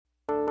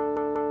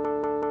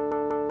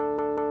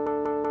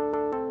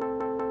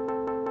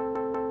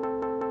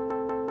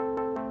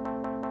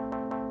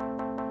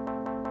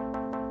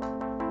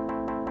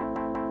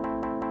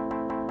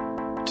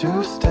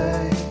to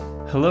stay.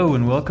 Hello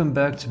and welcome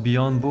back to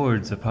Beyond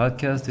Boards, a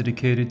podcast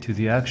dedicated to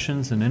the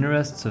actions and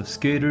interests of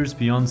skaters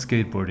beyond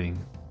skateboarding.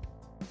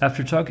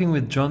 After talking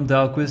with John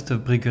Dahlquist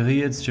of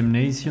Bryggeriets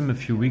Gymnasium a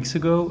few weeks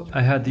ago,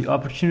 I had the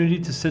opportunity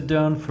to sit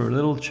down for a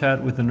little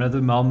chat with another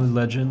Malmö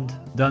legend,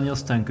 Daniel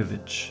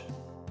Stankovic.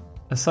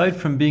 Aside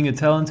from being a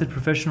talented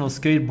professional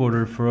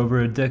skateboarder for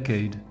over a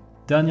decade,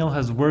 Daniel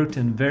has worked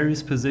in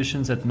various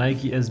positions at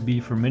Nike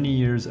SB for many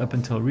years up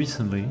until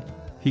recently.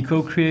 He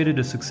co-created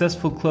a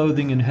successful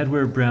clothing and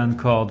headwear brand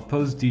called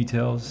Pose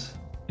Details.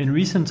 In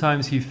recent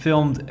times he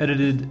filmed,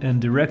 edited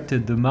and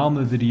directed the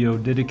Malmö video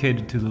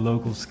dedicated to the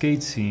local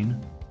skate scene.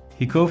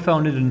 He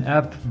co-founded an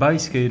app by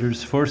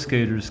skaters for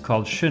skaters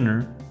called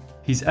Shinner.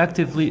 He's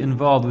actively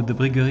involved with the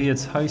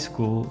Bryggeriets High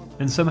School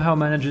and somehow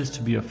manages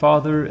to be a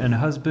father and a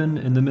husband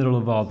in the middle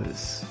of all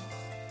this.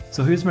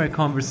 So here's my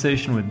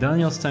conversation with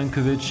Daniel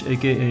Stankovic,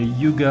 aka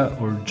Yuga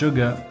or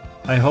Juga.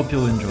 I hope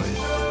you'll enjoy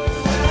it.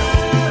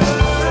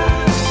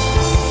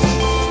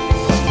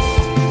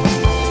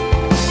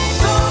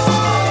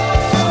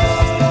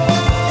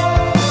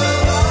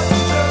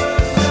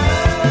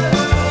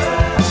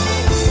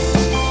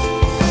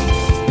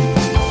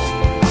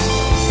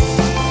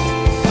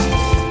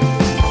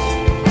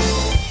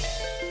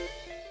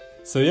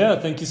 So yeah,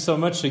 thank you so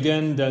much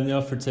again,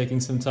 Daniel, for taking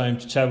some time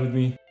to chat with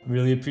me.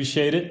 Really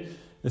appreciate it,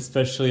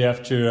 especially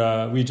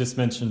after we just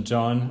mentioned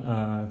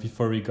John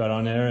before we got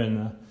on air,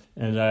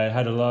 and I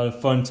had a lot of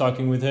fun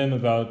talking with him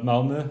about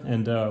Malmö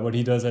and what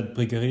he does at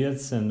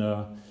Bryggeriets. And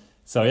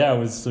so yeah, I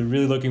was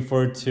really looking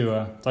forward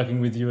to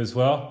talking with you as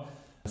well,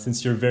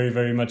 since you're very,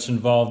 very much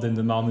involved in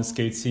the Malmö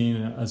skate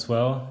scene as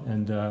well.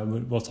 And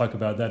we'll talk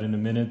about that in a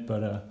minute,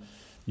 but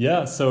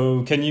yeah,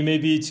 so can you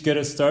maybe, to get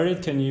us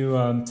started, can you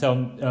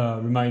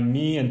remind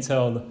me and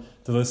tell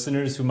the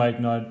listeners who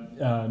might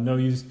not know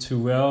you too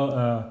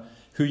well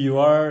who you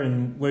are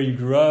and where you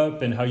grew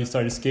up and how you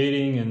started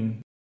skating?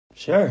 And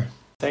Sure.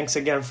 Thanks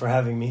again for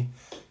having me.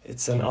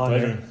 It's an honor.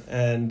 Pleasure.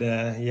 And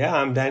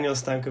I'm Daniel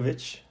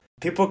Stankovic.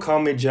 People call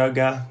me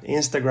Juga.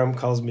 Instagram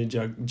calls me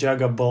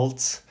Juga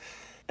Bolts.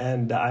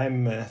 And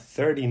I'm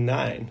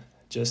 39,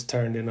 just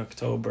turned in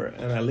October.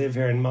 And I live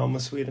here in Malmö,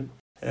 Sweden.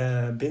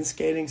 Been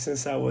skating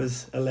since I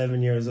was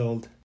 11 years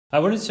old. I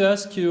wanted to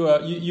ask you,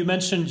 you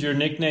mentioned your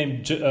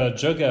nickname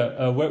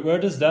Juga. Where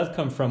does that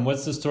come from?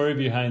 What's the story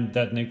behind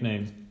that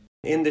nickname?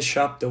 In the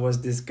shop, there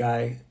was this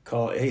guy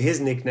called, his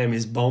nickname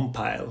is Bone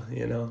Pile,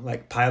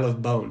 like pile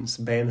of bones,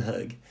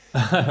 Benhug.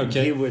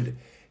 Okay.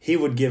 He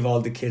would give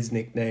all the kids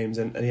nicknames,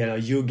 and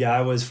Yuga,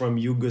 I was from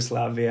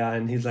Yugoslavia,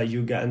 and he's like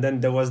Yuga. And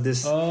then there was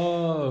this,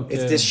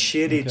 it's this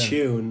shitty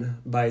tune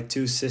by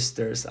two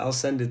sisters. I'll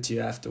send it to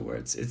you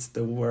afterwards. It's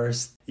the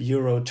worst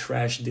Euro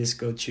trash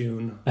disco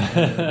tune.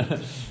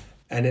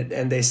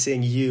 And they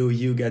sing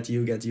you got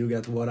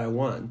what I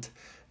want.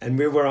 And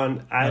we were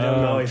on, I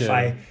don't know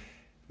if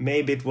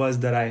maybe it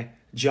was that I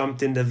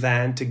jumped in the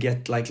van to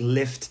get like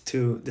lift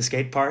to the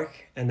skate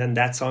park, and then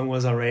that song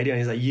was on radio, and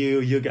he's like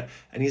you got,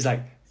 and he's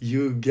like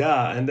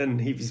Yuga, and then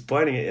he was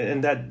pointing it,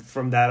 and that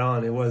from that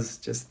on it was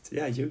just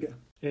Yuga.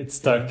 It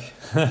stuck.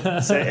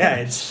 So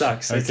it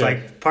stuck. So it's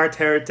like part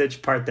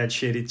heritage, part that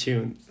shitty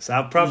tune. So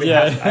I'll probably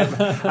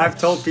I've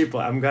told people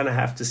I'm gonna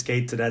have to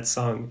skate to that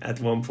song at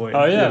one point.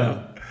 Oh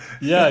yeah.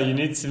 Yeah, you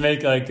need to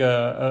make like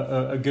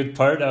a good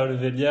part out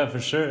of it. Yeah, for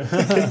sure.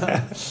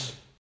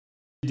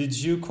 Did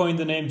you coin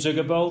the name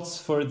Juga Bolts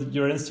for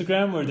your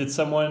Instagram, or did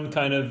someone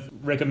kind of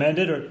recommend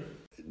it? Or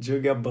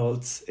Juga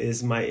Bolts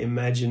is my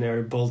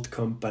imaginary bolt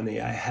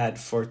company I had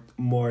for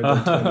more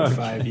than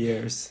 25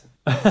 years.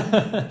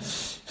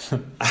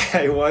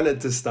 I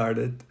wanted to start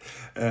it,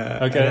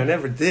 and I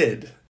never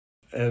did,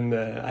 and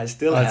I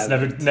still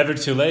haven't. It's never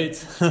too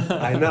late.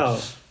 I know,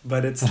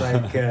 but it's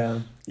like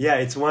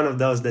it's one of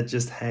those that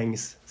just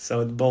hangs.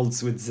 So it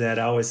bolts with Z.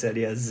 I always said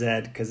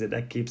Z because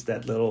that keeps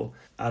that little,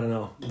 I don't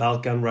know,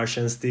 Balkan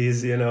Russian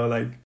steez,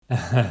 like.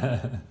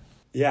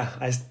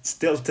 I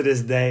still to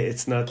this day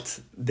it's not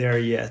there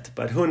yet,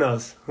 but who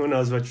knows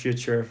what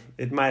future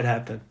it might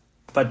happen.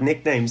 But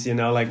nicknames,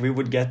 like we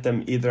would get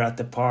them either at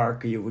the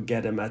park, or you would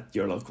get them at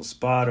your local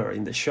spot or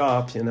in the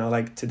shops,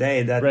 like today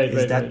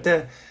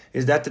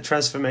is that the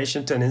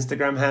transformation to an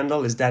Instagram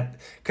handle? Is that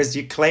because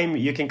you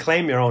can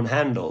claim your own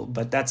handle,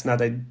 but that's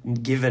not a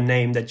given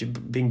name that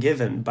you've been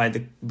given by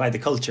the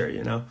culture,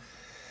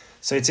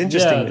 So it's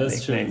interesting with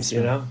nicknames,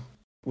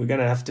 We're going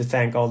to have to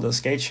thank all those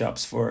skate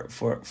shops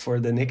for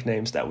the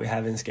nicknames that we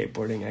have in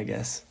skateboarding, I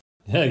guess.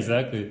 Yeah,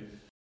 exactly.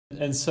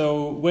 And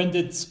so when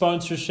did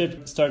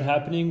sponsorship start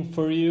happening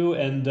for you?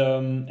 And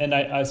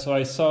I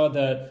saw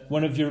that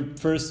one of your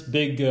first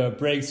big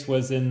breaks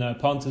was in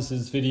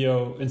Pontus's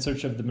video In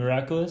Search of the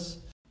Miraculous,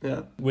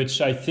 which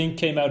I think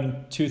came out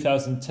in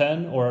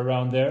 2010 or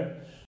around there.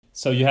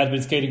 So you had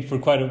been skating for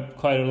quite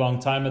a long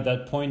time at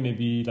that point,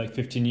 maybe like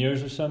 15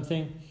 years or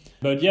something.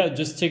 But yeah,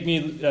 just can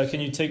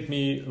you take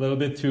me a little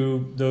bit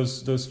through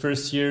those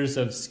first years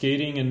of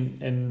skating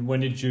and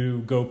when did you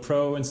go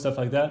pro and stuff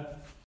like that?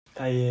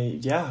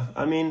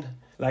 I mean,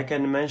 like I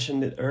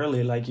mentioned it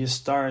early, like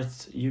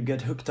you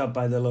get hooked up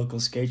by the local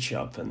skate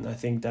shop, and I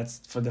think that's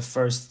for the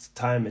first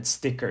time it's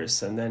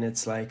stickers, and then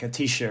it's like a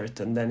t-shirt,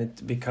 and then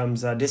it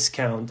becomes a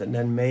discount, and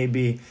then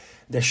maybe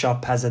the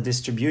shop has a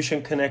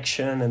distribution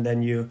connection, and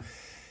then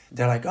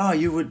they're like, oh,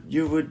 you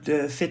would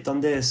fit on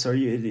this, or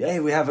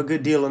hey, we have a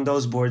good deal on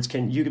those boards,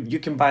 you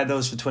can buy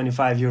those for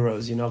 25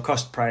 euros, you know,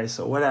 cost price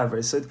or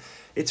whatever. So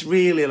it's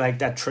really like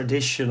that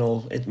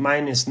traditional.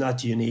 Mine is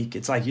not unique.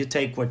 It's like you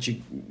take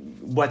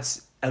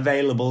what's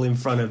available in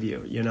front of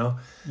you, you know.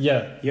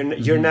 Yeah.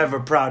 You're never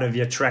proud of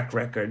your track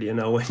record, you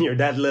know, when you're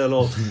that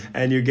little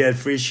and you get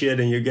free shit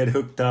and you get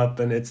hooked up,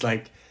 and it's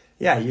like,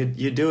 yeah,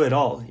 you do it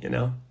all, you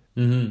know.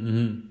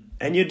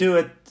 And you do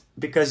it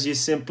because you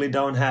simply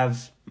don't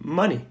have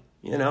money,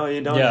 you know.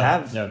 You don't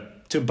have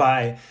to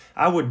buy.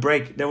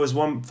 There was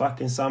one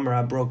fucking summer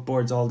I broke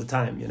boards all the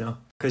time, you know,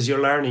 because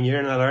you're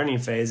in a learning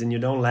phase, and you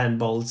don't land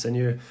bolts, and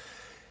you're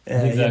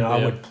exactly, you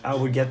know, I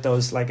would get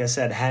those, like I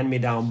said,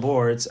 hand-me-down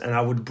boards, and I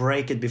would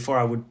break it before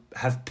I would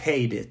have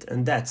paid it,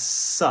 and that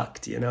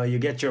sucked, you know. You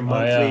get your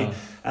monthly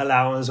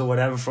allowance or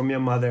whatever from your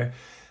mother,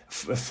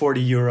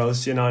 40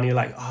 euros, you know, and you're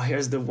like, oh,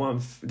 here's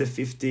the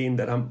 15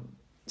 that I'm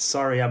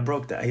sorry I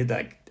broke that. He's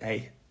like,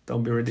 hey,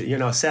 don't be ridiculous, you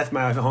know. Seth,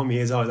 my homie,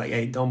 is always like,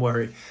 hey, don't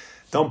worry,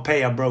 don't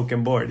pay a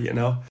broken board, you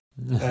know.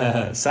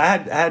 So I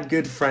had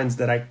good friends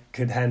that I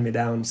could hand me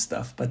down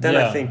stuff, but then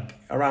I think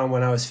around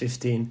when I was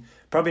 15,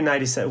 probably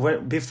 97,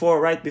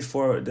 right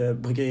before the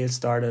Brigade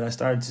started, I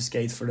started to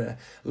skate for the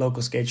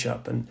local skate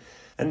shop, and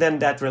then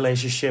that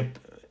relationship,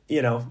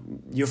 you know,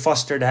 you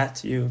foster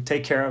that, you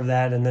take care of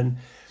that, and then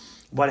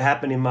what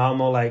happened in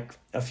Malmo, like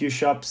a few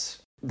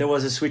shops, there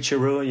was a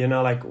switcheroo, you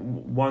know, like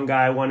one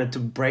guy wanted to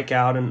break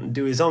out and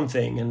do his own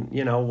thing, and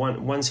you know,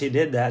 once he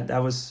did that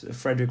was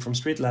Frederick from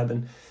Street Lab,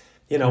 and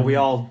you know, we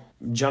all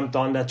jumped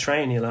on that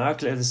train, you know,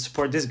 okay, let's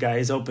support this guy.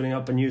 He's opening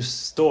up a new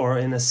store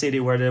in a city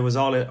where there was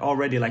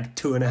already like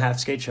 2.5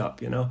 skate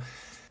shop, you know.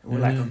 And we're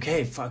like,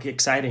 okay, fuck,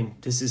 exciting.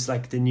 This is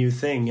like the new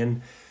thing.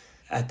 And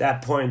at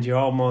that point, you're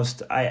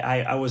almost,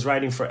 I was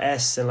riding for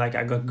S, and like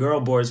I got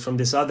girl boards from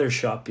this other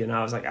shop, you know.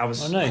 I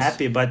was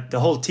happy, but the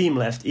whole team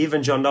left.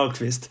 Even John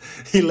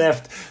Dahlqvist, he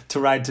left to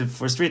ride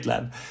for Street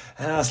Lab.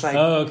 And I was like,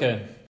 oh,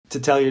 okay. To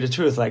tell you the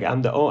truth, like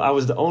I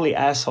was the only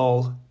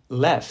asshole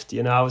left,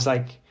 you know. I was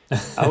like,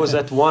 I was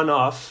at one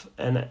off,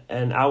 and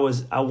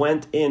I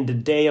went in the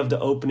day of the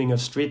opening of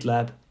Street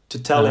Lab to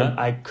tell him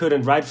I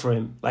couldn't ride for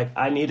him. Like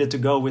I needed to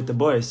go with the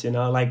boys, you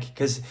know, like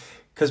because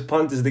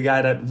Punt is the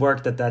guy that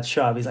worked at that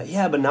shop. He's like,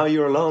 yeah, but now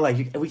you're alone.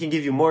 Like we can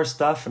give you more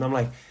stuff, and I'm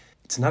like,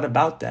 it's not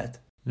about that.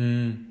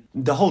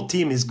 The whole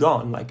team is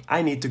gone. Like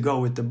I need to go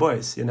with the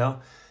boys, you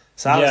know.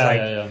 So I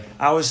was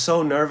I was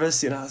so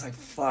nervous, you know. I was like,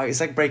 fuck, it's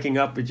like breaking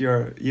up with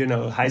your, you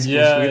know, high school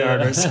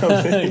sweetheart or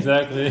something.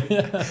 Exactly.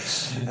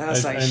 And I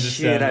was like,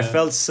 shit, I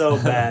felt so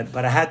bad,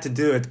 but I had to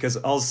do it because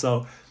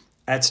also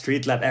at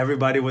Street Lab,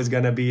 everybody was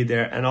going to be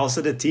there. And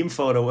also the team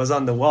photo was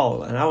on the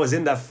wall, and I was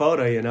in that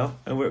photo, you know,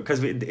 and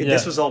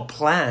this was all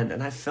planned,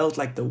 and I felt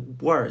like the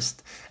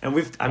worst. And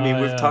we've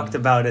talked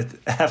about it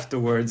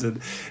afterwards,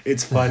 and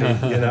it's funny,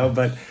 you know,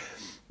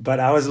 but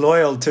I was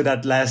loyal to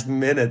that last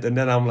minute, and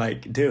then I'm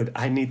like, dude,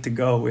 I need to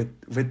go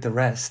with the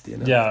rest, you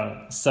know.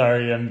 Yeah,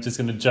 sorry, I'm just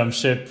gonna jump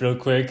ship real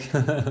quick.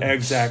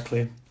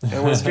 Exactly.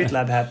 And when Street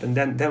Lab happened,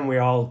 then we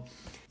all,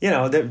 you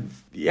know,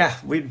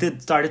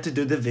 started to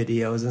do the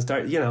videos and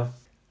start, you know.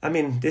 I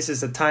mean, this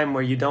is a time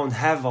where you don't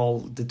have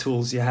all the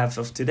tools you have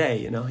of today,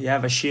 you know. You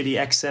have a shitty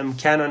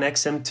Canon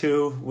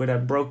XM2 with a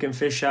broken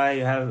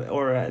fisheye,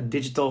 or a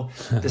digital,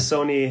 the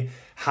Sony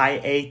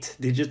High 8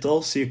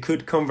 digital, so you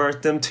could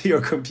convert them to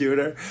your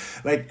computer,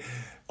 like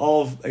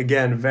all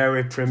again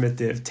very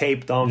primitive,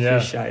 taped on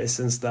fisheyes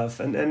and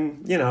stuff,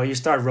 and you know, you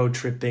start road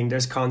tripping,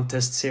 there's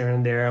contests here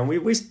and there, and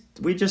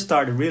we just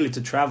started really to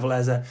travel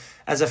as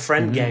a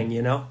friend gang,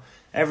 you know,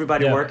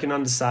 everybody working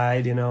on the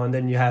side, you know, and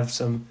then you have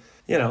some,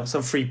 you know,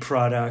 some free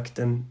product,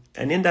 and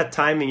in that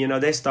timing, you know,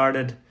 they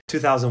started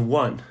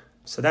 2001.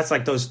 So that's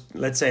like those,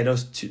 let's say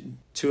those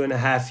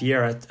 2.5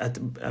 years at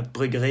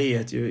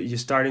Bryggeriet, you're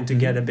starting to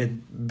get a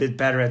bit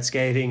better at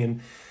skating,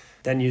 and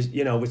then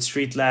you know, with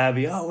Street Lab,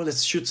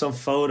 let's shoot some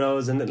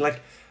photos, and then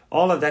like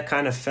all of that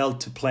kind of fell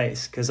to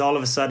place, because all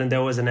of a sudden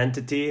there was an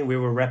entity, we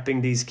were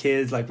repping these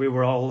kids, like we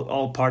were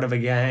all part of a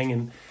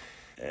gang,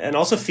 and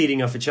also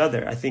feeding off each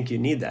other. I think you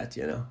need that,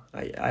 you know.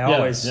 I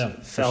always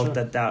felt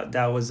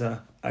that was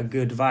a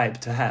good vibe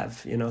to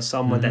have, you know,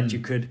 someone that you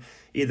could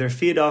either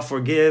feed off or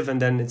give, and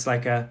then it's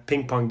like a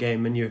ping pong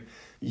game, and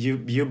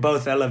you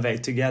both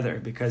elevate together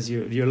because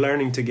you're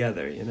learning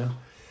together, you know.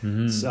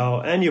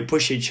 So, and you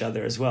push each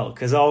other as well,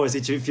 because always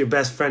if your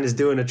best friend is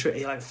doing a trick,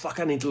 you're like, fuck,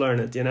 I need to learn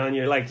it, you know, and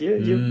you're like,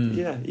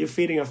 you're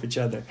feeding off each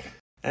other.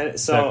 And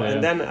so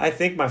and then I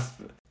think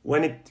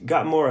when it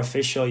got more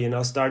official, you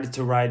know, started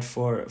to ride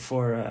for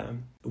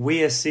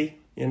WSC,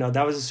 you know,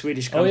 that was a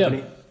Swedish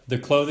company. The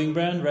clothing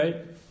brand, right?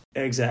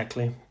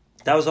 Exactly.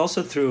 that was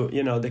also through,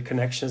 the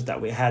connections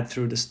that we had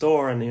through the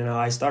store. And,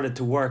 I started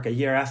to work a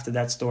year after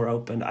that store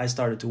opened. I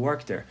started to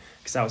work there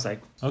because I was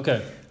like,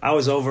 Okay. I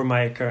was over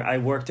I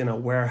worked in a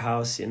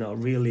warehouse,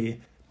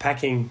 really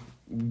packing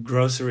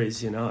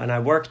groceries, and I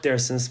worked there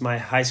since my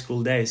high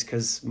school days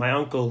because my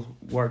uncle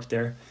worked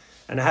there.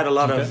 And I had a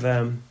lot of,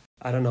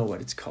 I don't know what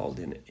it's called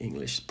in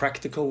English,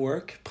 practical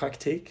work,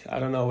 pratique. I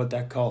don't know what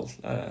that called.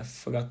 I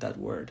forgot that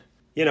word.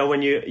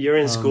 When you're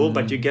in school,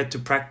 but you get to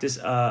practice,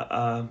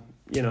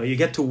 you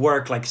get to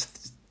work like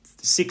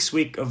 6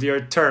 weeks of your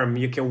term,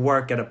 you can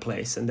work at a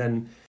place and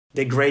then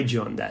they grade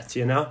you on that,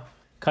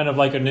 Kind of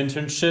like an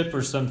internship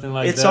or something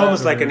like that? It's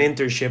almost like an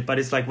internship, but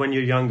it's like when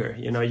you're younger,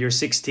 you're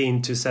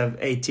 16 to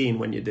 18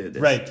 when you do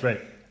this.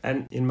 Right.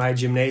 And in my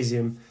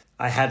gymnasium,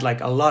 I had like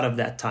a lot of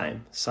that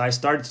time. So I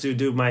started to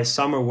do my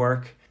summer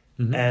work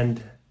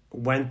and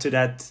went to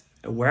that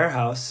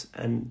warehouse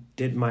and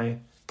did my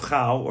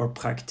prao or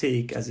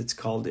praktik, as it's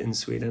called in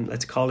Sweden.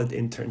 Let's call it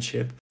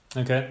internship.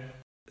 Okay.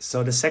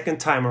 So the second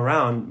time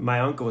around, my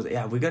uncle was,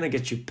 we're going to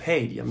get you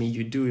paid. I mean,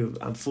 you do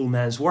a full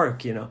man's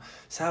work,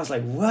 So I was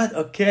like, what?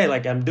 Okay,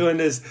 like I'm doing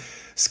this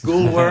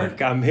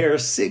schoolwork. I'm here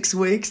 6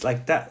 weeks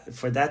like that.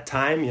 For that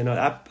time,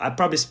 I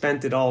probably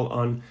spent it all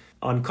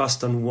on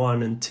custom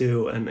 1 and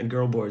 2 and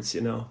girl boards,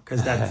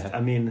 because that, I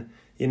mean,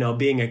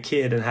 being a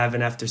kid and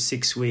having after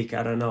 6 weeks,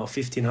 I don't know,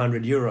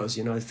 1,500 euros,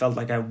 it felt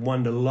like I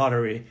won the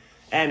lottery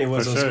and it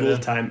was on school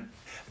time.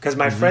 Because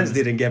my friends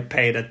didn't get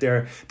paid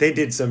they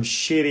did some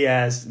shitty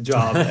ass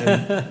job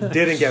and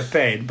didn't get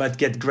paid, but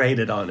get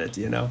graded on it,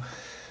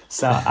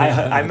 So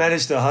I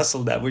managed to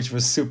hustle that, which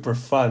was super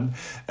fun.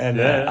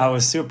 And I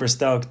was super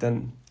stoked.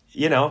 And,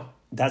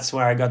 that's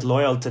where I got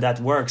loyal to that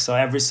work. So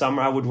every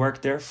summer I would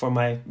work there for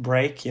my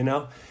break,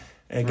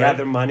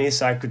 gather money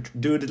so I could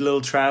do the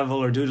little travel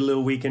or do the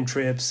little weekend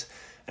trips.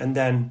 And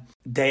then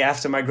day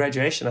after my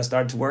graduation, I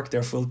started to work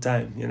there full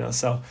time,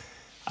 So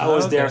I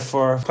was there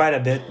for quite a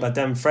bit, but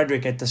then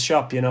Frederick at the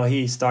shop,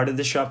 he started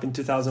the shop in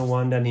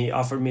 2001, then he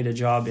offered me the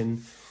job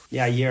in,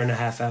 a year and a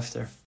half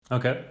after.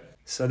 Okay.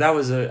 So that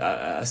was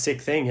a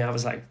sick thing. I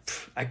was like,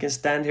 I can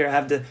stand here,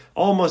 have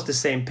almost the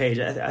same page.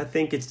 I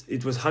think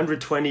it was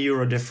 120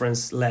 euro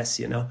difference less,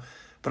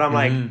 But I'm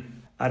like,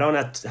 I don't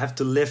have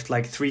to lift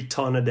like 3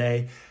 tons a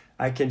day.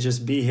 I can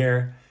just be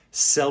here,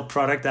 sell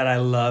product that I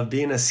love,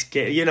 be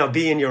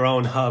in your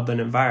own hub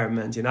and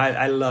environment.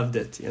 I loved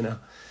it,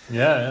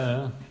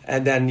 Yeah.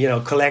 And then,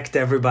 collect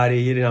everybody,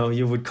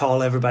 you would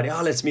call everybody,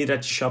 let's meet at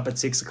your shop at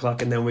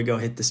 6:00 and then we go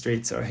hit the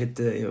streets or hit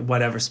the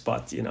whatever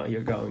spot,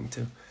 you're going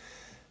to.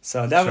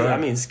 So that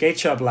was, skate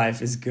shop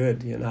life is good.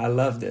 I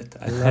loved it.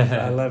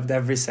 I loved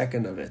every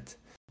second of it.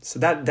 So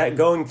that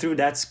going through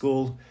that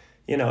school,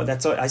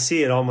 that's I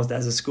see it almost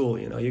as a school,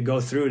 you go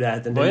through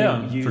that and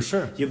then you for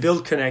sure. You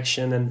build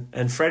connection.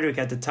 And Frederick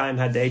at the time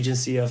had the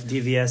agency of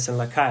DVS and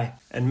Lakai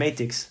and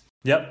Matix.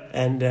 Yep.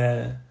 And,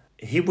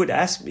 he would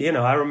ask me,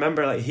 I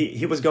remember like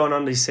he was going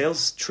on these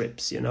sales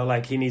trips,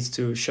 like he needs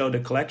to show the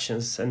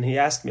collections. And he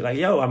asked me like,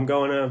 I'm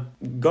going to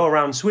go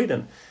around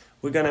Sweden.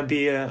 We're going to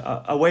be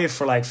away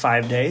for like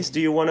 5 days.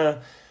 Do you want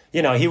to,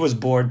 he was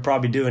bored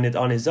probably doing it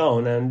on his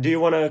own. And do you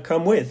want to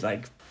come with?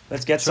 Like,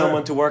 let's get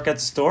someone to work at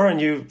the store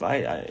and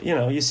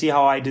you see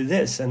how I do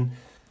this. And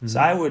so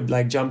I would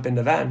like jump in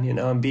the van,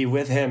 and be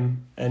with him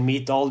and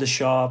meet all the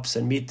shops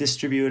and meet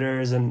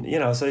distributors. And,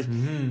 so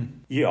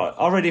you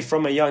already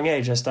from a young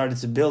age, I started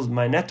to build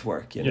my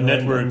network. Your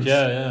network,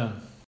 yeah.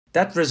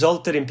 That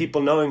resulted in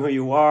people knowing who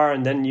you are.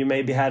 And then you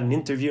maybe had an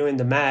interview in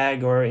the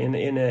mag or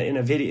in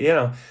a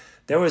video,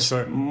 there was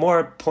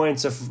more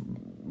points of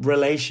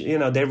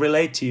relation, they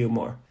relate to you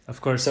more.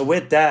 Of course. So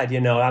with that,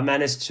 I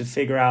managed to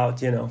figure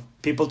out,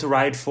 people to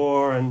ride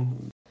for.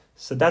 And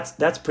so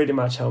that's pretty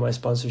much how my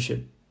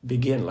sponsorship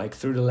begin, like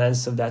through the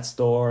lens of that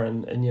store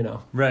and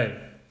right,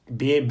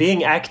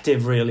 being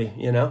active really,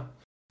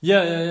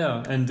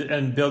 yeah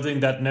and building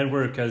that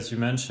network as you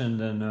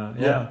mentioned. And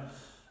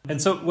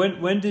and so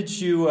when did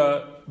you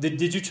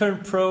did you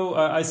turn pro?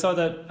 I saw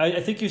that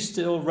I think you're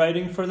still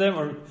writing for them,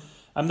 or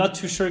I'm not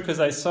too sure because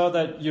I saw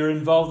that you're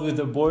involved with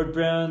a board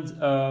brand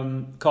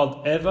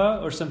called Eva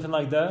or something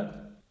like that,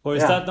 or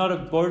is that not a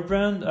board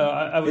brand?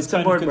 I was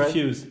kind of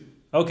confused brand.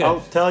 Okay.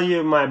 I'll tell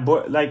you my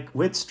boy, like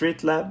with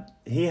Street Lab,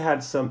 he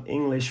had some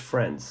English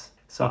friends.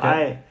 So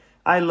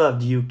I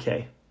loved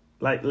UK.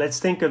 Like, let's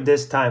think of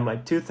this time,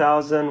 like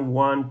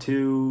 2001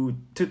 to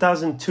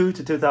 2002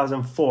 to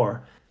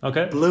 2004.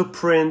 Okay.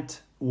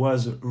 Blueprint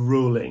was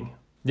ruling.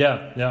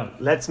 Yeah.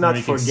 Let's not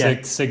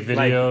forget. Sick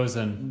videos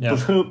and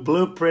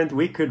Blueprint,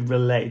 we could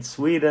relate.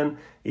 Sweden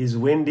is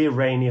windy,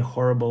 rainy,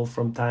 horrible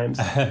from times,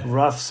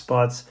 rough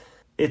spots.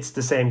 It's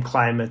the same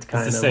climate,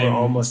 kind of. We're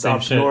almost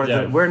up north.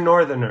 Yeah. We're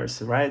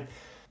northerners, right?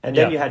 And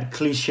then you had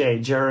Cliche,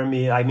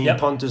 Jeremy.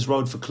 Pontus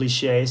wrote for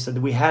Cliche. So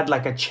we had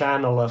like a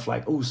channel of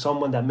like,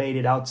 someone that made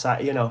it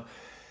outside,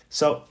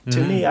 So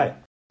to me,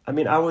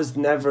 I was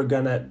never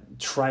gonna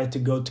try to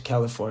go to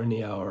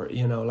California or,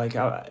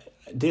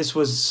 it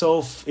was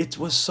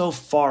so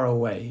far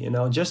away,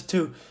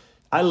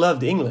 I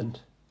loved England.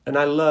 And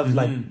I loved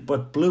like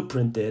what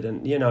Blueprint did.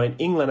 And, you know, in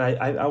England,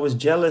 I was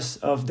jealous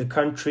of the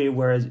country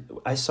where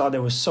I saw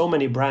there were so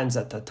many brands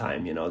at that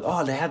time, you know.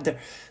 Oh,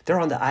 they're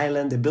on the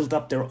island. They built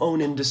up their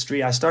own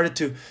industry. I started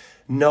to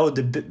know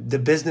the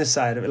business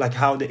side of it, like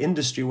how the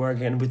industry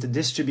worked and with the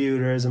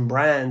distributors and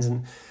brands.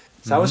 And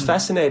so I was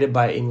fascinated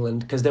by England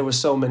because there were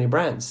so many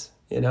brands,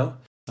 you know.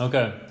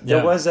 Okay. Yeah.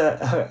 There was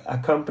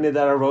a company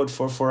that I wrote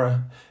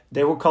for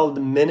they were called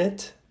The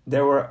Minute.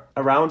 They were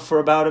around for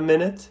about a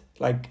minute.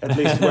 Like at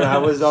least when I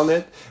was on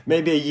it,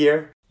 maybe a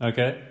year.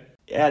 Okay.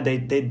 Yeah, they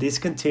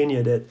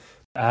discontinued it.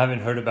 I haven't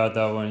heard about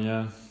that one.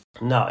 Yeah.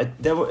 No,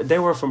 they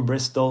were from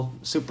Bristol,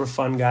 super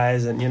fun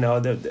guys, and you know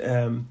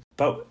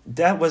but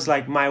that was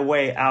like my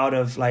way out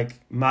of like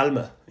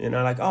Malmö. You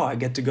know, like I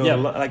get to go.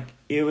 Like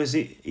it was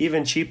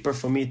even cheaper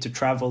for me to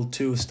travel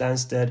to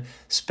Stansted,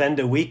 spend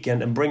a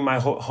weekend, and bring my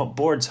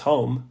boards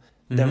home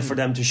than for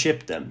them to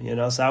ship them. You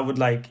know, so I would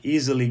like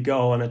easily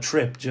go on a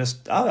trip.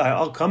 Just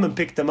I'll come and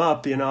pick them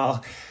up. You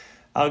know.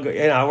 I'll go.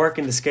 You know, I work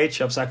in the skate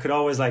shop, so I could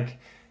always like,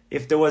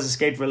 if there was a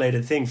skate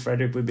related thing,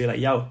 Frederick would be like,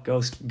 "Yo,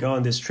 go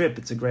on this trip.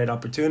 It's a great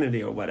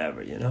opportunity," or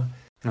whatever, you know.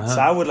 So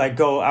I would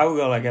go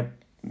like a,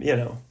 you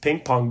know,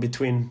 ping pong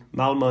between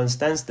Malmö and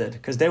Stansted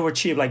because they were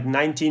cheap, like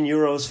 19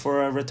 euros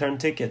for a return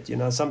ticket. You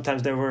know,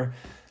 sometimes they were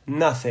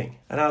nothing,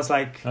 and I was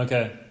like,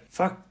 okay,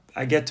 fuck,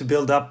 I get to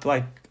build up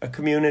like a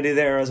community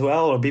there as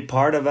well, or be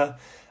part of a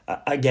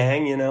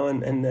gang, you know,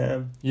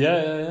 and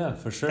yeah,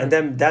 for sure. And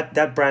then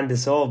that brand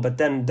dissolved, but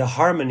then the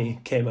Harmony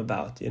came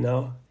about, you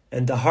know,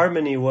 and the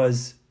Harmony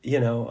was, you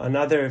know,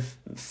 another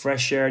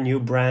fresh air, new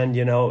brand,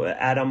 you know,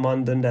 Adam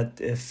Munden that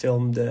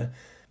filmed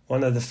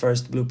one of the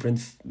first Blueprint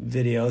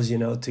videos, you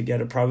know,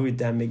 together probably with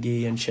Dan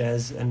McGee and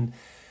Ches, and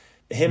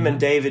him and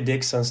David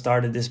Dixon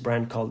started this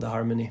brand called the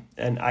Harmony,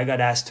 and I got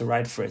asked to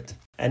write for it,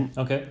 and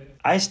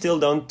I still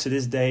don't to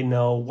this day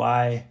know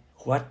why.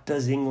 What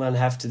does England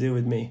have to do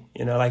with me?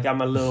 You know, like I'm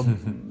a little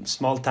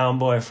small town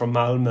boy from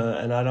Malmö,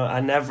 and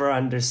I never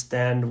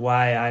understand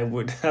why I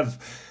would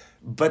have,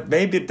 but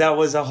maybe that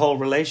was a whole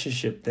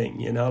relationship thing,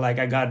 you know, like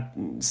I got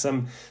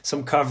some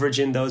coverage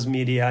in those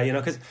media, you know,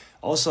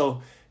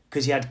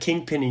 because you had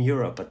Kingpin in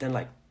Europe, but then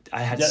like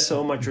I had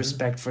so much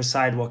respect for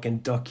Sidewalk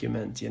and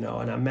Document, you know,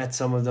 and I met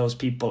some of those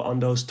people on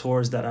those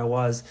tours that I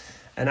was,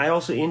 and I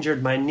also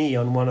injured my knee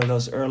on one of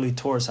those early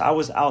tours. I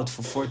was out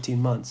for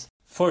 14 months.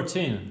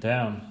 14,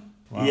 damn.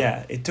 Wow.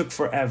 Yeah, it took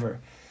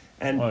forever.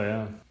 And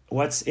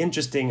what's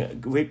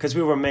interesting, because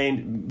we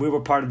were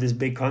part of this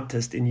big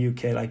contest in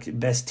UK, like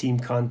best team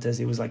contest.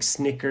 It was like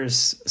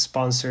Snickers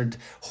sponsored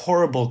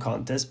horrible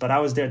contest, but I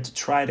was there to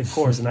try the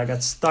course and I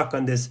got stuck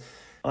on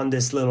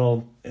this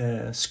little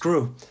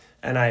screw,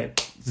 and I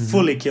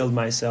fully killed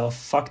myself,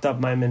 fucked up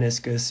my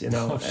meniscus, you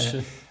know.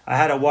 I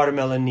had a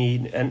watermelon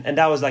knee, and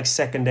that was like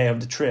second day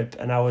of the trip,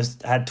 and I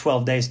had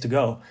 12 days to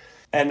go.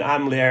 And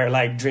I'm there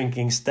like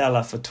drinking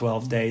Stella for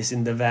 12 days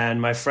in the van.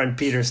 My friend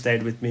Peter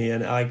stayed with me,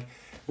 and like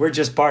we're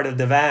just part of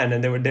the van,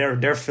 and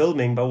they're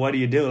filming. But what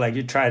do? Like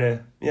you try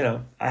to, you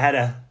know, I had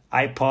a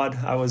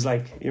iPod. I was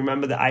like, you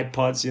remember the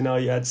iPods? You know,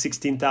 you had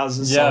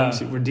 16,000 songs.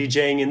 You were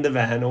DJing in the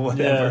van or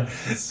whatever.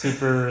 Yeah, it's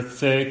super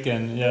thick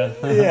and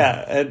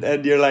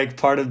and you're like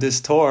part of this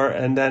tour,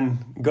 and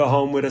then go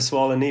home with a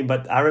swollen knee.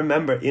 But I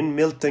remember in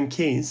Milton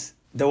Keynes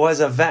there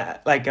was a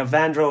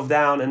van drove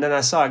down, and then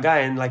I saw a guy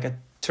in like a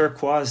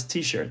turquoise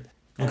t-shirt,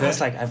 and I was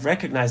like, I've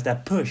recognized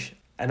that push,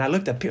 and I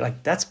looked at Peter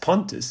like, that's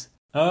Pontus.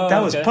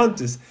 That was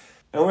Pontus.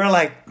 And we're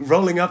like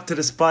rolling up to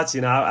the spots,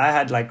 you know. I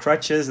had like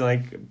crutches, and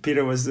like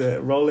Peter was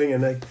rolling,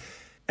 and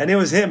it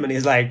was him, and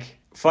he's like,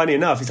 funny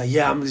enough, he's like,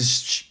 yeah, I'm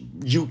this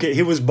UK.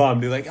 He was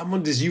bummed. He's like, I'm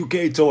on this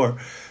UK tour.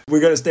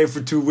 We're gonna stay for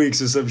 2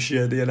 weeks or some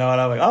shit, you know.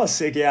 And I'm like, oh,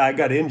 sick. Yeah, I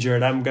got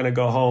injured. I'm gonna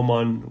go home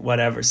on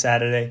whatever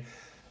Saturday.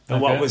 And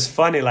what was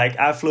funny, like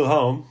I flew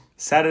home.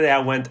 Saturday I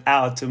went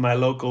out to my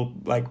local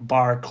like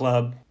bar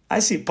club. I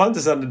see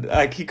Pontus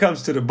he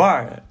comes to the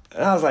bar.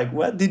 And I was like,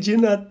 what? Did you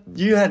not?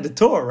 You had the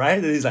tour, right?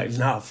 And he's like,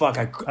 no, fuck.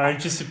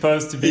 Aren't you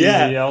supposed to be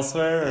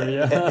elsewhere?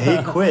 Or,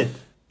 He quit.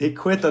 He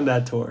quit on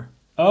that tour.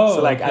 Oh,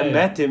 so like I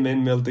met him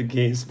in Milton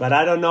Keynes, but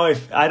I don't know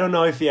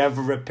if he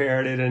ever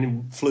repaired it and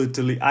he flew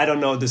to. I don't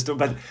know the story,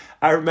 but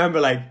I remember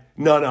like,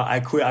 no,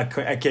 I quit.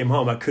 I came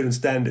home. I couldn't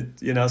stand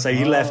it, you know. So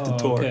he left the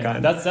tour.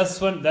 Kind of.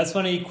 That's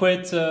when he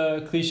quit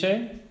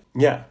Cliche.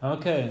 Yeah.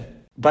 Okay.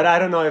 But I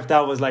don't know if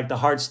that was like the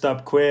hard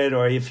stop quit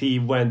or if he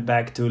went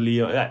back to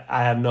Lyon.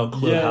 I have no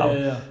clue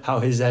how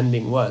his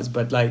ending was.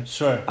 But like,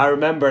 I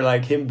remember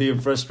like him being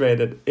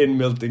frustrated in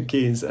Milton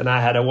Keynes, and I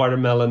had a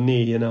watermelon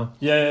knee, you know.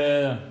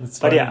 Yeah.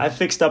 But I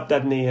fixed up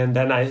that knee, and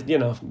then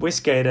we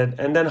skated,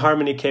 and then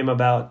Harmony came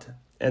about,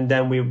 and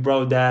then we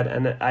rode that,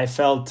 and I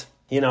felt,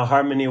 you know,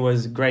 Harmony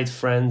was great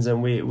friends,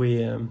 and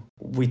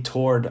we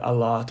toured a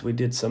lot. We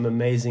did some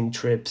amazing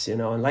trips, you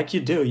know, and like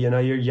you do, you know,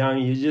 you're young,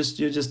 you're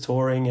just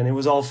touring, and it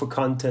was all for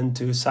content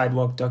to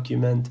Sidewalk,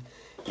 Document,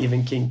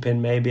 even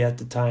Kingpin maybe at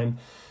the time.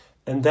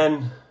 And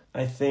then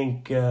I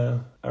think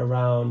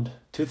around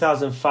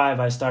 2005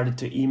 I started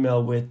to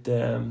email with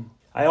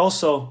I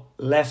also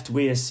left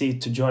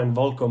WSC to join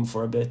Volcom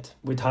for a bit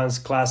with Hans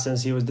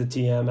Claessens. He was the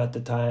TM at the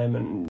time,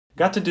 and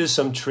got to do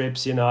some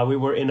trips. You know, we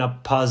were in a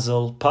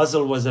Puzzle.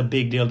 Puzzle was a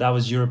big deal. That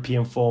was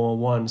European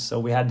 411. So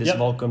we had this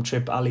Volcom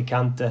trip,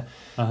 Alicante,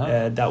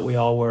 that we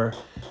all were.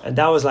 And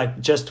that was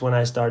like just when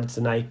I started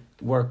to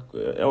work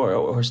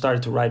or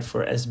started to write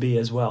for SB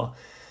as well.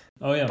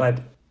 Oh, yeah.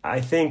 But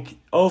I think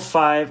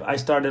 05, I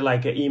started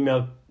like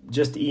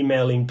just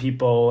emailing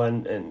people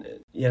and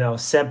you know,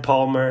 Seb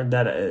Palmer,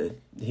 that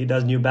he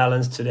does New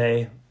Balance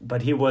today,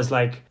 but he was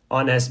like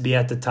on SB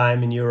at the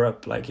time in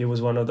Europe. Like he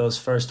was one of those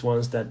first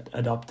ones that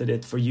adopted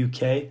it for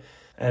UK.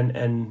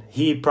 And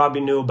he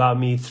probably knew about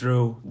me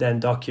through then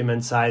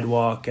Document,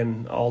 Sidewalk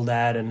and all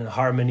that, and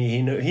Harmony.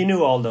 He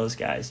knew all those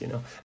guys, you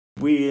know.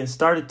 We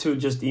started to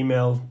just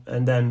email,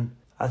 and then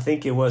I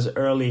think it was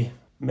early,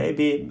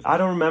 maybe, I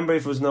don't remember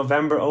if it was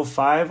November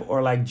 05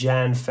 or like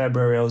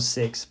February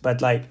 06,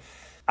 but like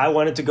I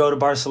wanted to go to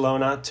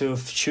Barcelona to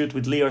shoot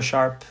with Leo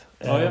Sharp,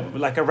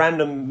 like a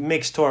random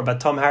mixed tour. But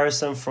Tom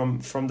Harrison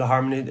from the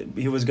Harmony,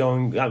 he was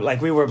going, like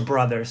we were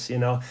brothers, you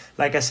know.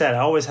 Like I said, I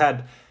always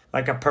had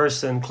like a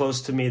person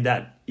close to me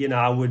that, you know,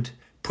 I would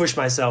push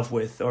myself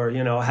with, or,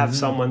 you know, have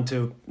someone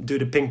to do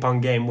the ping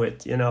pong game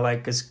with, you know, like,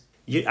 because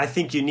I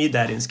think you need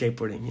that in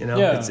skateboarding, you know.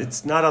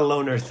 It's not a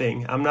loner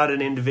thing. I'm not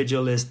an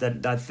individualist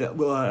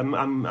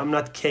I'm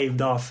not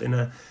caved off in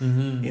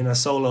a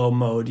solo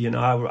mode, you know.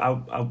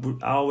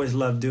 I always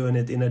love doing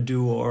it in a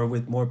duo or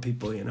with more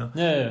people, you know.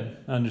 Yeah,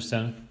 I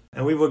understand.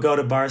 And we would go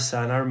to Barca,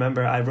 and I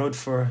remember I rode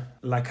for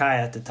Lakai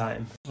at the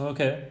time.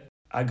 Okay.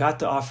 I got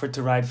the offer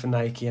to ride for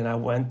Nike, and I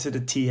went to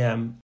the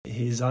TM.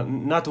 He's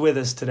not with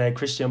us today,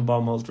 Christian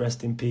Baumholt,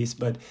 rest in peace,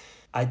 but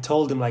I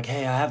told him, like,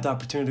 hey, I have the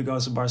opportunity to go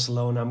to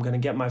Barcelona. I'm going to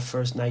get my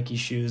first Nike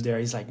shoes there.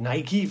 He's like,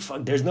 Nike?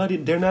 Fuck, they're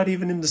not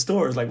even in the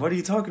stores. Like, what are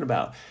you talking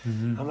about?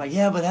 I'm like,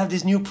 yeah, but I have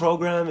this new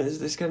program.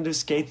 It's going to do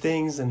skate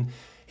things. And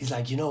he's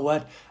like, you know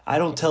what? I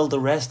don't tell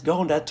the rest. Go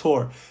on that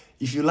tour.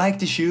 If you like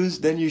the shoes,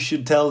 then you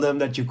should tell them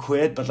that you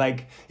quit. But,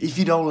 like, if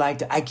you don't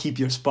like it, I keep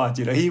your spot.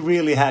 You know, he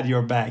really had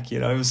your back. You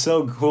know, it was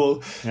so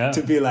cool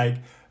to be like,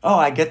 oh,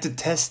 I get to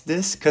test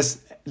this,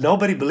 because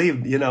nobody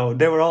believed, you know.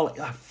 They were all like,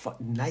 oh,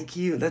 fuck,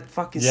 Nike, that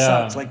fucking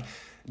sucks. Like,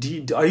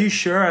 are you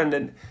sure? And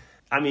then,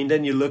 I mean,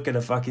 then you look at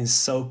a fucking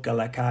Soka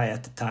Lakai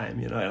at the time,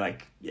 you know,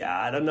 like, yeah,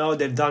 I don't know.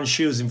 They've done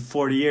shoes in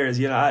 40 years,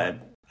 you know.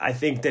 I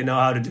think they know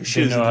how to do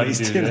shoes at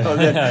least, you know.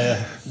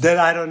 Then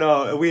I don't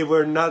know. We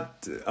were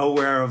not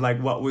aware of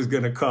like what was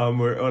gonna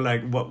come or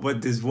like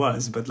what this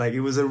was, but like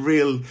it was a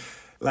real,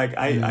 like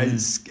I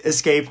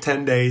escaped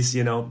 10 days,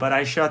 you know. But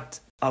I shot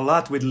a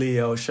lot with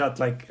Leo, shot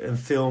like and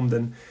filmed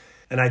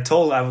and I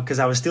told, because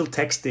I was still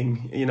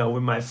texting, you know,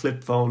 with my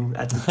flip phone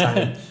at the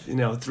time, you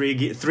know,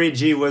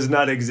 3G was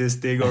not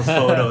existing, or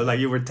photo, like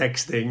you were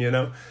texting, you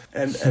know,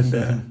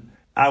 and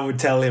I would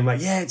tell him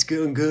like, yeah, it's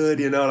going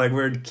good, you know, like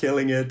we're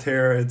killing it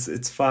here,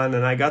 it's fun.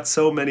 And I got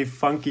so many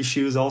funky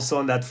shoes also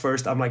on that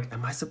first. I'm like,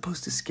 am I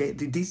supposed to skate?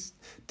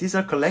 These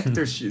are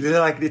collector's shoes.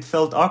 Like, it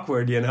felt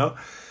awkward, you know.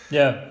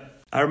 Yeah.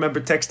 I remember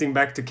texting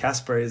back to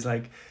Casper. He's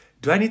like,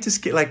 do I need to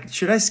skate? Like,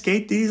 should I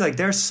skate these? Like,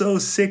 they're so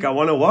sick. I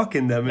want to walk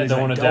in them. And he's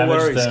like, don't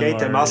worry, skate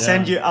them. I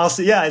send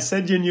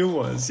you new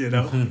ones, you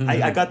know.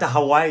 I got the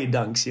Hawaii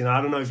Dunks, you know.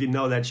 I don't know if you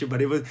know that shit, but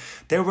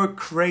they were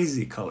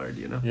crazy colored,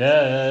 you know.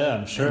 Yeah,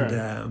 I'm sure.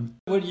 And,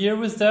 what year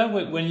was that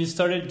when you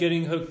started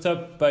getting hooked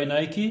up by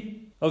Nike?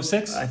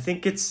 06? I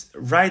think it's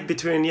right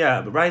between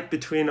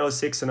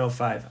 06 and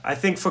 05. I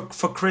think for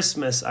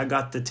Christmas I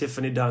got the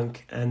Tiffany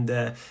Dunk and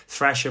the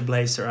Thrasher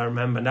Blazer, I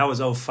remember, and that was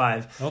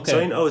 05. Okay. So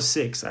in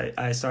 06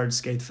 I started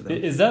skate for them.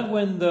 Is that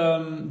when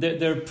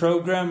their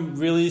program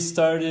really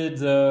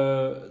started,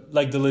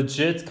 like the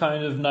legit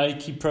kind of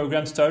Nike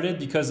program started?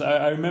 Because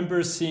I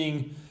remember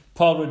seeing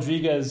Paul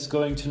Rodriguez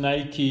going to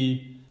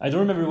Nike. I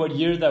don't remember what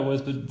year that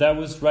was, but that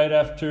was right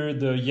after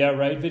the Yeah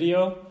Right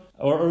video.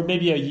 Or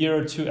maybe a year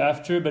or two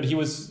after, but he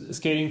was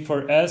skating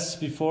for S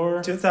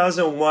before?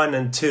 2001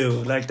 and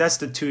 2. Like, that's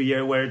the 2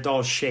 year where it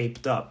all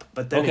shaped up.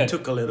 But then it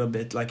took a little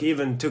bit. Like,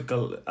 even took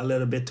a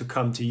little bit to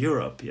come to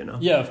Europe, you know?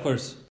 Yeah, of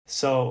course.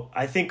 So,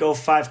 I think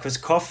 05, because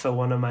Koffe,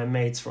 one of my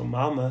mates from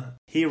Malmö,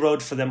 he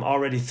rode for them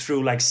already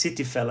through, like,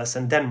 City Fellas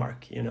and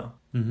Denmark, you know?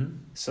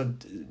 So,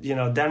 you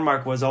know,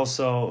 Denmark was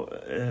also,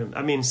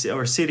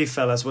 or City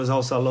Fellas was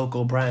also a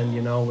local brand,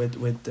 you know,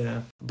 with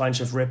a bunch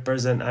of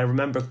rippers. And I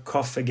remember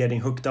Koffe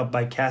getting hooked up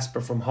by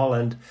Casper from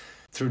Holland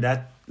through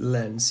that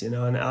lens, you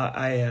know.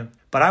 And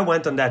but I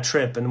went on that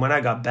trip, and when I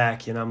got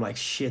back, you know, I'm like,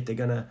 shit,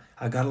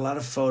 I got a lot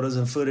of photos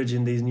and footage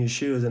in these new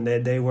shoes, and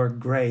they work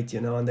great, you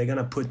know, and they're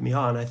gonna put me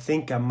on. I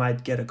think I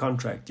might get a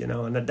contract, you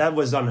know, and that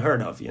was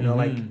unheard of, you know,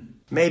 like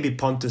maybe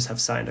Pontus have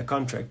signed a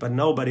contract, but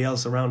nobody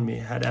else around me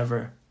had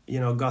ever, you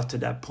know, got to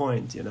that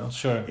point, you know.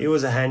 Sure. It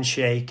was a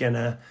handshake and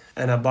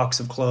a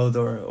box of clothes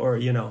or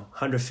you know,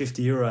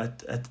 150 euro at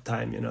the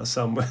time, you know,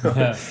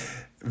 somewhere.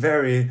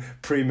 Very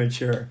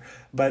premature.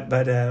 But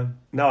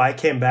no, I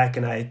came back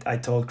and I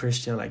told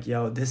Christian, like,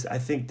 yo, I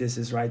think this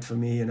is right for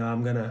me, you know,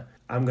 I'm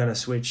gonna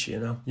switch, you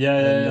know.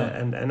 Yeah.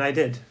 And I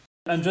did.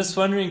 I'm just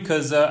wondering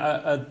because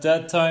at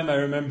that time I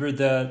remember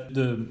that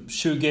the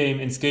shoe game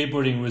in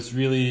skateboarding was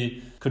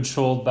really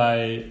controlled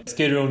by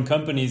skater-owned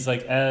companies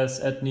like S,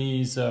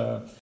 Etnies.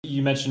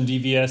 You mentioned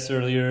DVS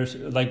earlier,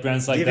 like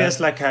brands like DVS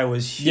that. Lakai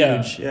was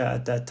huge,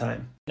 at that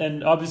time.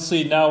 And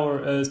obviously now,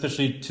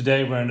 especially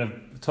today, we're in a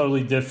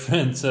totally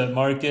different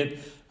market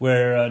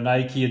where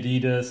Nike,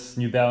 Adidas,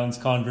 New Balance,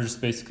 Converse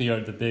basically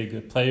are the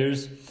big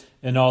players.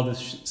 And all the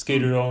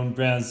skater-owned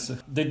brands,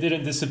 they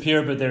didn't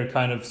disappear, but they're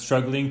kind of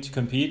struggling to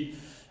compete,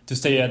 to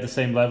stay at the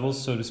same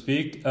levels, so to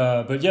speak.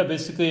 But yeah,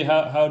 basically,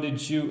 how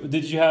did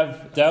you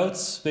have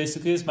doubts,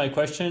 basically, is my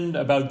question,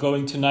 about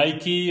going to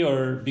Nike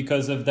or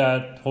because of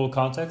that whole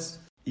context?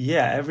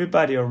 Yeah,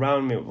 everybody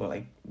around me were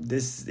like,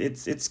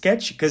 it's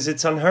sketchy because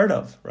it's unheard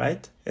of,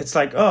 right? It's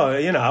like, oh,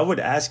 I would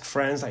ask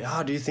friends like,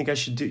 oh, do you think I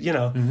should do,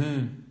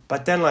 Mm-hmm.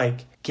 But then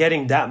like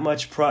getting that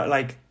much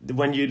like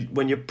when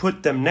you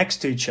put them next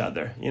to each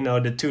other,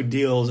 the two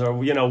deals, or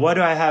what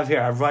do I have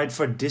here? I write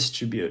for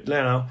distribute,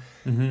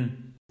 Mm-hmm.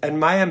 And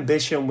my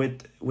ambition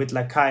with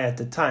Lakai at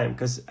the time,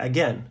 because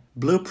again,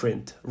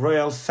 Blueprint,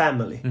 Royal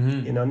Family,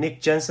 Mm-hmm. Nick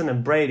Jensen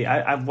and Brady,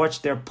 I've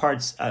watched their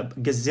parts a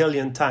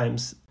gazillion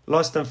times.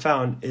 Lost and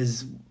Found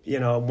is,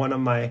 one of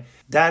my,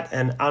 that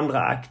and Andra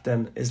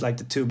Akten is like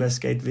the two best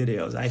skate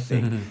videos, I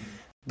think. Mm-hmm.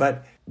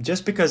 But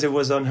just because it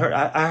was unheard,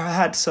 I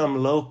had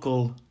some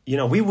local,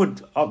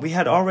 we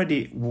had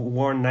already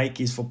worn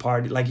Nikes for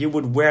party. Like you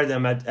would wear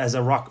them as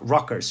a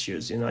rocker's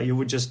shoes, you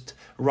would just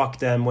rock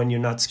them when you're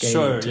not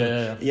skating.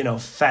 Sure, yeah.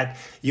 Fat.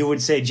 You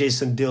would say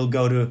Jason Dill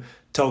go to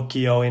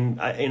Tokyo in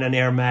an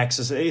Air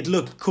Max. It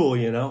looked cool,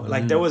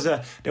 Like there was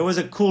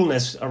a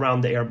coolness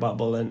around the air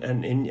bubble,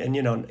 and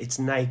it's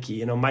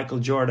Nike, Michael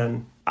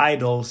Jordan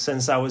idol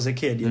since I was a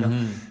kid,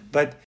 Mm-hmm.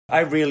 But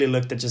I really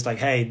looked at just like,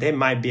 hey, they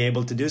might be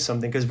able to do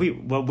something, because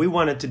what we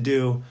wanted to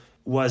do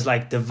was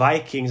like the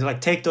Vikings, like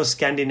take those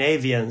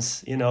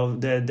Scandinavians,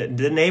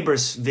 the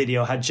Neighbors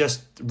video had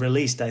just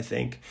released, I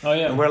think. Oh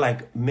yeah. And we're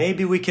like,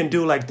 maybe we can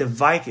do like the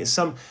Vikings,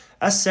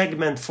 a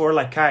segment for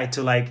Lakai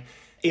to like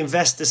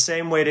invest the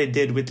same way they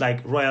did with like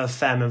Royal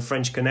Femme and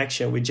French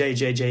Connection with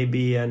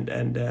JJJB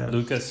and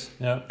Lucas,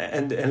 yeah.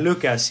 And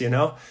Lucas,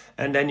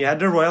 and then you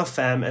had the Royal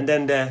Femme, and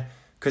then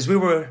because we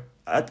were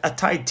a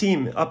tight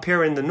team up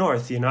here in the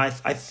north,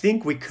 I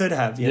think we could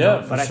have,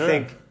 but I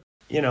think,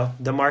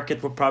 the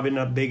market were probably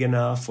not big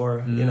enough,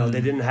 or,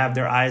 they didn't have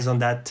their eyes on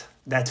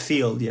that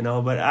field,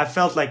 but I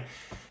felt like,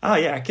 oh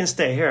yeah, I can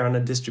stay here on a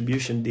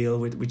distribution deal,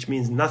 which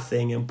means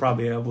nothing, and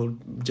probably I will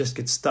just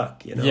get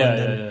stuck,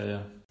 Yeah.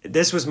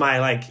 This was my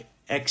like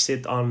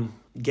exit on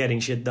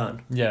getting shit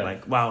done. Yeah.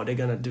 Like, wow, they're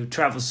gonna do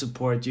travel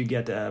support, you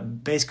get a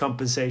base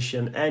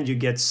compensation, and you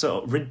get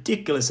so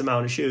ridiculous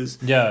amount of shoes.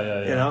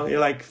 Yeah.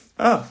 You're like,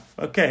 oh,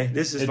 okay,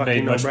 this is fucking no-brainer.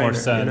 It made much more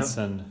sense,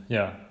 and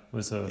it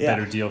was a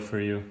better deal for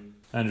you.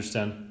 I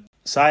understand.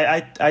 So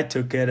I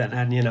took it,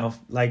 and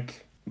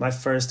like my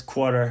first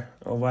quarter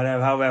or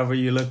whatever, however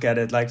you look at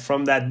it, like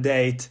from that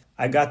date,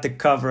 I got the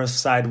cover of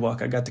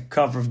Sidewalk, I got the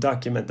cover of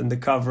Document, and the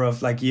cover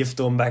of like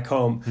Giftorm back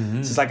home.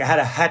 Mm-hmm. So it's like I had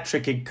a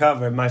hat-tricking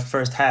cover my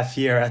first half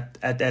year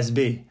at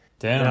SB.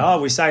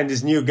 Damn. We signed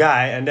this new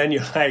guy, and then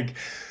you're like,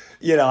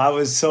 I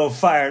was so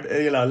fired,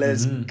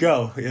 let's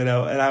go, and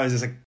I was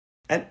just like,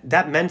 and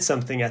that meant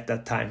something at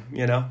that time,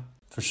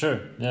 For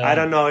sure. Yeah. I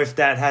don't know if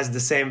that has the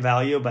same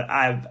value, but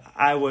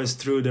I was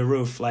through the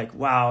roof, like,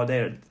 wow,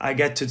 I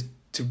get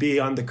to be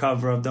on the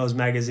cover of those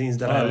magazines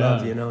that I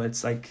love,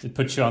 it's like, it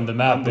puts you on the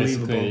map,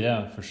 basically.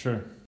 Yeah, for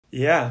sure.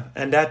 Yeah,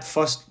 and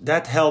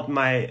that helped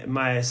my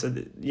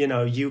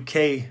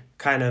UK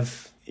kind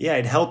of,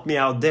 it helped me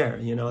out there,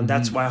 and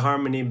that's why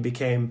Harmony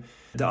became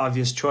the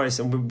obvious choice,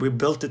 and we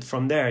built it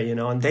from there,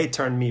 and they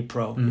turned me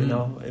pro.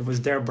 It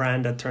was their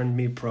brand that turned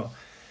me pro.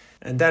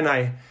 And then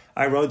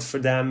I wrote for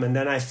them, and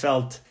then I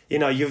felt,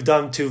 you've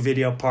done 2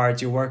 video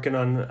parts, you're working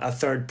on a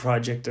 3rd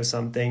project or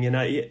something,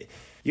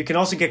 you can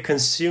also get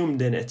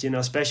consumed in it,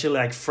 especially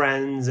like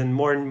friends and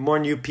more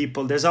new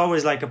people. There's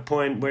always like a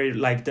point where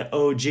like the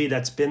OG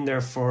that's been there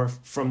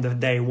from the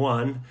day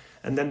one,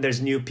 and then there's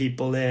new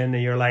people in,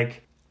 and you're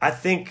like, I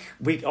think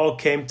we all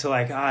came to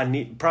like,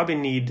 probably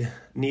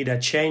need a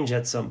change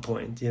at some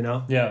point,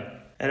 Yeah.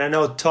 And I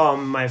know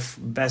Tom, my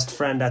best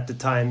friend at the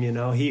time,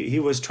 he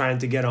was trying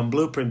to get on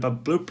Blueprint,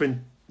 but Blueprint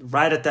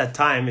right at that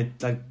time,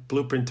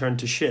 Blueprint turned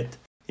to shit.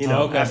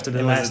 After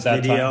the last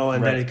video,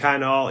 and then it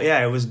kind of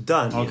it was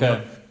done.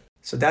 Okay.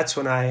 So that's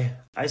when I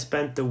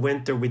spent the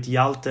winter with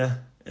Hjalte,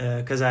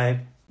 because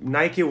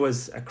Nike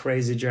was a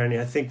crazy journey.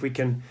 I think we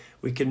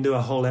can do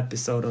a whole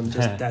episode on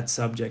just that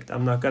subject.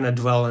 I'm not gonna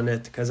dwell on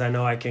it because I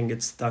know I can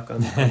get stuck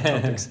on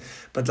topics.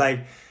 But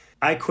like,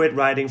 I quit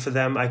writing for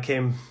them.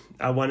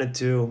 I wanted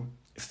to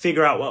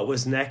figure out what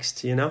was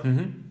next,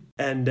 Mm-hmm.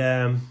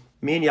 and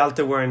me and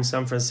Hjalte were in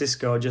San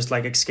Francisco, just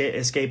like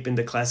escaping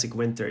the classic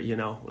winter,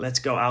 let's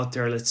go out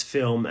there, let's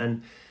film.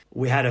 And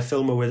we had a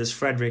filmer with us,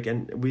 Frederick,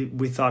 and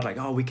we thought like,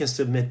 oh, we can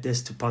submit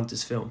this to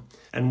Pontus Film.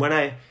 And when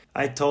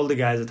I told the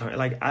guys at home,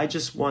 like, I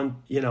just want,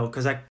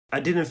 because I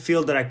didn't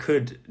feel that I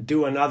could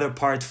do another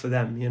part for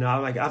them.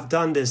 I'm like, I've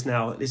done this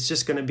now. It's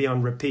just going to be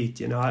on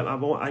repeat.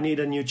 I need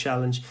a new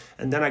challenge.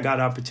 And then I got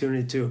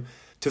opportunity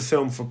to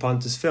film for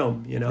Pontus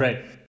Film,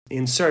 Right.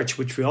 In Search,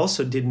 which we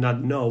also did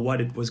not know what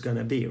it was going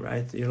to be,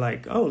 right? You're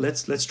like, oh,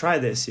 let's try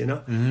this,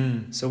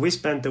 Mm-hmm. So we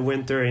spent the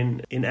winter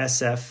in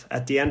SF.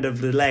 At the end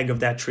of the leg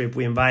of that trip,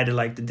 we invited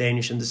like the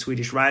Danish and the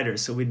Swedish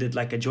riders. So we did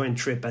like a joint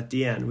trip at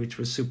the end, which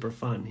was super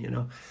fun,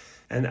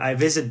 And I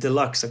visited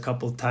Deluxe a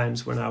couple of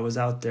times when I was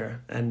out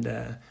there. And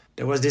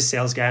there was this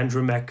sales guy,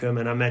 Andrew Meckham,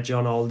 and I met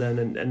John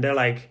Alden. And they're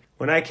like,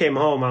 when I came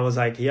home, I was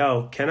like,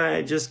 yo, can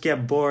I just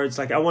get boards?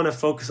 Like, I want to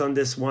focus on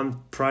this one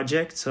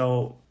project.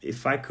 So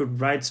if I could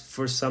write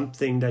for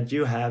something that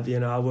you have,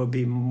 I would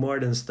be more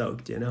than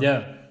stoked,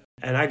 Yeah.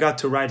 And I got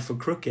to write for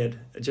Crooked,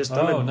 just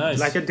nice.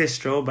 like a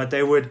distro, but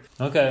they would,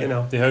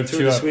 they hooked through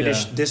you the up,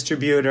 Swedish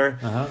distributor.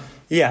 Uh-huh.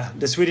 Yeah,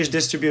 the Swedish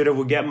distributor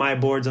would get my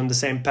boards on the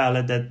same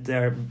pallet that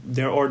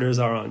their orders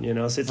are on,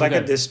 So it's like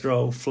a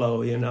distro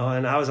flow, And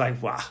I was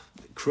like, wow,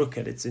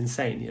 Crooked, it's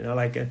insane,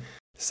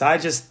 So I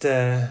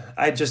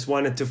just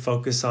wanted to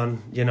focus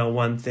on,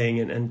 one thing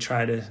and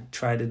try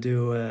to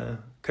do,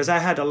 because I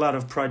had a lot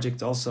of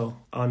projects also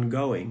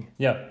ongoing.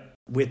 Yeah.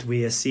 With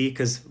WSC,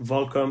 because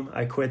Volcom,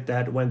 I quit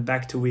that, went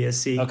back to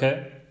WSC.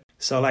 Okay.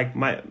 So like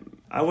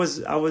I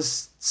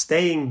was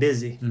staying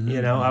busy,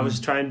 I was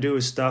trying to do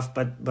stuff,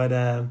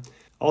 but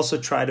also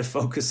try to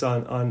focus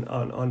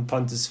on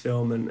Pontus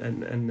Film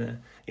and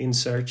In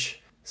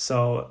Search.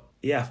 So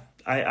yeah,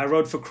 I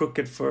wrote for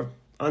Crooked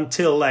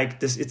until like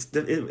this.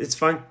 It's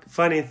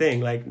funny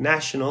thing, like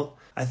National.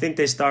 I think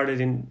they started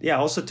in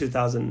also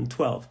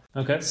 2012.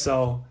 Okay.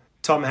 So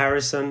Tom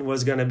Harrison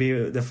was gonna be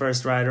the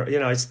first rider.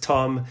 It's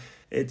Tom.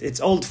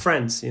 It's old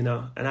friends, and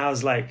I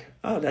was like,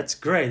 oh, that's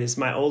great. It's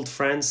my old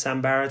friend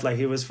Sam Barrett. Like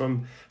he was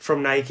from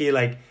Nike.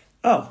 Like,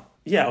 oh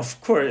yeah,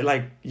 of course.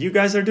 Like you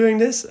guys are doing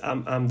this.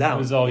 I'm down. It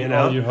was all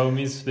your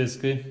homies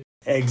basically.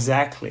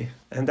 Exactly,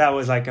 and that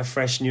was like a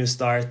fresh new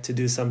start to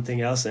do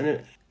something else.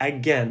 And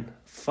again,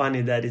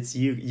 funny that it's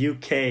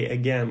UK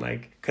again,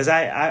 like because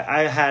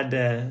I had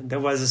there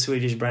was a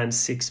Swedish brand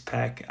Six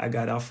Pack I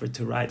got offered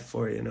to ride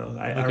for.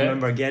 I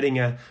remember getting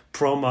a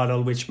pro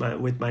model with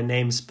my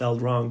name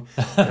spelled wrong,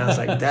 and I was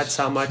like, that's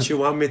how much you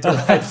want me to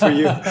ride for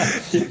you.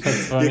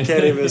 You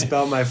can't even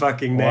spell my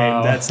fucking name.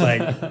 Wow. That's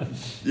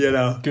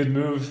like good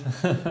move.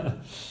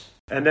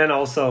 And then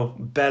also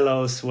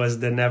Bellows was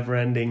the never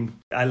ending.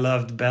 I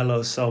loved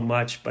Bellows so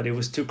much, but it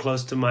was too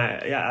close to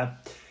I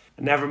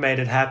never made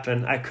it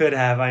happen. I could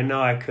have, I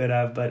know I could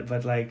have,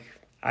 but like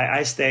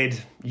I stayed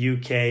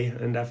UK,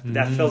 and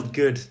that felt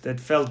good. That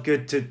felt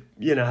good to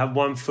have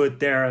one foot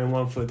there and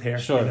one foot here.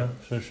 Sure,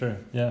 sure,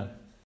 yeah.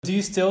 Do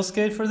you still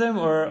skate for them,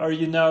 or are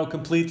you now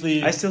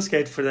completely? I still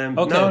skate for them.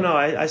 Okay. No,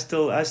 I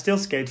still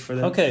skate for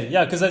them. Okay,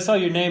 yeah, because I saw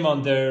your name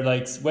on their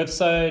like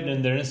website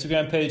and their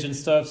Instagram page and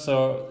stuff.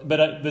 So,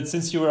 but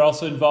since you were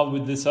also involved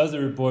with this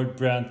other board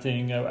brand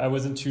thing, I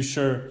wasn't too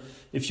sure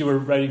if you were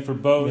writing for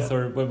both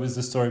or what was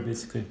the story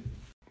basically.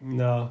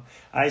 No,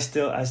 I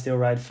still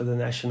ride for the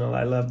National.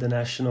 I love the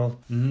National.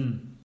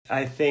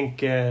 I think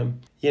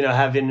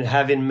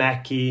having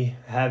Mackie,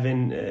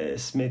 having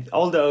Smith,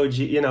 all the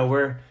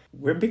OG.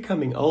 We're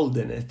becoming old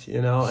in it,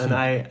 and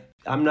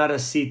I'm not a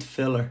seat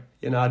filler.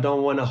 I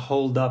don't want to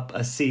hold up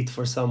a seat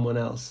for someone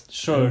else.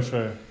 Sure.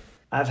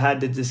 I've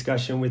had the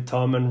discussion with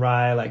Tom and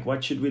Rye, like,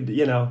 what should we do?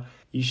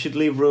 You should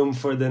leave room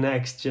for the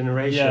next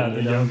generation. Yeah,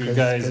 the younger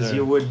guys.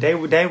 Because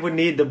they would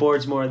need the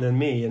boards more than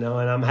me, and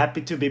I'm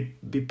happy to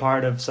be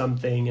part of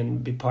something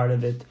and be part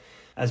of it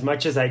as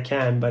much as I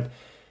can. But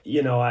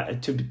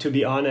to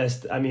be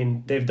honest, I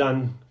mean, they've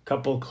done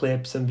couple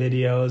clips and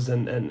videos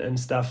and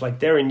stuff. Like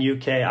they're in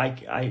UK.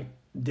 I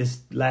this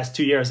last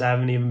 2 years I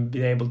haven't even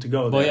been able to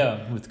go there. Well,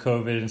 yeah, with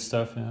COVID and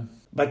stuff, yeah.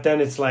 But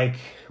then it's like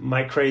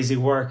my crazy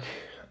work.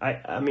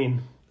 I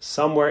mean,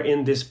 somewhere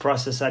in this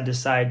process I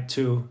decide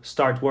to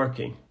start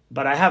working.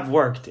 But I have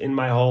worked in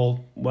my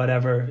whole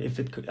whatever.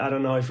 I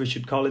don't know if we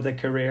should call it a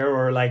career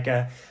or like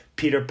a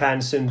Peter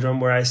Pan syndrome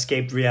where I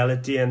escape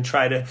reality and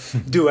try to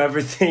do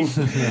everything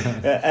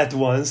at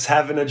once,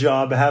 having a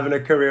job, having a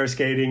career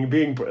skating,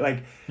 being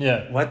like,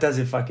 what does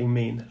it fucking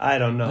mean? I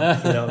don't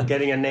know.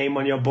 Getting a name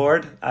on your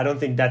board, I don't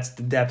think that's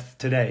the depth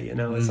today.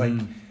 It's like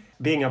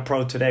being a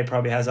pro today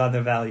probably has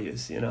other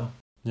values,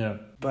 Yeah.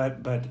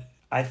 But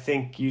I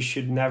think you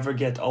should never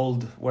get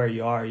old where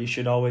you are. You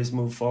should always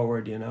move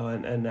forward,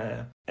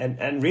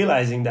 and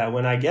realizing that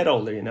when I get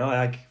older,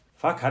 like,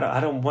 fuck, I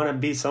don't want to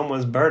be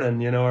someone's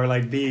burden, or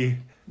like be.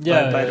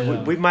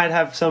 But we might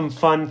have some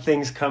fun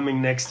things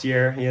coming next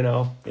year.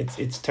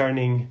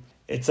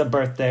 It's a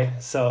birthday,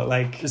 so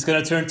like it's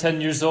gonna turn 10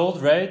 years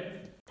old, right?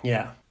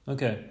 Yeah.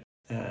 Okay.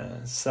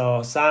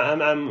 So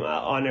I'm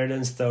honored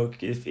and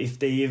stoked if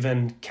they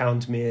even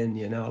count me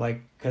in,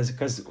 like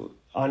because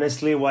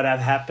honestly, what have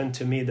happened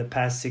to me the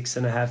past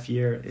 6.5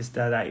 years is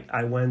that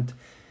I went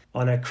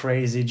on a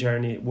crazy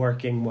journey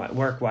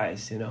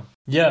work-wise,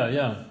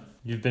 Yeah.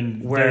 You've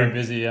been very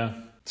busy, yeah.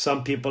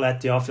 Some people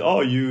at the office, oh,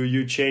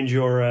 you change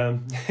your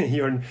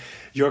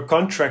your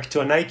contract to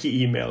a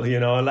Nike email, you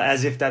know,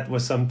 as if that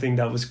was something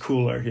that was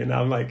cooler, you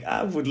know. I'm like,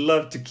 I would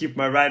love to keep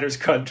my writer's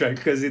contract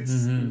because it's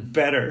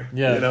better,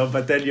 you know.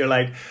 But then you're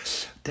like,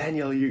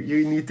 Daniel,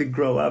 you need to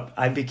grow up.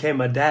 I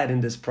became a dad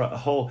in this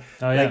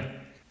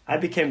I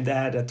became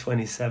dad at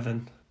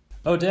 27.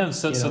 Oh, damn.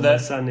 So that my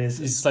son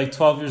is like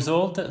 12 years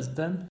old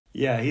then?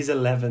 Yeah, he's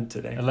 11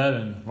 today.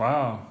 11.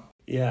 Wow.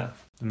 Yeah.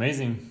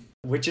 Amazing.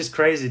 Which is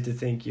crazy to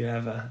think you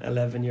have a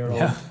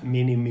 11-year-old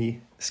mini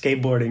me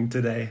skateboarding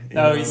today.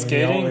 He's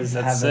skating?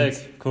 That's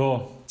sick.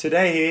 Cool.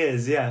 Today he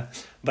is, yeah.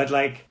 But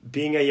like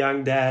being a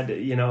young dad,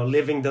 you know,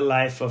 living the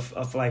life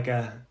of like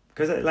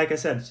because like I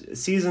said,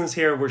 seasons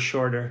here were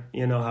shorter.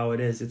 You know how it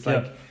is. It's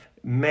like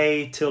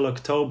May till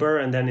October,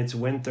 and then it's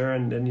winter,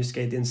 and then you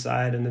skate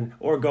inside, and then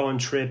or go on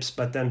trips.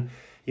 But then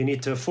you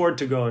need to afford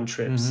to go on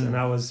trips, and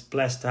I was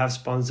blessed to have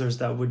sponsors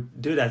that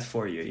would do that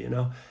for you, you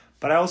know.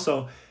 But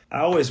I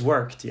always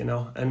worked, you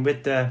know, and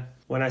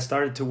when I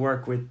started to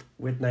work with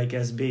Nike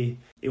SB,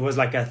 it was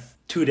like a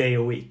 2-day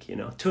a week, you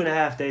know,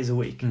 2.5 days a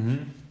week,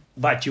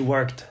 but you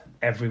worked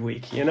every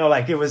week, you know,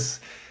 like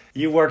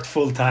you worked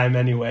full time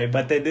anyway,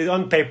 but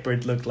on paper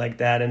it looked like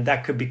that, and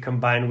that could be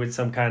combined with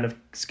some kind of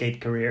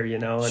skate career, you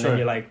know, and then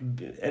you're like,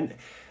 and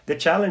the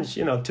challenge,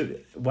 you know,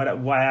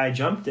 why I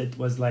jumped it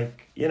was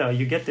like, you know,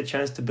 you get the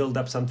chance to build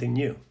up something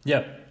new.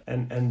 Yeah.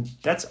 And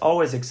that's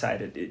always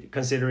excited.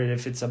 Consider it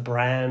if it's a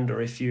brand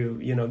or if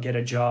you know, get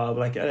a job,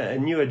 like a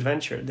new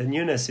adventure. The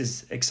newness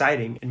is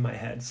exciting in my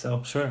head.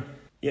 So,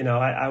 you know,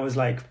 I was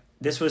like,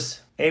 this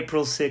was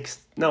April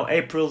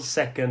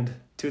 2nd,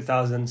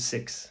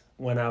 2006,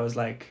 when I was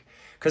like,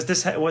 because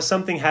this was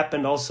something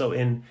happened also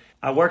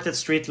I worked at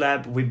Street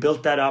Lab. We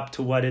built that up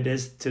to what it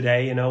is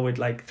today, you know, with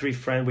like 3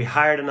 friends. We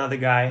hired another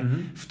guy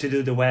to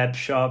do the web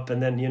shop.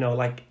 And then, you know,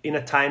 like in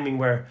a timing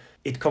where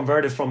it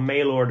converted from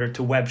mail order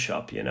to web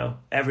shop, you know.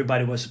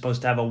 Everybody was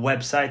supposed to have a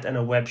website and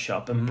a web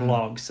shop and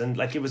blogs. And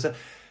like it was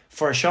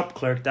for a shop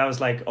clerk, that was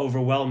like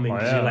overwhelming.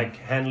 Because you're like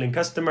handling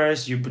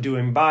customers, you're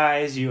doing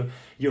buys, you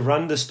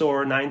run the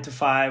store 9 to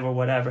 5 or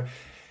whatever.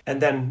 And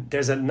then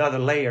there's another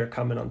layer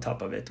coming on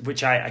top of it,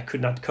 which I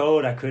could not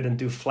code. I couldn't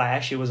do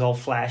Flash. It was all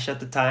Flash at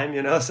the time,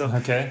 you know. So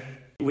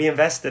we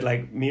invested,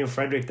 like me and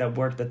Frederick that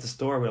worked at the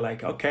store. We're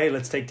like, okay,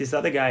 let's take this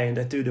other guy and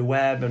that do the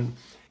web and,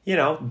 you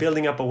know,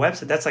 building up a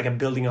website. That's like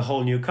building a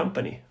whole new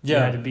company. Yeah.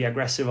 You had to be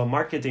aggressive on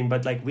marketing,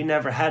 but like we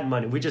never had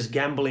money. We're just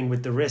gambling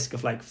with the risk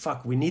of like,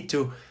 fuck, we need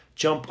to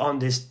jump on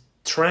this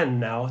trend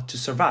now to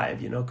survive,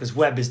 you know, because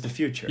web is the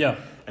future. Yeah.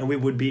 And we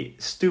would be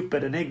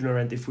stupid and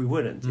ignorant if we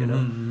wouldn't, you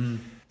know.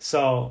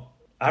 So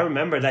I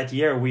remember that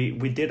year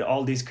we did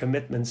all these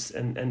commitments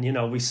and you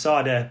know, we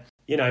saw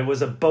it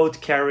was a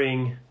boat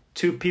carrying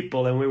 2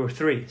 people and we were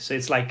 3. So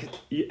it's like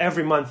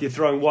every month you're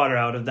throwing water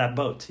out of that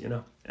boat, you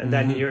know, and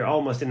then you're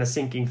almost in a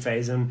sinking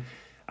phase. And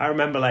I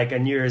remember like a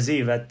New Year's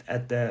Eve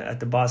at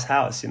the boss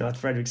house, you know, at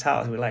Frederick's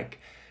house, we're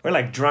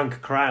like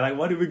drunk crying, like,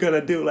 what are we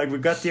gonna do? Like we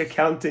got the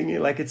accounting,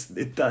 like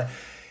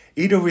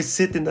either we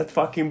sit in that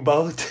fucking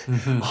boat,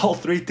 all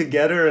 3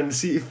 together and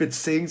see if it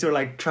sinks, or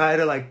like try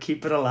to like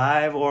keep it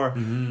alive, or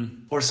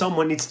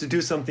someone needs to do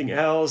something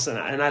else.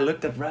 And I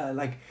looked at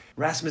like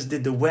Rasmus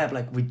did the web,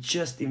 like we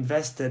just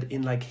invested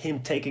in like him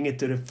taking it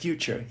to the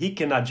future. He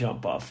cannot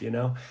jump off, you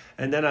know.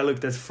 And then I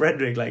looked at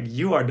Frederick, like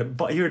you're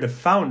the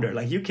founder,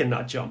 like you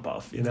cannot jump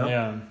off, you know.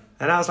 Yeah.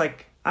 And I was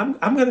like, I'm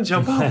gonna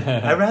jump off.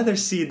 I'd rather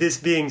see this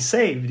being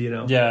saved, you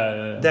know,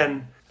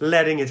 than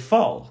letting it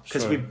fall,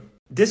 because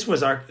this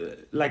was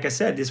like I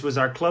said, this was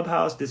our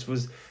clubhouse. This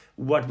was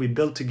what we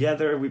built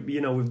together.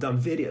 We've done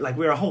video, like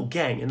we're a whole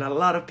gang, and a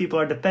lot of people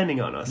are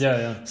depending on us.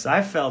 So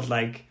I felt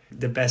like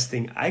the best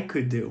thing I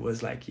could do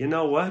was like, you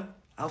know what?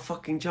 I'll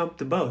fucking jump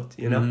the boat,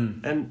 you know,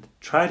 and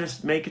try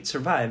to make it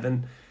survive.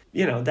 And,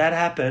 you know, that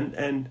happened,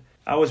 and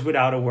I was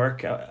without a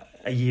work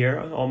a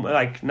year,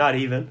 like not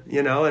even,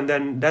 you know, and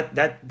then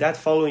that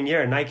following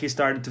year, Nike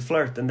started to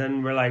flirt, and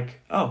then we're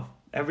like, oh,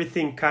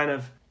 everything kind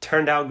of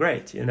turned out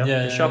great, you know.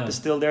 The shop is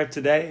still there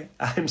today.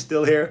 I'm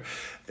still here.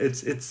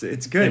 It's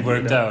good. It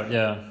worked out,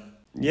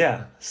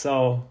 yeah.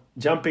 So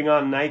jumping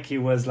on Nike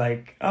was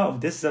like, oh,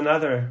 this is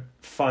another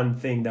fun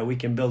thing that we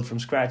can build from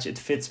scratch. It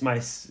fits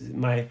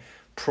my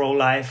pro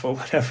life, or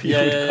whatever you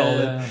would call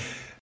it.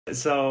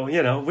 So,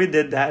 you know, we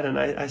did that, and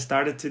I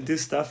started to do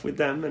stuff with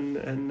them.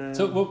 And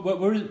so what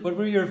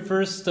were your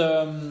first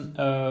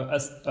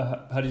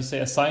how do you say,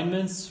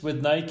 assignments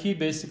with Nike?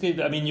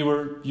 Basically, I mean, you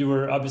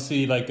were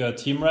obviously like a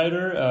team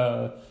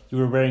rider. You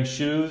were wearing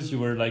shoes. You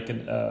were like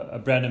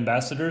a brand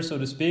ambassador, so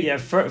to speak. Yeah,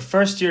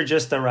 first year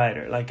just a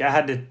rider. Like I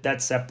had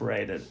that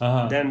separated.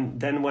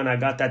 Then when I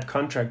got that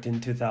contract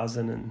in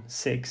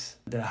 2006,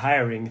 the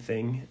hiring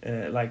thing,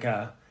 like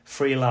a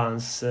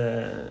freelance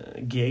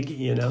gig,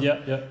 you know.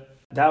 Yeah.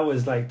 That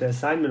was like the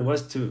assignment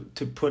was to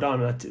put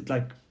on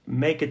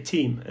make a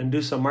team and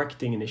do some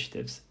marketing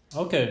initiatives.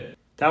 Okay.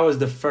 That was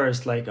the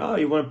first, like, oh,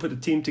 you want to put a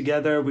team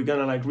together? We're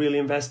gonna like really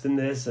invest in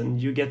this,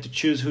 and you get to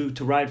choose who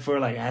to ride for.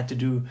 Like I had to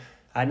do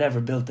I never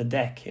built a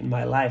deck in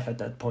my life at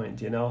that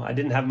point, you know. I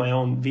didn't have my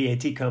own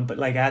VAT company.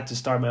 Like, I had to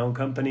start my own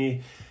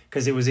company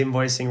because it was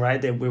invoicing,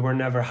 right? We were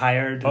never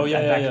hired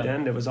back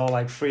then. It was all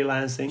like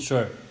freelancing.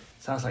 Sure.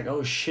 So I was like,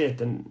 oh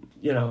shit. And,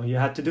 you know, you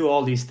had to do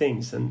all these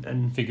things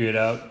and figure it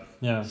out.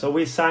 Yeah. So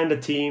we signed a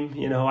team,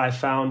 you know. I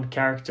found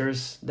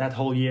characters that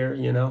whole year,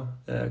 you know,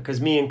 because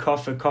me and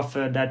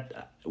Koffe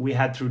that we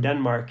had through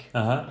Denmark,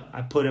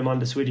 I put him on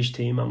the Swedish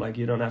team. I'm like,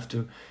 you don't have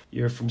to,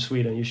 you're from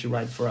Sweden, you should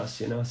ride for us,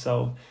 you know.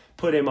 So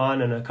put him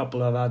on and a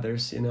couple of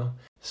others, you know.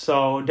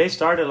 So they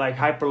started like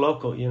hyper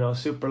local, you know,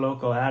 super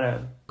local. I had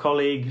a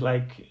colleague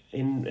like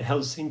in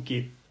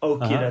Helsinki,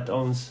 Oki, that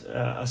owns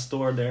a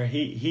store there.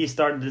 He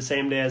started the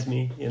same day as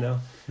me, you know.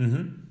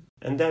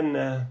 And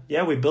then,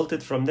 we built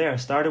it from there.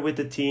 Started with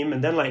the team.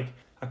 And then like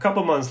a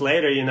couple months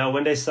later, you know,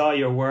 when they saw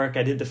your work,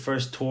 I did the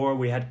first tour.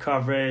 We had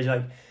coverage.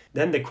 Like,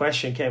 then the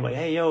question came like,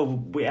 hey, yo,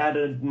 we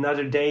added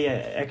another day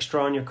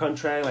extra on your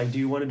contract. Like, do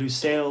you want to do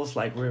sales?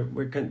 Like, we're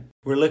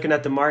looking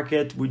at the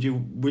market. Would you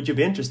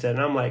be interested?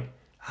 And I'm like,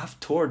 I've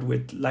toured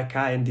with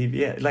Lakai and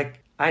DVS. Like,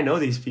 I know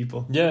these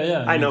people.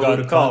 Yeah. I know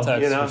who to call,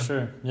 you know. For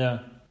sure. Yeah.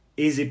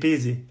 Easy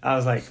peasy. I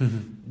was like,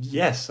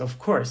 yes, of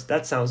course.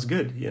 That sounds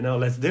good. You know,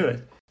 let's do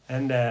it.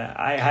 And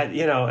I had,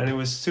 you know, and it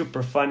was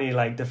super funny,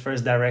 like the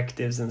first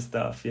directives and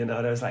stuff, you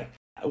know. There was like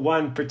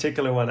one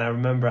particular one I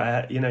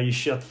remember, you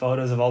shot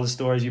photos of all the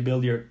stores, you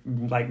build your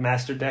like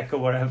master deck or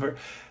whatever.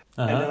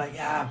 And they're like,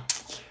 yeah,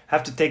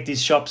 have to take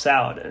these shops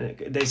out. And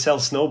they sell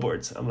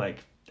snowboards. I'm like,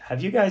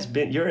 have you guys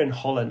been, you're in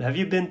Holland, have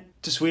you been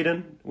to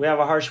Sweden? We have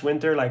a harsh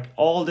winter. Like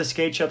all the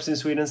skate shops in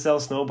Sweden sell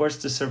snowboards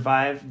to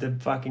survive the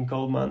fucking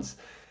cold months.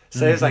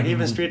 So it's like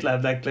even Street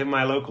Lab, like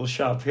my local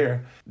shop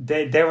here,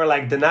 they were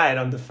like denied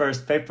on the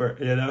first paper,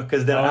 you know,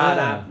 because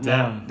they're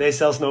they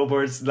sell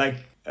snowboards, like,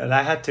 and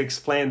I had to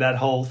explain that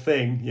whole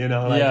thing, you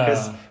know, like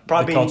because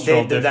probably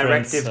the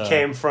directive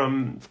came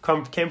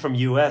from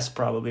US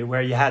probably,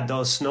 where you had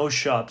those snow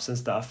shops and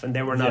stuff, and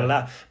they were not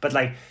allowed. But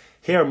like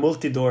here,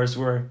 multi-doors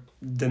were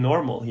the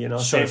normal, you know.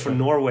 Same for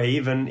Norway,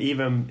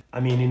 even I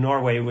mean in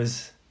Norway it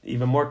was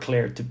even more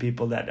clear to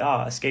people that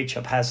a skate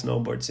shop has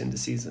snowboards in the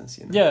seasons,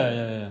 you know.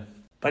 Yeah.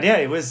 But yeah,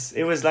 it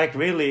was like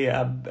really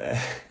a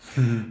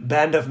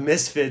band of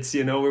misfits,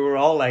 you know. We were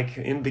all like,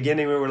 in the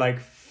beginning we were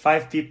like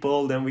 5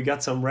 people, then we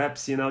got some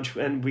reps, you know,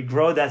 and we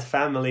grow that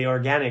family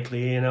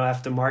organically, you know,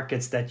 after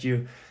markets that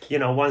you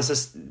know, once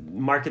a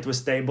market was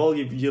stable,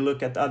 you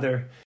look at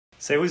other.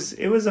 So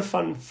it was a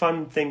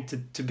fun thing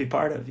to be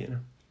part of, you know.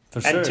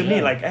 For sure, and to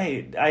me, like,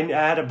 hey, I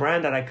had a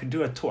brand that I could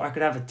do a tour. I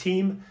could have a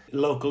team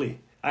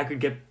locally. I could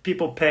get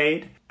people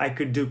paid. I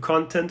could do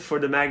content for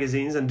the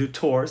magazines and do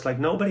tours. Like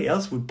nobody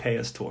else would pay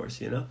us tours,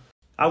 you know.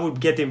 I would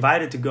get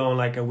invited to go on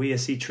like a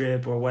WSC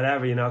trip or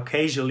whatever, you know,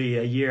 occasionally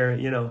a year,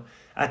 you know.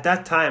 At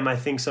that time, I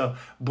think so.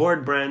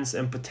 Board brands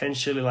and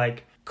potentially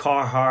like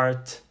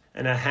Carhartt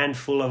and a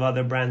handful of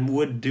other brands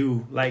would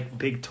do like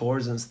big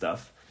tours and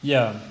stuff.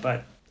 Yeah.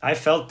 But I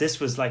felt this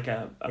was like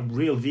a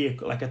real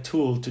vehicle, like a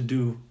tool to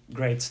do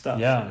great stuff.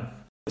 Yeah. You know?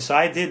 So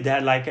I did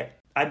that, like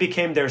I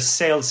became their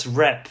sales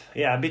rep.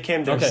 Yeah, I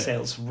became their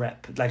sales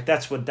rep. Like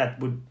that's what that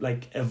would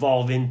like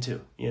evolve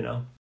into, you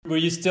know. Were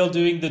you still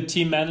doing the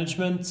team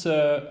management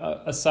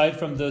aside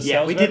from the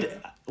sales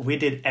rep? We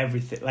did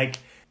everything. Like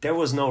there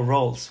was no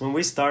roles. When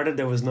we started,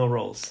 there was no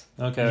roles.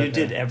 You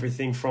did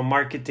everything from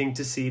marketing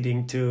to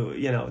seating to,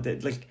 you know,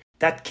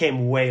 that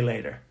came way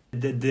later.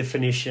 The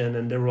definition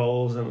and the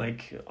roles and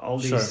like all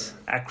these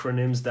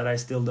acronyms that I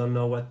still don't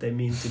know what they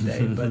mean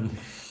today, but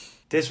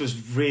this was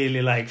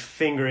really like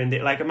finger in the,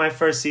 like my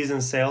first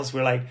season sales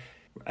were like,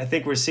 I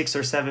think we're 6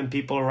 or 7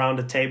 people around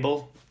the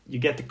table. You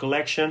get the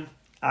collection.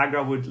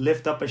 Agra would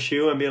lift up a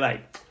shoe and be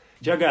like,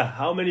 Jugga,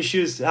 how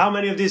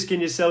many of these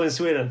can you sell in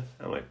Sweden?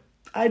 I'm like,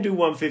 I do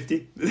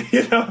 150.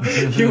 You know,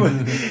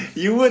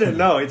 you wouldn't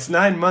know. It's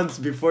 9 months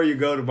before you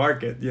go to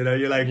market. You know,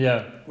 you're like,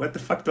 what the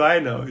fuck do I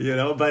know? You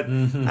know, but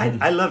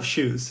I love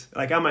shoes.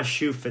 Like I'm a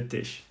shoe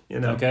fetish. You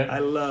know, I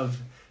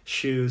love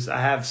shoes. I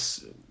have,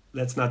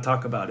 let's not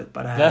talk about it,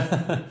 but I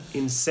have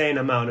insane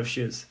amount of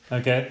shoes.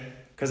 Okay.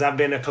 Because I've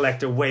been a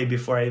collector way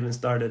before I even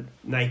started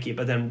Nike.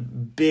 But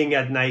then being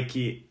at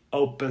Nike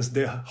opens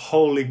the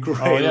holy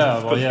grail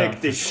of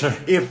collecting. Sure.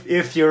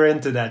 If you're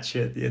into that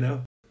shit, you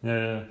know.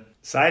 Yeah.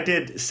 So I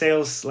did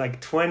sales,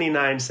 like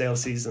 29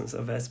 sales seasons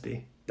of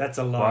SB. That's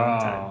a long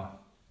time.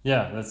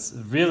 Yeah, that's a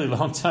really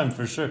long time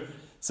for sure.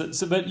 So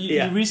but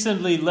you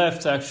recently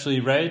left actually,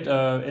 right?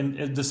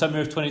 In the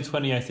summer of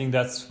 2020, I think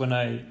that's when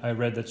I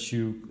read that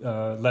you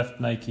left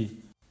Nike.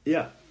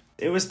 Yeah,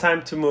 it was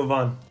time to move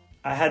on.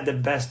 I had the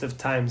best of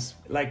times.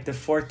 Like the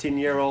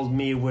 14-year-old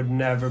me would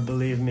never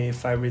believe me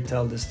if I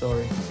retell the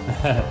story.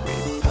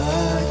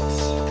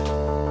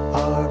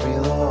 Our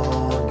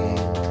belongings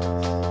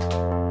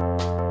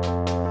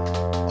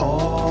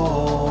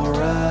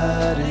already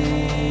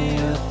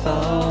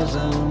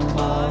 1,000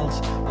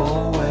 miles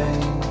away.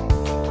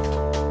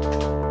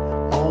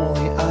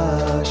 Only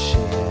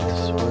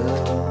ashes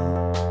will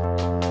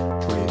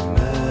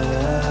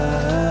remain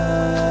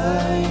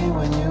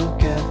when you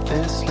get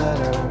this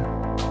letter.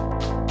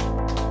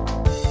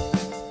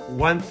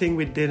 one thing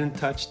we didn't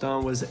touch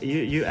on was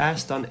you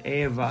asked on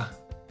Eva.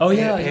 Oh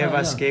yeah, Eva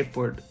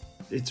Skateboard.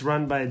 It's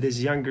run by this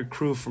younger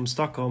crew from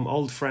Stockholm,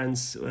 old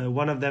friends.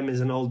 One of them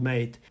is an old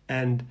mate,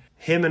 and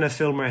him and a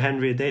filmer,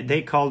 Henry,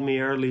 they called me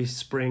early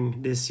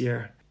spring this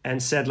year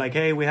and said like,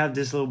 hey, we have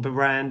this little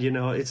brand,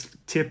 it's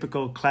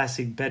typical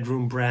classic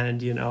bedroom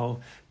brand,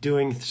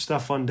 doing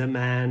stuff on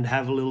demand,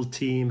 have a little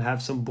team,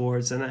 have some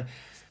boards. And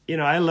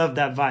I love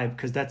that vibe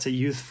because that's a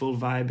youthful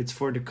vibe. It's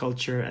for the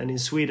culture. And in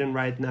Sweden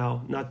right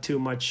now, not too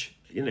much.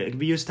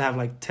 We used to have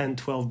like 10,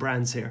 12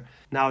 brands here.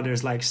 Now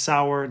there's like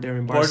Sour, they're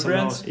in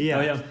Barcelona. Board brands? Yeah.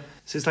 Oh, yeah.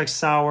 So it's like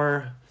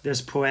Sour,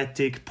 there's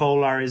Poetic,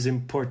 Polar is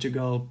in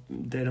Portugal.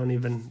 They don't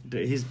even,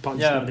 he's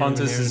Pontus. Yeah,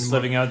 Pontus is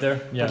living out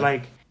there. Yeah. But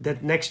like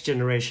that next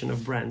generation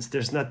of brands,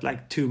 there's not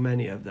like too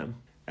many of them.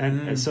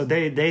 And so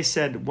they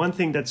said one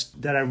thing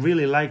that I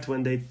really liked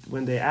when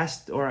they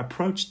asked or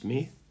approached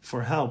me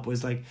for help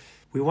was like,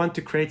 we want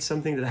to create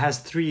something that has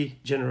 3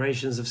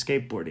 generations of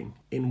skateboarding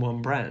in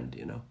one brand,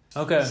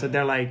 Okay. So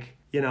they're like,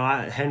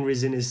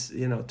 Henry's in his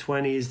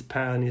 20s,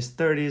 Per in his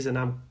 30s, and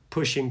I'm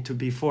pushing to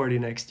be 40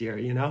 next year,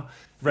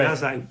 Right. And I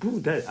was like,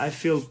 ooh, I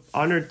feel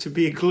honored to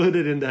be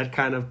included in that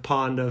kind of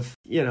pond of,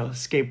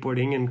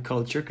 skateboarding and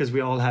culture, because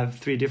we all have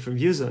 3 different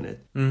views on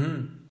it.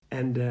 Mm-hmm.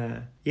 And,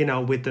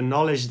 with the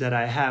knowledge that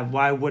I have,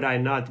 why would I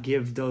not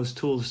give those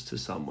tools to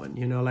someone,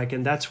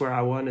 and that's where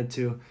I wanted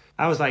to.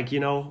 I was like,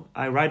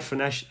 I ride for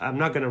I'm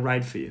not going to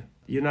ride for you.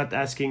 You're not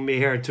asking me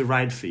here to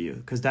ride for you,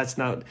 because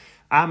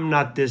I'm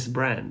not this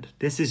brand.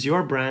 This is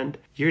your brand.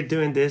 You're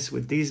doing this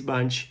with these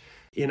bunch.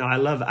 I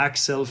love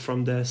Axel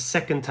from the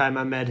second time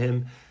I met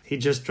him. He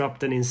just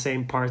dropped an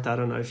insane part. I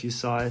don't know if you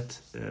saw it,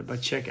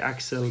 but check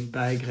Axel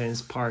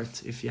Berggren's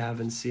part if you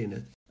haven't seen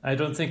it. I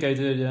don't think I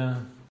did, yeah.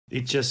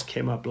 It just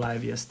came up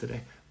live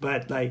yesterday.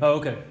 But like, oh,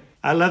 okay.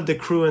 I love the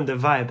crew and the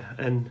vibe,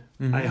 and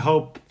I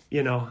hope,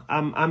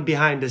 I'm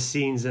behind the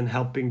scenes and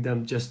helping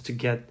them just to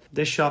get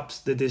the shops,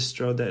 the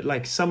distro,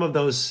 like some of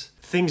those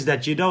things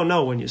that you don't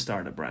know when you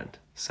start a brand.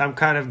 So I'm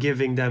kind of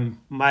giving them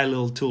my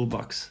little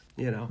toolbox,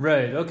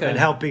 Right, okay. and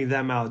helping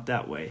them out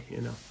that way,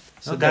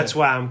 So Okay. that's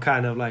why I'm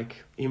kind of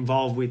like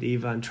involved with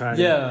Eva and trying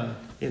Yeah.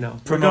 to,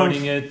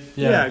 Promoting it.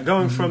 Yeah,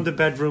 going from the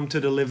bedroom to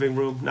the living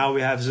room. Now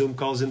we have Zoom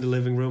calls in the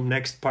living room.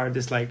 Next part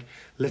is like,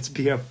 let's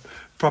be a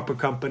proper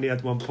company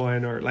at one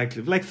point, or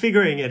like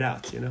figuring it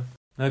out,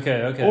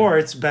 Okay. Or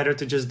it's better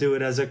to just do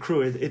it as a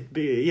crew. It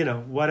be,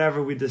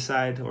 whatever we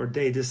decide or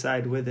they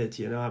decide with it,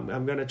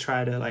 I'm going to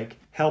try to like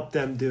help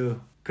them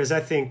do, because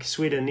I think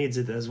Sweden needs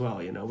it as well.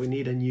 We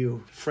need a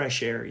new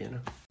fresh air,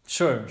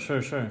 Sure.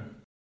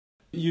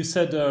 You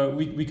said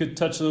we could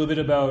touch a little bit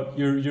about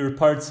your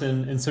parts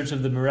in Search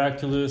of the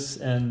Miraculous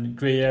and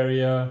Gray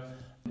Area,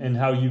 and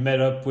how you met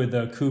up with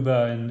Kuba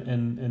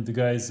and the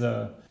guys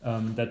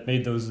that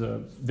made those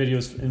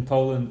videos in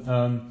Poland.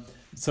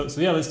 So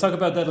yeah, let's talk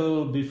about that a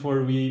little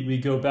before we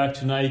go back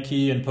to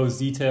Nike and post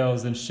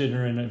details and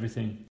Schindler and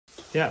everything.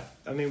 Yeah,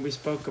 I mean, we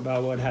spoke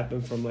about what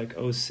happened from like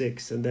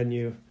 2006, and then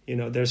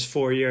there's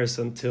 4 years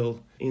until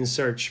In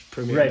Search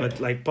premiere. Right. But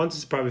like Pontus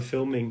is probably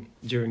filming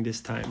during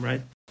this time,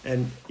 right?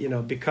 And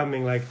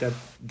becoming like that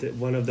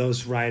one of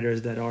those riders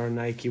that are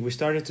Nike. We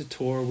started to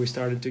tour. We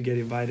started to get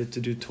invited to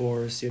do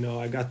tours.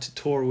 I got to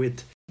tour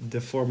with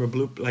the former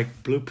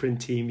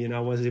Blueprint team.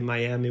 I was in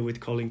Miami with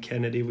Colin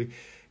Kennedy. We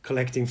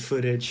collecting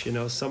footage.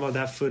 Some of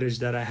that footage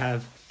that I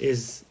have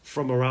is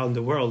from around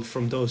the world,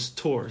 from those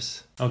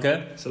tours. Okay.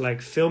 So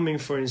like filming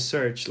for In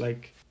Search,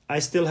 like I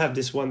still have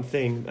this one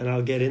thing, and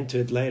I'll get into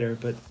it later,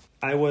 but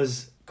I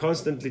was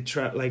constantly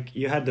like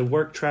you had the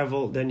work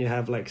travel, then you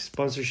have like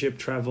sponsorship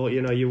travel,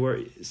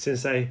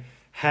 since I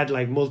had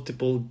like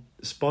multiple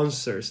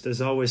sponsors,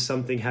 there's always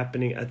something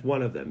happening at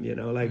one of them,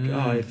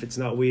 if it's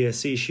not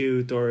WSC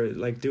shoot or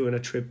like doing a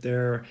trip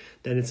there,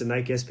 then it's a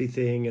Nike SB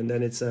thing, and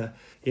then it's a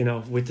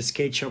with the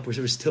skate shop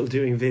we're still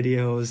doing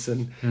videos,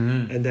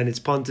 and then it's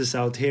Pontus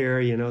out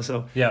here,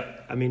 so yeah.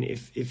 I mean,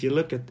 if you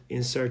look at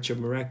In Search of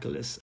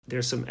Miraculous,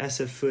 there's some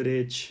SF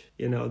footage,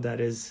 that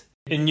is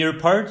In your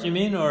part, you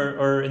mean,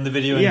 or in the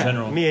video in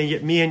general?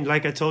 me and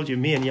like I told you,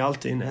 me and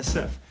Hjalte in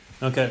SF.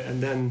 Okay.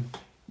 And then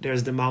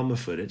there's the Malmö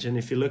footage. And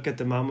if you look at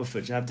the Malmö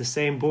footage, I have the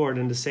same board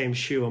and the same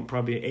shoe on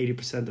probably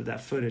 80% of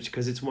that footage,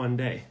 because it's one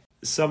day.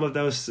 Some of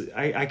those,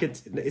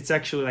 it's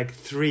actually like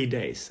 3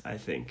 days, I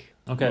think,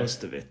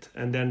 most of it.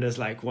 And then there's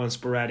like one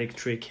sporadic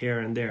trick here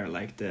and there,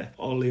 like the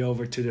ollie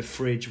over to the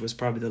fridge was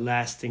probably the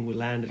last thing we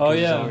landed. Oh,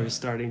 yeah. It's already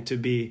starting to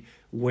be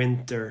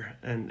winter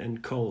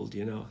and cold,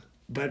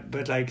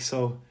 But like,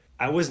 so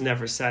I was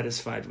never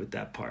satisfied with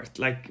that part.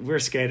 Like, we're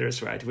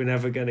skaters, right? We're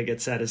never going to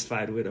get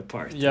satisfied with a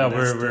part. Yeah,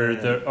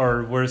 we're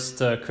our worst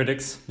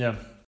critics. Yeah.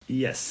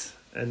 Yes.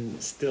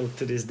 And still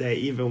to this day,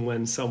 even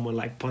when someone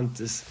like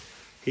Pontus,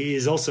 he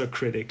is also a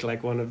critic,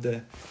 like one of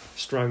the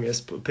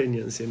strongest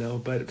opinions,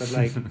 But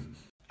like,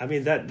 I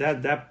mean,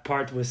 that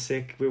part was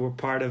sick. We were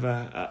part of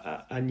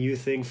a new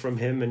thing from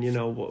him, and,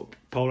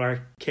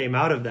 Polar came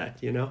out of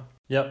that,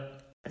 Yep.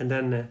 And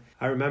then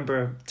I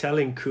remember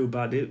telling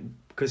Kuba,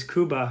 because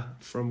Kuba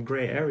from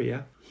Gray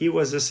Area, he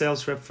was a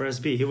sales rep for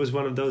SB. He was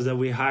one of those that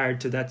we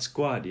hired to that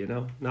squad, you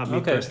know, not me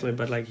personally,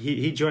 but like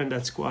he joined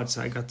that squad.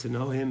 So I got to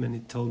know him and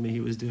he told me he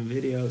was doing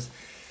videos.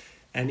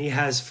 And he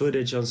has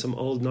footage on some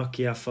old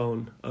Nokia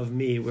phone of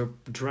me. We're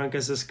drunk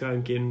as a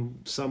skunk in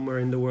somewhere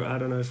in the world. I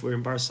don't know if we're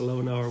in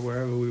Barcelona or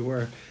wherever we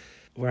were,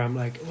 where I'm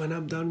like, when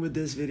I'm done with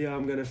this video,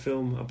 I'm going to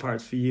film a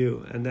part for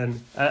you. And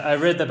then I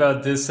read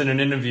about this in an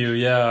interview.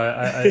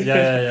 Yeah.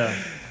 Yeah.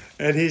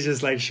 And he's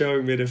just like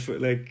showing me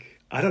like,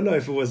 I don't know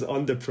if it was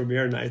on the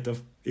premiere night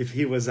of if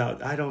he was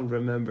out. I don't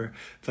remember.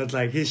 But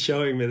like he's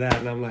showing me that.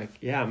 And I'm like,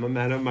 yeah, I'm a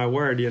man of my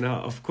word, you know,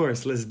 of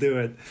course, let's do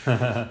it.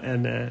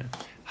 And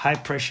high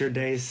pressure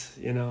days,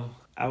 you know,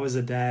 I was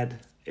a dad.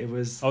 It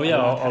was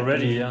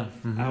already.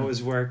 Mm-hmm. I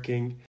was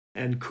working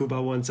and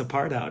Kuba wants a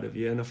part out of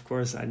you. And of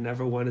course, I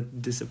never wanted to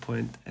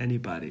disappoint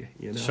anybody,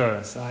 you know.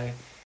 Sure. So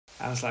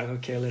I was like,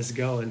 okay, let's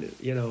go. And,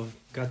 you know,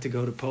 got to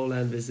go to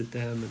Poland, visit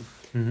them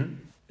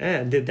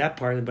and did that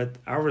part. But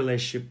our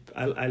relationship,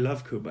 I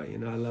love Kuba, you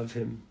know, I love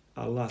him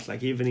a lot.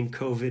 Like even in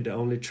COVID, the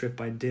only trip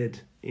I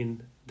did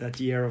in that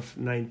year of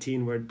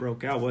 19 where it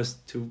broke out was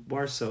to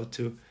Warsaw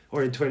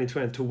or in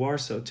 2020 to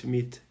Warsaw to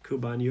meet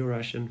Kuba and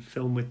Juraj and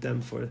film with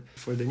them for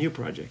the new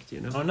project, you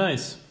know. Oh,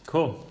 nice.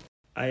 Cool.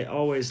 I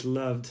always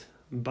loved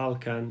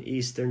Balkan,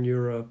 Eastern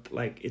Europe.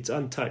 Like it's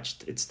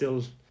untouched. It's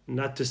still,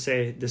 not to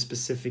say the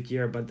specific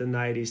year, but the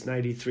 90s,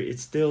 93.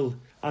 It's still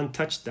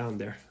untouched down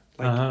there.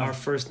 Like our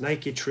first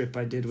Nike trip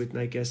I did with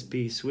Nike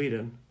SB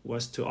Sweden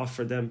was to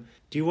offer them,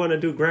 do you want to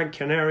do Gran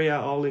Canaria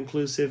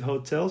all-inclusive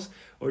hotels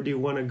or do you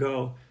want to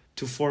go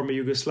to former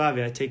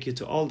Yugoslavia? I take you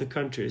to all the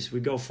countries.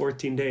 We go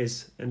 14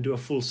 days and do a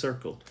full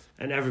circle.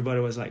 And everybody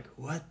was like,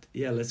 what?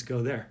 Yeah, let's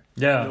go there.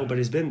 Yeah.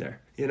 Nobody's been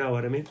there. You know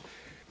what I mean?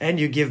 And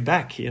you give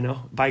back, you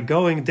know. By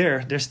going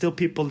there, there's still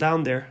people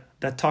down there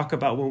that talk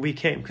about when we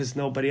came because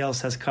nobody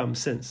else has come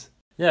since.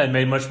 Yeah, it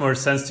made much more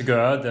sense to go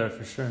out there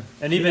for sure.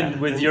 And even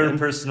with your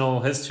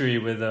personal history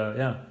with,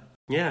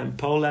 Yeah, and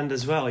Poland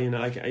as well, you know.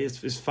 Like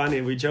it's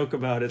funny, we joke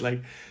about it,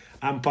 like,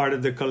 I'm part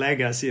of the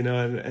Kolegas, you know,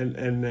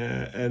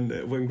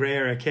 and when Grey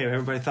Area came,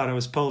 everybody thought I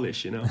was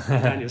Polish, you know.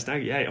 Daniel's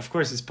like, yeah, of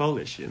course it's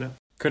Polish, you know.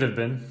 Could have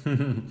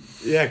been.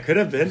 Yeah, could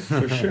have been,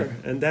 for sure.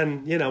 And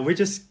then, you know, we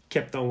just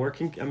kept on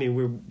working. I mean,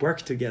 we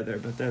worked together,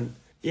 but then,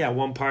 yeah,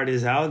 one part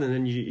is out and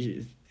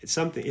then it's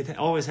something, it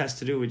always has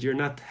to do with you're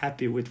not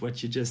happy with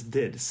what you just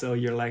did. So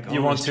you're like,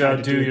 you want to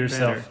outdo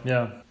yourself.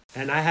 Yeah.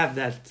 And I have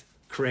that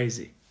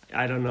crazy.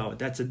 I don't know.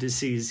 That's a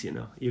disease, you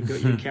know. You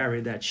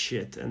carry that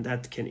shit, and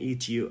that can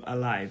eat you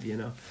alive, you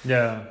know.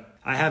 Yeah.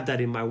 I have that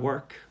in my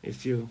work.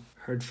 If you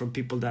heard from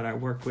people that I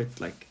work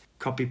with, like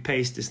copy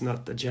paste is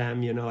not the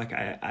jam, you know. Like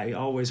I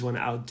always want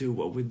to outdo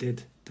what we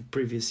did the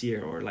previous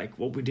year or like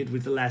what we did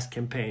with the last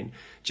campaign.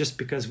 Just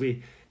because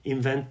we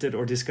invented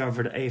or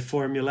discovered a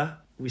formula,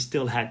 we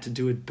still had to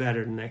do it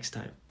better the next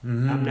time.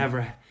 I'm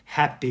never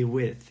happy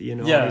with, you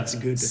know. It's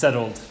good.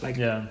 Settled. Like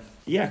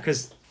yeah,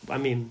 because I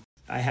mean,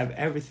 I have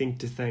everything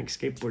to thank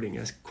skateboarding,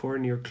 as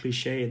corny or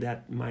cliche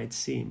that might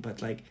seem,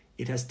 but like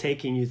it has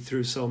taken you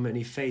through so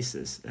many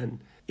phases and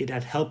it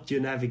had helped you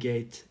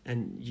navigate. And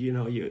you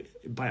know, you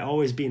by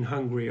always being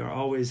hungry or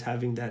always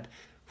having that,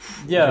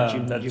 you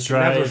can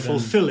never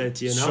fulfill it,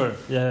 you know. Sure.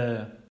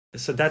 Yeah.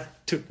 So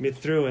that took me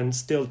through, and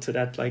still to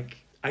that, like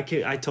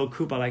I told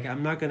Kuba, like,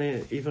 I'm not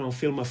gonna even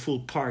film a full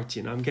part,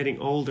 you know. I'm getting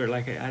older,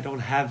 like I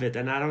don't have it,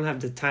 and I don't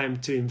have the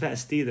time to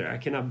invest either. I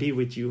cannot be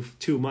with you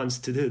 2 months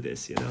to do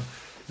this, you know.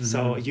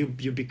 So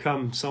you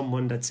become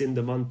someone that's in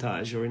the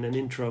montage or in an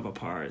intro of a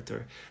part,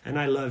 and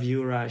I love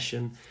Juraj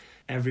and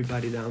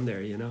everybody down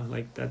there, you know,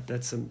 like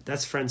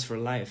that's friends for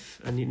life.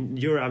 And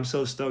I'm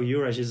so stoked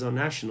Juraj is on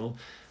national.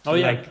 Oh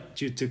yeah. Like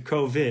due to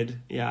COVID,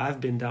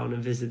 I've been down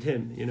and visit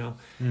him, you know.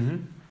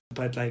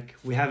 But like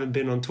we haven't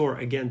been on tour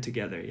again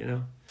together, you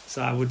know.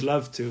 So I would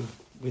love to,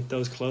 with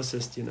those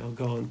closest, you know,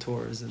 go on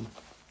tours. And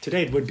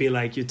today it would be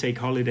like you take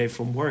holiday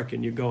from work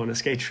and you go on a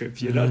skate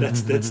trip, you know.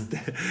 That's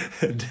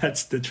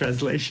the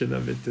translation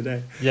of it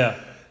today. Yeah.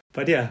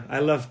 But yeah, I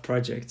love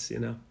projects, you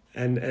know,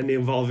 and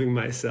involving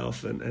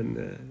myself and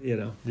you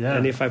know. Yeah.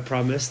 And if I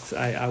promised,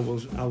 I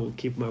will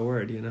keep my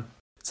word, you know.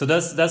 So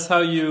that's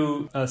how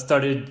you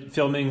started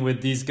filming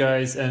with these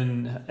guys,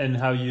 and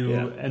how you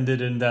ended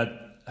in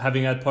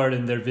having that part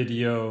in their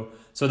video.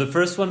 So the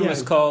first one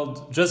was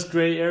called just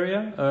Grey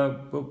Area,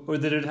 or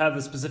did it have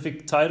a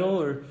specific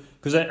title? Or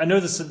because I know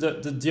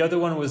the other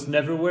one was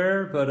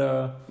Neverwhere, but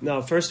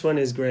no, first one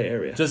is Grey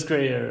Area. Just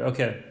Grey Area,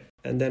 okay.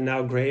 And then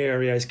now Grey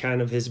Area is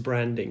kind of his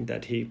branding,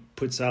 that he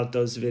puts out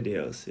those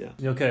videos.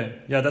 Yeah. Okay.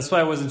 Yeah, that's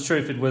why I wasn't sure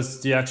if it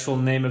was the actual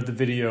name of the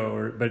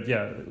video, but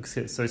yeah.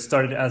 Okay. So it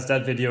started as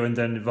that video and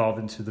then evolved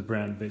into the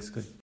brand,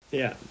 basically.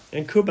 Yeah,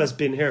 and Kuba's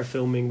been here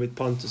filming with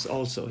Pontus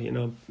also, you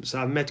know.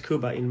 So I've met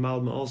Kuba in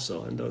Malmö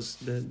also, and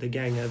the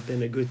gang have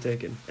been a good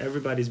take, and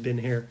everybody's been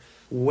here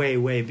way,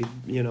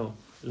 you know,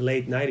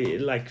 late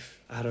 90s, like,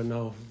 I don't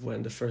know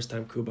when the first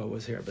time Kuba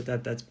was here, but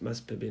that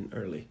must have been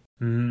early.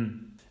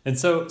 Mm-hmm. And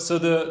so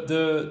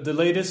the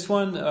latest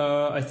one,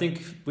 I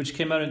think, which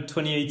came out in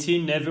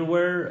 2018,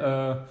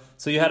 Neverwhere.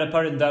 So you had a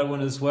part in that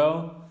one as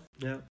well.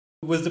 Yeah.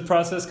 Was the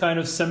process kind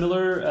of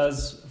similar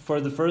as for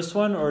the first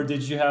one, or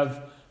did you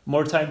have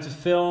more time to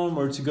film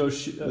or to go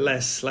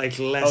less less,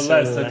 less,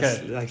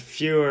 okay. like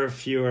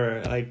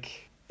fewer,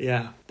 like,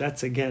 yeah,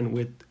 that's again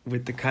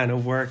with the kind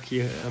of work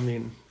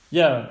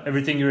yeah,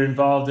 everything you're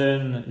involved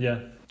in. Yeah,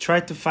 try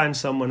to find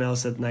someone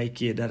else at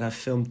Nike that have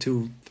filmed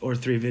 2 or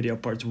 3 video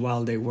parts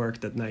while they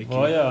worked at Nike.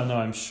 Oh yeah, no,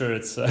 I'm sure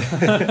it's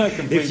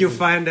if you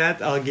find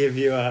that, I'll give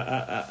you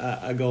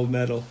a gold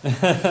medal.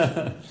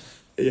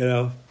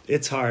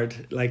 It's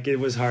hard. Like, it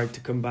was hard to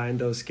combine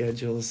those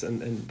schedules,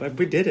 but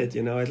we did it.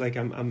 Like,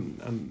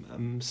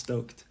 I'm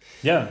stoked.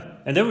 Yeah,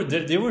 and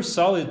they were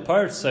solid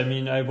parts. I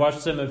mean, I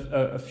watched them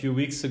a few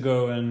weeks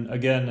ago, and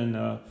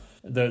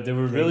they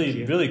were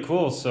really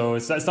cool. So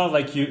it's not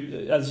like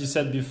you, as you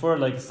said before,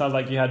 like it's not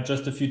like you had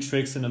just a few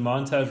tricks in a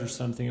montage or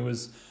something. It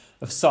was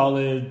a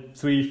solid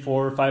 3,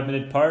 4, 5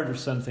 minute part or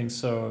something.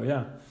 So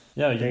yeah,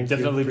 you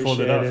definitely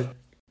pulled it off.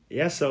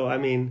 Yeah. So I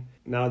mean,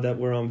 now that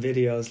we're on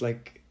videos,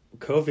 like,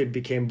 COVID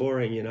became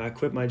boring. I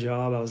quit my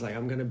job. I was like,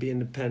 I'm going to be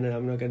independent.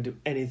 I'm not going to do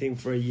anything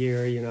for a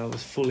year. I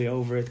was fully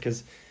over it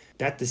because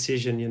that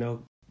decision,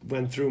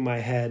 went through my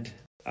head.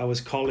 I was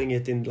calling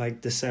it in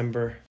like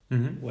December.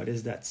 Mm-hmm. What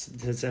is that?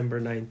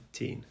 December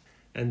 19.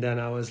 And then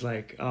I was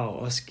like,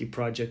 Oski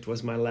project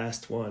was my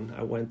last one.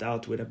 I went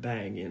out with a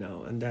bang,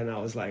 and then I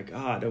was like,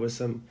 there was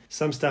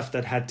some stuff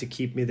that had to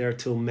keep me there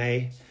till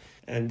May.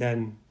 And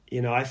then,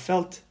 I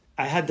felt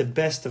I had the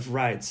best of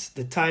rides.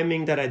 The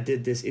timing that I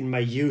did this in my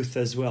youth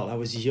as well. I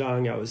was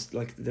young. I was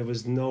like, there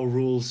was no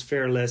rules,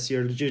 fearless.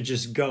 You're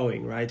just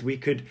going, right?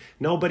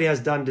 Nobody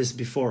has done this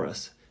before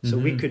us. So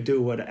we could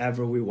do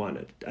whatever we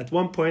wanted. At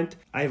one point,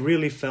 I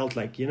really felt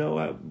like,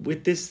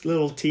 with this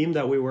little team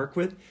that we work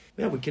with,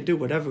 we can do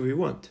whatever we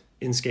want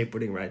in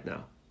skateboarding right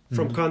now.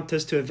 From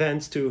contests to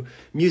events to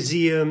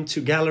museum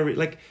to gallery.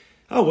 Like,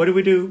 what do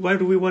we do? What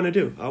do we want to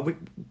do?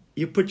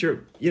 You put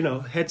your,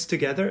 heads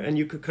together and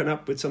you could come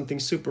up with something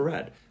super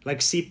rad. Like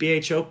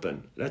CPH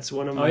Open. That's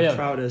one of my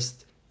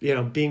proudest,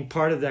 being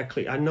part of that.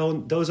 I know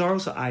those are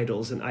also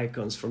idols and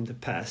icons from the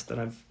past that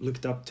I've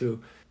looked up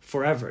to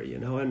forever,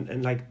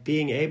 and like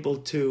being able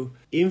to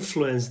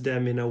influence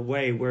them in a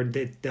way where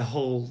the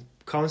whole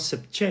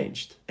concept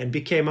changed and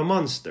became a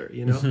monster,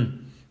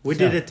 We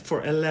did it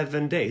for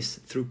 11 days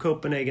through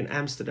Copenhagen,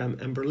 Amsterdam,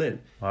 and Berlin.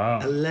 Wow.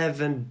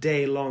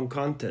 11-day long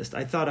contest.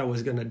 I thought I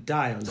was going to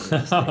die on the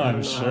last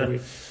day.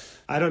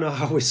 I don't know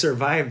how we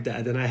survived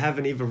that, and I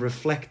haven't even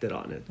reflected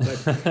on it.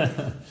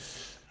 But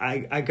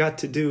I got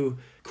to do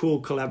cool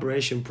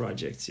collaboration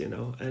projects,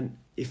 and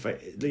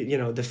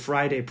the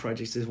Friday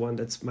project is one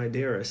that's my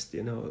dearest,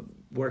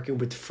 working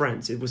with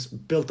friends. It was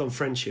built on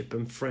friendship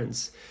and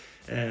friends.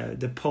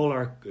 The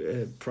Polar,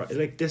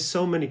 like there's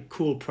so many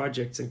cool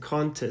projects and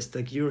contests.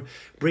 Like you're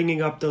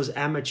bringing up those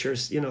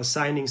amateurs,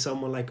 signing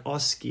someone like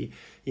Oski,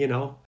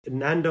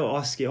 Nando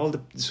Oski, all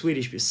the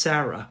Swedish people,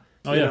 Sarah,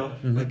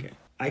 like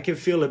I can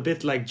feel a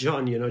bit like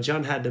John.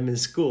 John had them in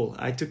school.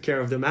 I took care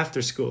of them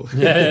after school.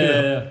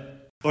 Yeah.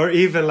 Or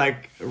even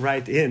like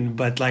right in,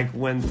 but like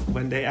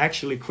when they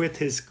actually quit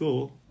his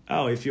school,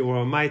 if you were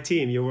on my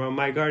team, you were on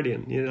my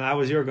guardian. I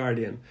was your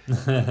guardian.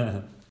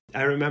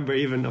 I remember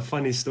even a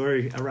funny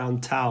story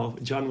around Tao.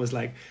 John was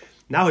like,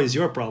 now is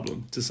your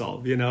problem to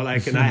solve, and I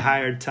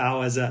hired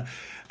Tao as a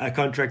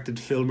contracted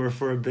filmer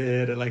for a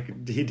bit. And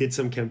like he did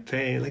some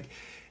campaign. Like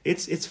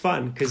it's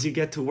fun because you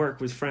get to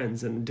work with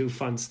friends and do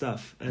fun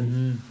stuff.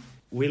 And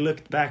we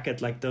looked back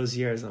at like those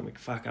years. I'm like,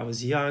 fuck, I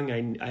was young.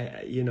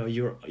 I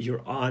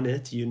you're on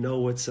it. You know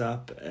what's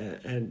up.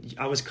 And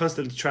I was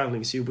constantly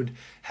traveling. So you would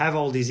have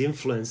all these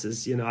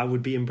influences. I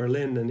would be in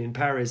Berlin and in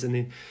Paris.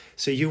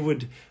 So you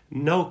would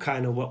know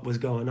kind of what was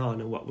going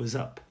on and what was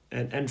up.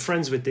 And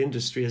friends with the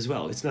industry as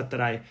well. It's not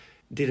that I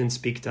didn't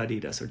speak to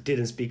Adidas or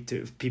didn't speak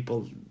to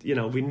people.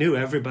 We knew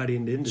everybody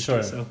in the industry.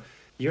 Sure. So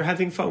you're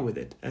having fun with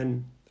it.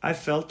 And I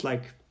felt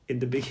like in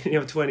the beginning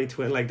of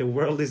 2020, like the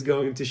world is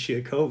going to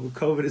shit.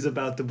 COVID is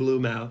about to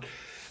bloom out.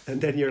 And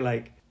then you're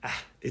like,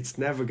 it's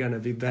never going to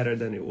be better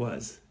than it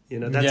was.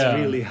 That's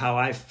really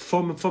how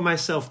for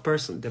myself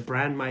personally, the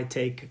brand might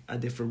take a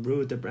different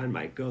route. The brand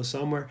might go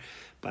somewhere.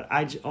 But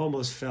I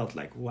almost felt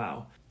like,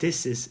 wow,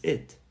 this is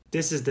it.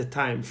 This is the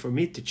time for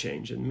me to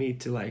change and me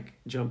to like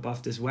jump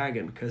off this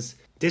wagon because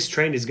this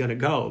train is going to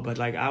go. But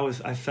like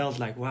I felt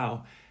like,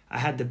 wow, I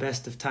had the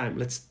best of time.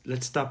 Let's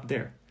stop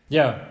there.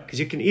 Yeah. Because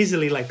you can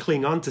easily like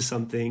cling on to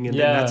something and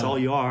then that's all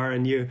you are.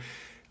 And you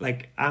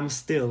like, I'm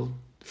still,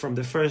 from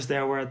the first day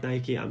I were at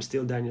Nike, I'm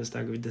still Daniel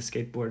Stankovic, the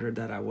skateboarder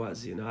that I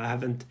was. I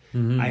haven't,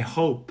 I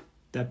hope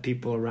that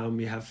people around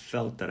me have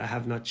felt that I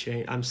have not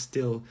changed. I'm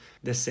still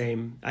the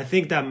same. I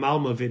think that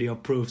Malmö video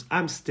proves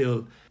I'm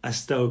still a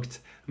stoked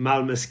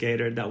Malmö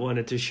skater that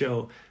wanted to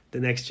show the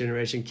next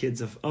generation kids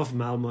of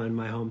Malmö in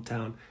my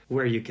hometown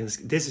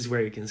this is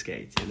where you can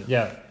skate.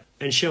 Yeah.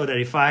 And show that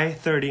if I,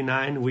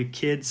 39, with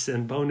kids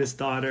and bonus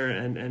daughter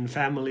and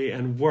family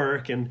and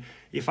work, and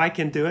if I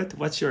can do it,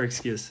 what's your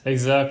excuse?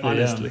 Exactly.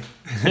 Honestly.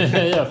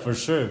 Yeah, for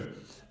sure.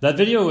 That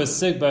video was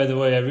sick, by the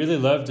way. I really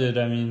loved it.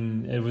 I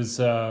mean, it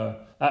was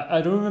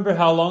I don't remember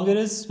how long it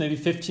is. Maybe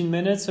 15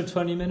 minutes or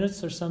 20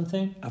 minutes or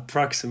something.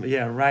 Approximately,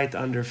 yeah, right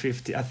under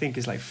 50. I think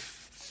it's like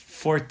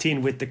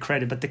 14 with the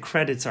credit, but the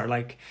credits are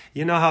like,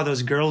 you know how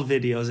those girl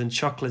videos and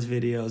chocolate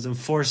videos and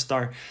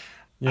 4-star.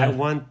 Yeah. I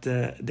want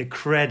the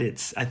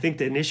credits. I think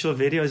the initial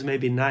video is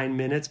maybe 9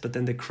 minutes, but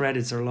then the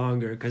credits are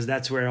longer because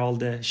that's where all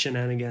the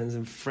shenanigans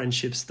and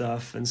friendship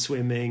stuff and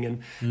swimming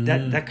and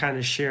that kind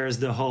of shares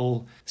the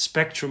whole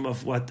spectrum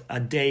of what a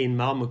day in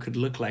Malmo could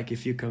look like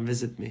if you come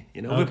visit me.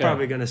 You know, we're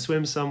probably gonna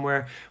swim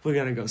somewhere, we're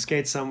gonna go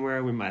skate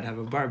somewhere, we might have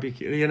a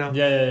barbecue. You know,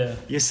 yeah.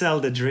 You sell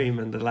the dream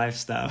and the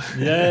lifestyle.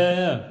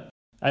 Yeah.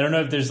 I don't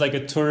know if there's like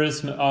a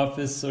tourism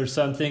office or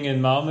something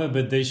in Malmo,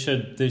 but they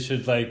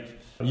should like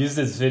use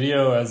this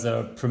video as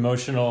a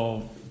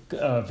promotional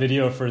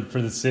video for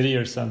the city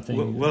or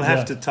something. We'll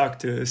have to talk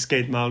to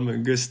Skate Malmo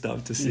and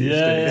Gustav to see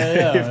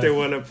if they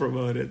want to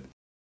promote it.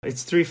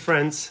 It's 3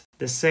 friends,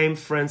 the same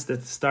friends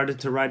that started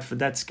to ride for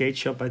that skate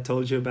shop I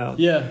told you about.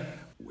 Yeah.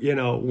 You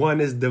know,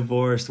 one is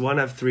divorced, one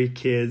have 3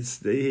 kids.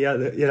 The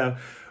other, you know,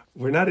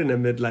 we're not in a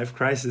midlife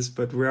crisis,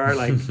 but we are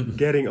like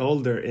getting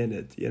older in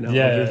it. You know,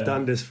 we've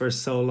done this for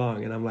so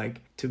long, and I'm like,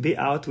 to be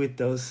out with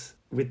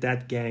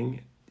that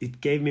gang. It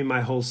gave me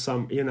my whole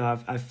summer. You know,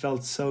 I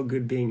felt so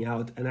good being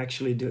out and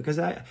actually do it because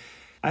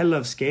I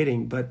love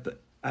skating, but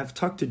I've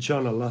talked to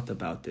John a lot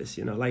about this.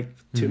 You know, like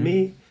to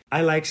me,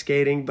 I like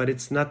skating, but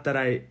it's not that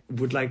I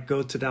would like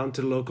go down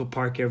to the local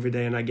park every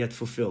day and I get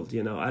fulfilled.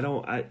 You know,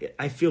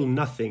 I feel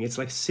nothing. It's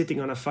like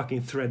sitting on a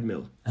fucking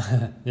treadmill.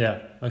 Yeah.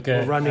 Okay.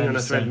 Or running on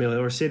a treadmill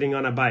or sitting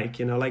on a bike.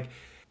 You know, like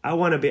I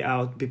want to be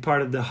out, be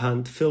part of the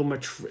hunt, film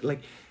like.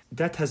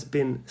 That has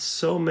been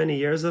so many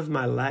years of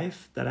my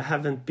life that I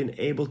haven't been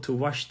able to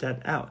wash that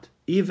out.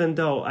 Even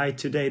though I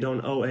today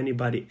don't owe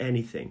anybody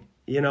anything.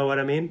 You know what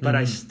I mean? But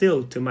I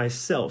still, to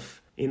myself,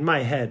 in my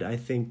head, I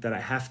think that I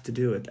have to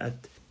do it.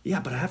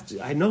 But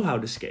I know how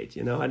to skate,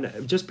 you know?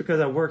 And just because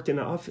I worked in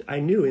an office,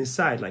 I knew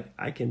inside, like,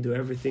 I can do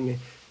everything.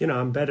 You know,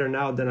 I'm better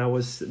now than I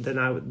was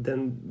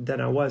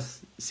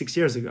 6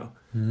 years ago.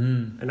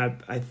 And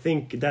I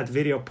think that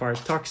video part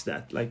talks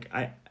that. Like,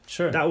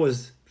 that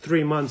was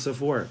 3 months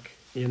of work.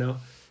 You know,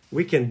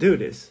 we can do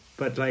this.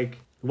 But like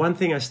one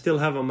thing I still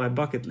have on my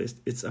bucket list,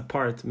 it's a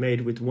part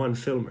made with one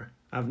filmer.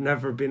 I've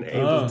never been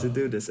able to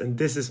do this. And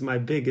this is my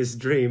biggest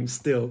dream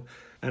still.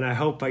 And I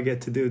hope I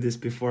get to do this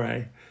before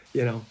I,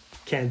 you know,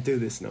 can't do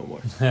this no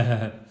more.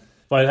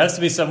 Well, it has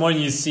to be someone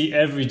you see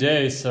every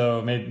day.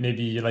 So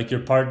maybe like your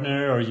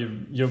partner or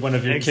you're one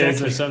of your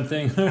kids or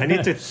something. I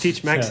need to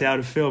teach Maxi how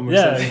to film or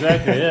something.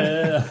 Exactly.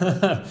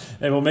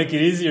 Yeah. It will make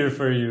it easier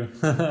for you.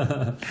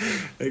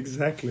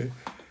 Exactly.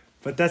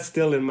 But that's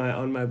still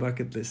on my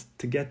bucket list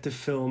to get to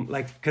film,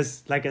 like,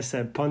 because like I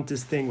said,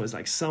 Pontus thing was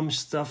like some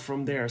stuff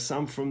from there,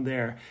 some from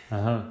there.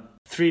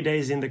 3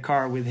 days in the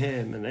car with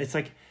him, and it's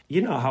like,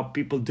 you know how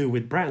people do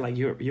with brand, like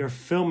you're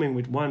filming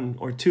with 1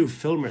 or 2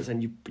 filmers,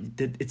 and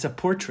it's a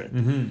portrait.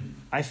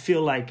 I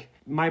feel like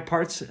my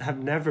parts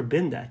have never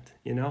been that.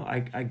 You know,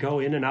 I go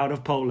in and out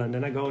of Poland,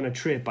 and I go on a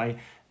trip.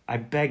 I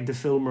beg the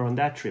filmer on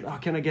that trip,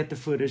 can I get the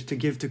footage to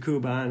give to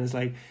Kuba? And it's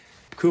like,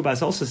 Kuba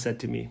has also said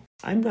to me,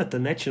 I'm not a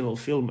national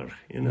filmer,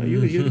 you know,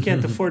 you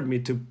can't afford me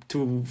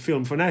to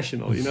film for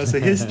national, you know, so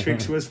his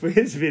tricks was for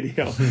his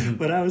video.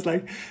 But I was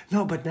like,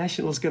 no, but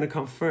national's going to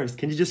come first.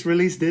 Can you just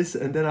release this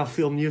and then I'll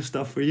film new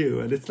stuff for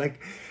you? And it's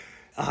like,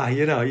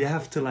 you know, you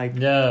have to like,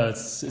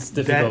 it's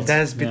difficult.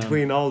 Dance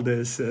between all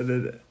this.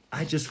 And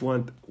I just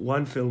want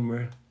one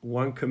filmer,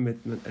 one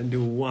commitment, and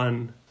do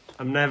one.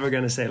 I'm never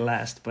going to say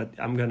last, but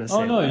I'm going to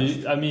say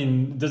last. I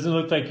mean, it doesn't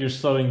look like you're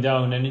slowing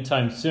down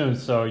anytime soon,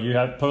 so you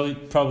have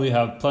probably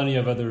have plenty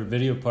of other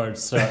video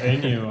parts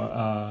in you.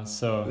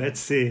 So let's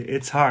see.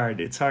 It's hard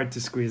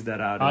to squeeze that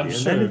out. I'm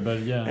sure, but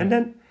yeah.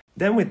 And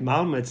then with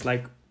Malmo, it's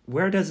like,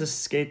 where does a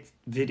skate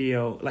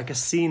video, like a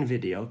scene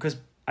video? Because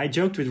I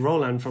joked with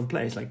Roland from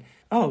Place, like,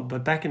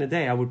 but back in the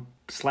day, I would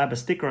slap a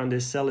sticker on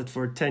this, sell it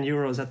for 10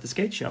 euros at the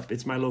skate shop.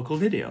 It's my local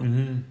video.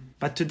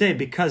 But today,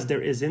 because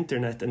there is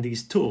internet and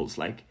these tools,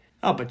 like,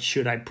 but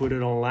should I put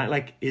it online?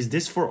 Like, is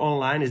this for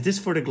online? Is this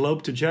for the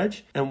globe to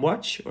judge and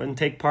watch and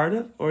take part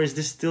of? Or is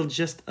this still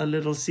just a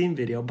little scene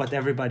video, but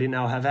everybody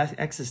now have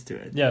access to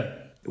it? Yeah.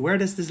 Where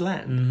does this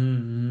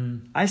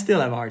land? I still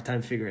have a hard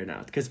time figuring it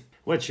out. Because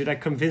should I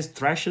convince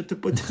Thrasher to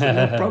put this in?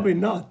 No, probably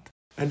not.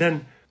 And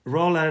then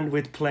Roland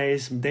with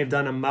Place, they've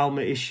done a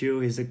Malmo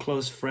issue. He's a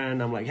close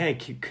friend. I'm like, hey,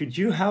 could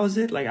you house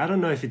it? Like, I don't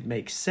know if it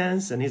makes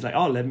sense. And he's like,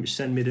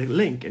 send me the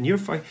link. And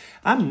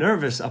I'm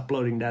nervous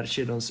uploading that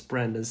shit on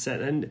Sprend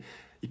and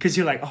because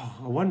you're like,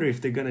 I wonder if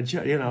they're gonna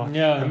judge. You know,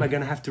 am I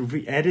gonna have to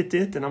re-edit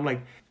it? And I'm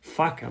like,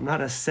 fuck, I'm not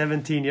a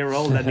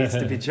 17-year-old that needs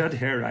to be judged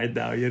here right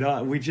now. You know,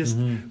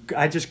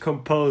 I just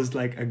composed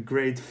like a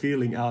great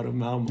feeling out of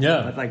Malmo.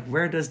 Yeah. But like,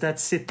 where does that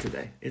sit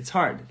today? It's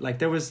hard. Like,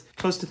 there was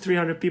close to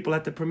 300 people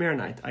at the premiere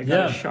night. I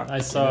got shocked.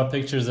 I saw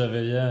pictures of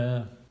it.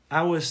 Yeah.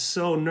 I was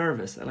so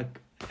nervous. Like,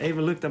 I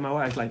even looked at my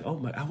wife like, I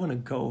want to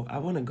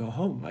go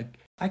home. Like,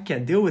 I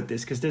can't deal with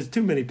this because there's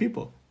too many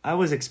people. I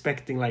was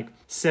expecting like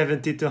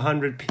 70 to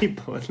 100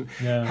 people, and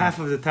half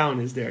of the town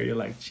is there. You're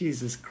like,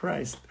 Jesus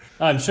Christ.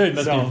 I'm sure it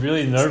must be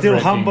really nerve-wracking. Still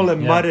humble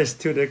and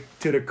modest to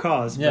the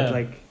cause, but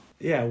like,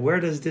 where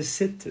does this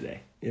sit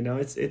today? You know,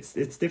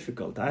 it's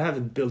difficult. I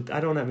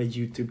don't have a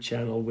YouTube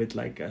channel with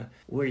like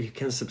where you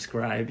can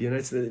subscribe. You know,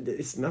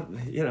 it's not.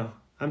 You know,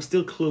 I'm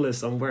still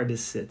clueless on where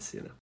this sits.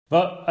 You know.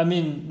 But I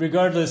mean,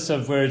 regardless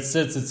of where it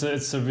sits,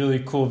 it's a really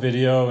cool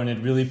video, and it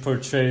really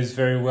portrays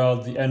very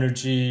well the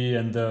energy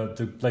and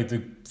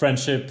the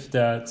friendship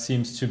that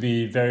seems to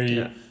be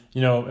very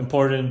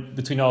important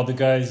between all the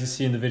guys you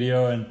see in the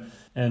video,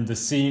 and the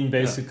scene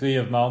basically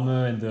of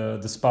Malmö and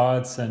the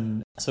spots.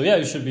 And so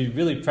you should be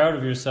really proud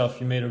of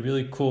yourself. You made a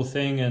really cool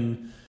thing.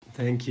 And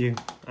thank you.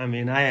 I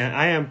mean,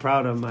 I am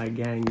proud of my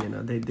gang. You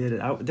know, they did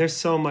it. There's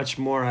so much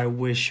more I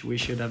wish we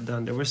should have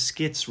done. There were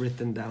skits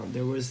written down.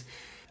 There was,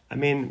 I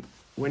mean,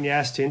 when you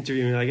asked to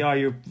interview me, like, oh,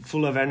 you're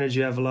full of energy,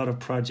 you have a lot of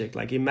projects.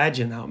 Like,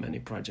 imagine how many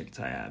projects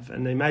I have,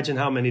 and imagine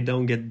how many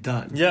don't get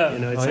done. Yeah, you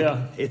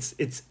know, it's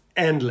it's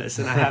endless,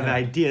 and I have an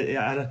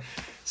idea.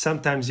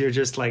 Sometimes you're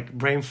just like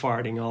brain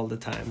farting all the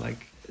time.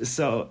 Like,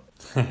 so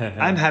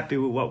I'm happy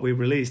with what we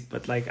released,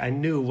 but like I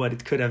knew what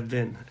it could have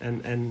been,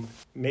 and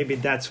maybe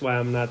that's why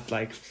I'm not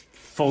like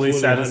fully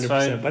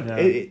satisfied.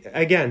 100%. But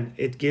again,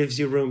 it gives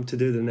you room to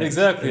do the next.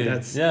 Exactly.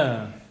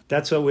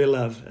 That's what we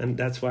love, and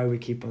that's why we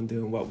keep on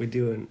doing what we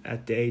do, and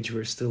at the age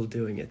we're still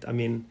doing it. I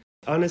mean,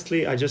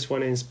 honestly, I just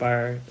want to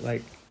inspire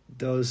like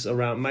those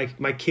around.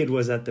 My kid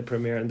was at the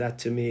premiere, and that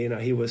to me, you know,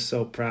 he was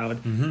so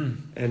proud.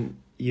 And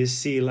you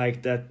see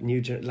like that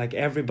like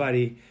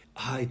everybody,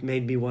 it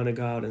made me want to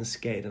go out and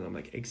skate, and I'm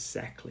like,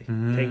 exactly.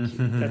 Thank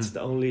you. That's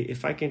the only,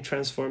 if I can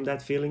transform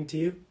that feeling to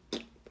you,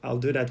 I'll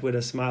do that with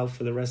a smile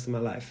for the rest of my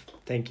life.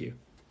 Thank you.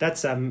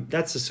 That's a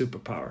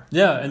superpower.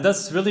 Yeah, and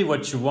that's really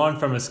what you want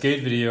from a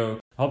skate video.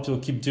 I hope you'll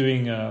keep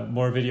doing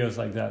more videos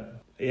like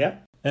that. Yeah.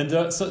 And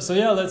let's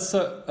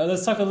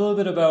talk a little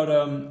bit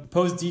about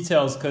Pose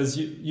Details, because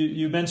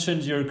you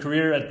mentioned your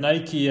career at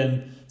Nike,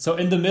 and so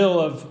in the middle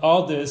of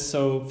all this,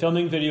 so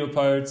filming video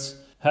parts,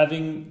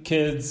 having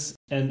kids,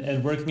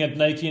 and working at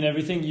Nike and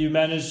everything, you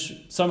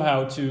managed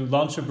somehow to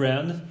launch a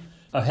brand,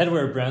 a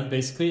headwear brand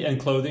basically, and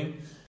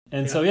clothing.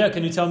 And so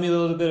can you tell me a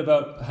little bit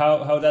about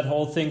how that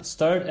whole thing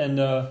started? And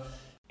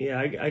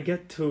I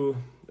get to,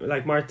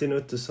 like, Martin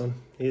Uttusson.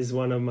 He's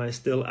one of my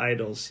still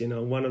idols, you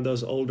know, one of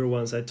those older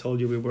ones I told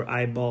you we were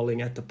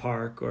eyeballing at the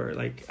park, or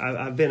like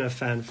I've been a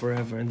fan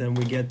forever. And then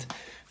we get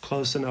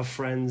close enough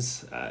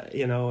friends,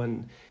 you know,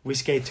 and we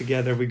skate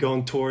together. We go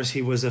on tours.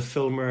 He was a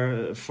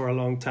filmer for a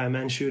long time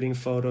and shooting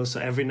photos. So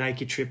every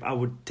Nike trip, I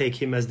would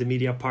take him as the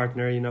media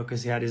partner, you know,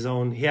 because he had his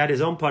own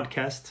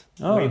podcast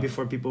way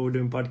before people were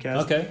doing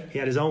podcasts. Okay. He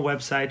had his own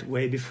website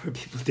way before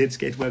people did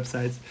skate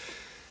websites.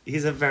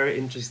 He's a very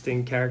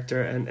interesting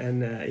character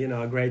and you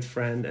know, a great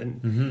friend.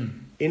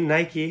 And in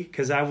Nike,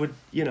 because I would,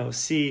 you know,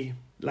 see,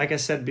 like I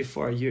said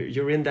before,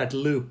 you're in that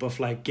loop of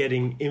like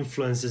getting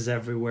influences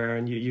everywhere,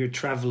 and you're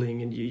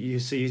traveling, and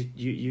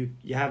you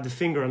have the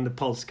finger on the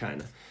pulse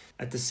kind of.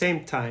 At the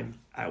same time,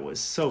 I was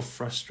so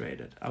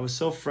frustrated. I was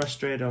so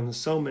frustrated on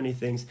so many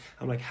things.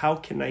 I'm like, how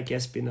can Nike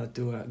SB not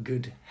do a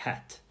good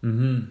hat?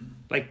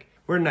 Like,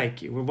 we're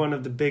Nike. We're one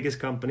of the biggest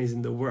companies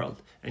in the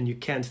world, and you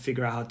can't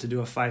figure out how to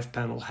do a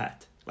 5-panel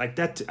hat. Like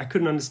that, I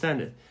couldn't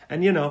understand it.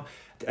 And, you know,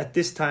 at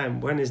this time,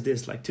 when is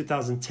this? Like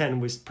 2010,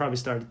 we probably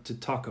started to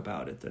talk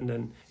about it. And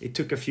then it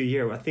took a few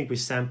years. I think we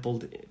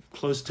sampled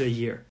close to a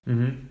year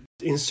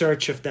in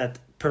search of that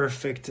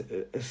perfect,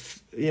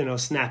 you know,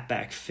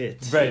 snapback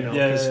fit. Right, you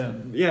know,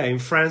 yeah, in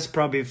France,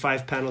 probably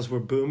 5 panels were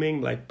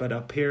booming. Like, but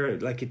up here,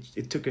 like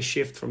it took a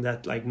shift from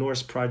that like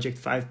Norse Project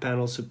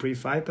 5-panel, Supreme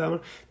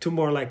 5-panel to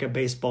more like a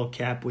baseball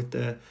cap with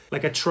the,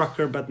 like a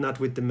trucker, but not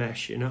with the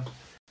mesh, you know?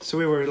 So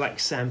we were like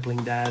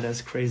sampling that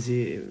as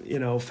crazy, you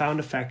know, found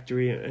a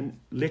factory, and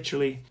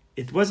literally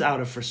it was out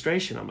of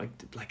frustration. I'm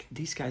like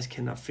these guys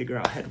cannot figure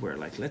out headwear.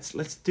 Like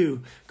let's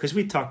do, because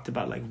we talked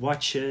about like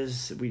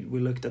watches. We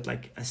looked at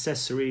like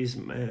accessories.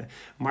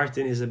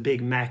 Martin is a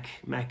big Mac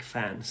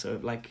fan, so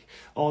like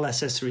all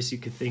accessories you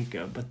could think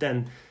of. But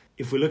then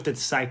if we looked at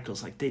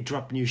cycles, like they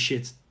drop new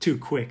shit too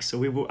quick.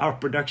 So our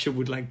production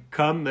would like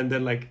come, and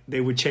then like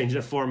they would change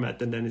the format,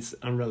 and then it's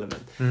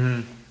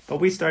irrelevant. But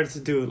we started to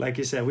do, like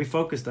you said, we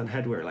focused on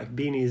headwear, like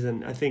beanies,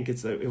 and I think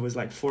it was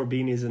like 4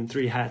 beanies and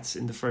 3 hats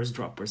in the first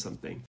drop or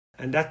something.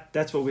 And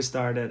that's what we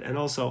started. And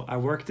also I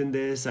worked in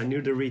this, I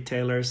knew the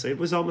retailers, so it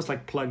was almost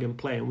like plug and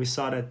play. And we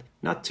saw that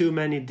not too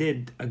many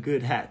did a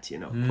good hat, you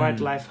know. Quiet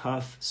Life,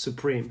 Huff,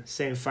 Supreme,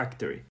 same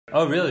factory.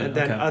 Oh, really? And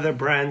then other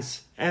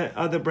brands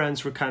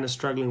were kind of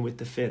struggling with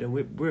the fit, and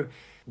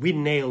we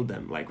nailed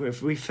them. Like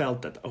if we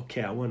felt that,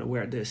 okay, I want to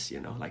wear this, you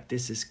know, like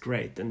this is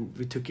great. And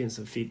we took in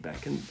some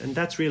feedback, and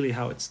that's really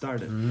how it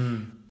started.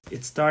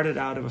 It started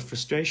out of a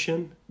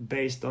frustration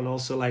based on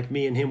also like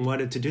me and him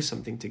wanted to do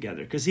something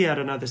together, because he had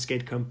another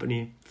skate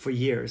company for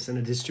years and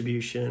a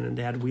distribution, and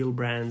they had wheel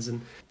brands,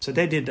 and so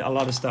they did a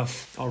lot of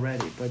stuff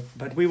already,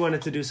 but we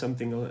wanted to do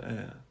something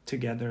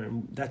together,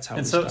 and that's how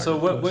we started. So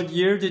what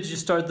year did you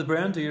start the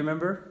brand? Do you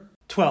remember?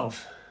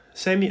 12.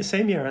 Same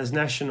year as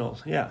National.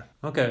 Yeah.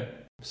 Okay.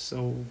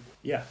 So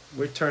yeah,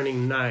 we're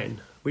turning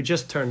 9. We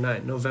just turned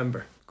 9,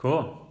 November.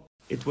 Cool.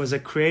 It was a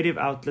creative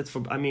outlet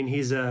for. I mean,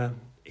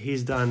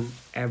 he's done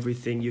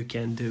everything you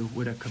can do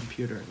with a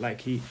computer.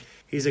 Like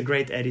he's a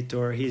great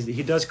editor.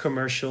 He does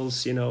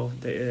commercials. You know,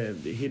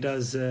 he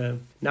does.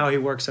 Now he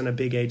works on a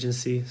big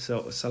agency.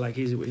 So like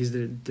he's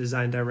the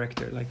design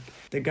director. Like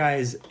the guy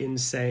is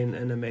insane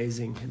and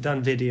amazing.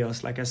 Done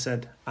videos. Like I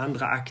said,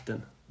 Andra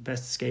Akten.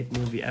 Best skate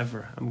movie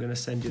ever. I'm gonna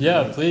send you.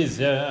 Yeah, please.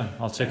 Yeah,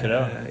 I'll check it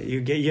out.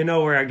 You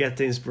know where I get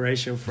the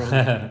inspiration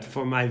from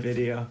for my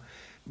video,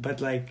 but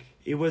like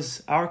it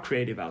was our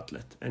creative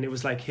outlet, and it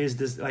was like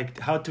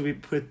how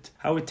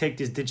we take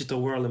this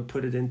digital world and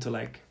put it into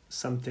like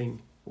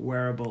something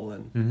wearable,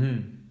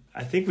 and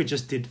I think we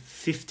just did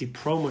 50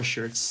 promo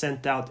shirts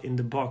sent out in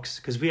the box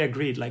because we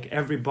agreed like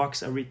every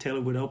box a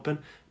retailer would open,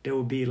 there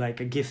would be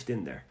like a gift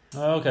in there.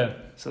 Oh, okay.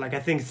 So like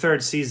I think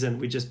third season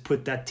we just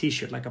put that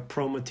T-shirt, like a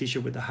promo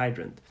T-shirt with the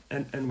hydrant,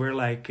 and we're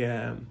like,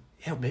 yeah,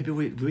 maybe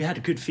we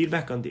had good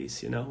feedback on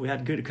these, you know, we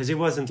had good because it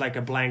wasn't like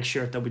a blank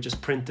shirt that we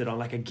just printed on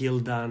like a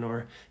Gildan,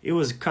 or it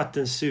was cut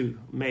and sew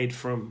made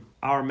from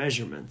our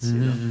measurements. You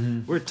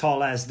know, we're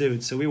tall ass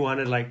dudes, so we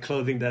wanted like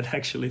clothing that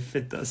actually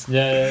fit us.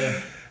 Yeah.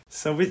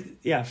 So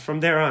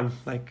from there on,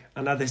 like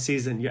another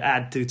season, you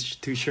add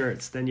two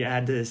shirts, then you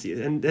add this,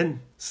 and then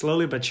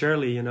slowly but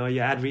surely, you know,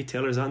 you add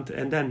retailers on,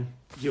 and then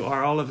you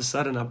are all of a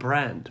sudden a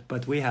brand.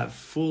 But we have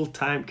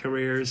full-time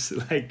careers,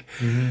 like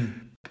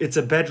it's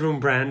a bedroom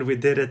brand. We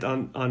did it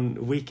on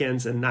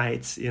weekends and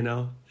nights, you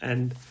know,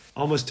 and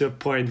almost to a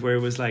point where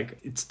it was like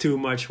it's too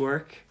much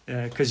work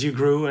because you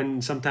grew,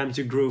 and sometimes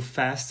you grew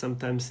fast,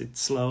 sometimes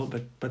it's slow,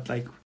 but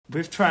like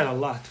we've tried a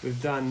lot.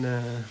 We've done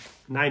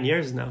 9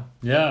 years now.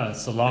 Yeah,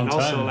 it's a long time.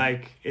 And also,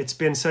 like, it's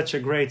been such a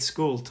great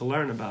school to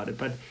learn about it.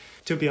 But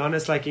to be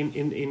honest, like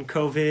in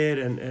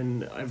COVID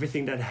and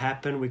everything that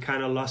happened, we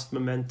kind of lost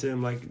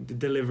momentum. Like the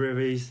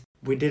deliveries,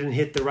 we didn't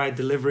hit the right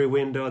delivery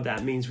window.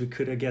 That means we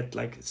could have get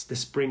like the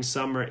spring,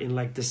 summer in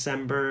like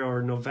December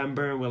or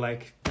November. And we're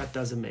like, that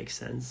doesn't make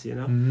sense, you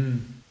know?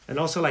 And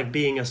also, like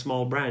being a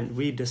small brand,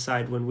 we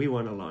decide when we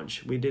want to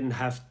launch. We didn't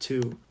have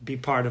to be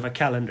part of a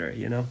calendar,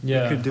 you know?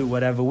 Yeah. We could do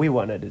whatever we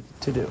wanted it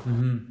to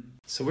do.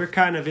 So we're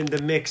kind of in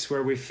the mix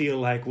where we feel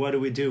like, what do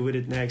we do with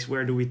it next?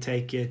 Where do we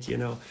take it? You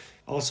know,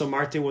 also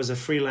Martin was a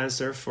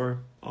freelancer for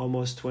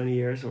almost 20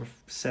 years or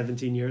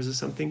 17 years or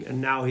something.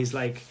 And now he's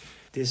like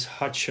this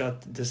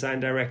hotshot design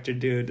director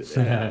dude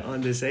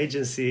on this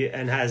agency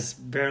and has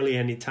barely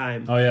any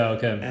time. Oh yeah.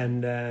 Okay.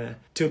 And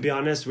to be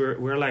honest,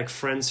 we're like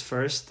friends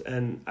first,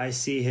 and I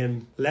see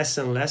him less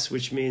and less,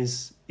 which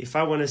means if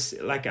I want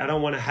to, like, I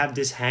don't want to have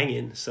this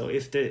hanging. So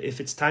if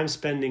it's time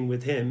spending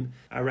with him,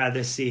 I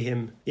rather see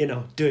him, you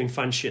know, doing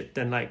fun shit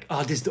than like,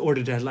 oh, this is the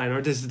order deadline,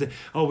 or this is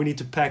we need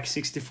to pack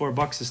 64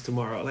 boxes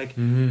tomorrow. Like,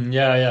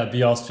 yeah,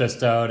 be all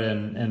stressed out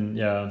and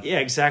yeah. Yeah,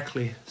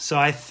 exactly. So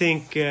I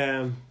think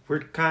we're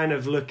kind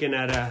of looking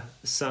at a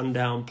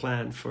sundown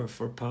plan for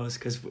Pose,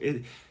 because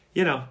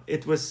you know,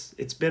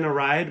 it's been a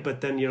ride, but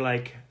then you're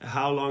like,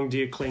 how long do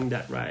you cling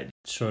that ride?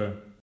 Sure.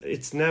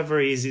 It's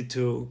never easy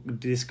to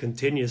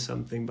discontinue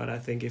something, but I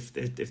think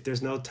if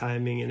there's no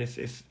timing, and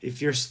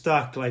if you're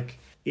stuck, like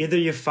either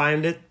you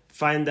find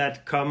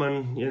that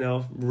common, you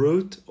know,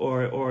 route,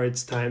 or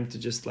it's time to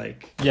just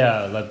like,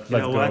 yeah, let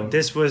go. What,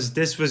 this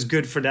was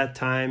good for that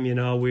time, you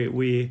know,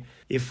 we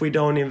if we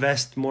don't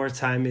invest more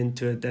time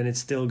into it, then it's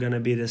still gonna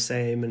be the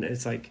same. And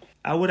it's like,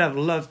 I would have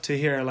loved to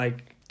hear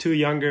like two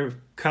younger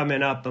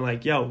coming up and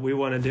like, yo, we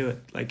want to do it,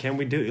 like, can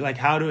we do, like,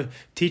 how to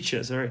teach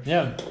us, or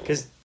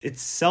because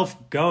it's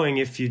self-going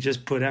if you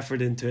just put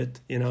effort into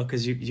it, you know,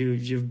 because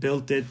you've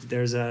built it.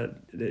 There's a,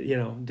 you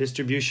know,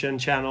 distribution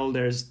channel,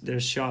 there's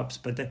shops,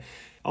 but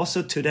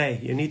also today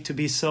you need to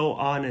be so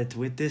on it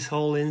with this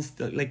whole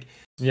like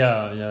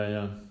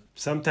yeah.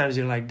 Sometimes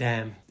you're like,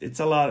 damn, it's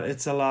a lot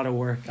of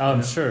work.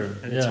 I'm sure,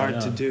 and it's hard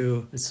to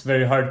do. It's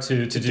very hard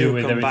to do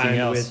with everything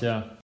else.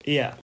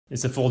 Yeah,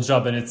 it's a full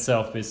job in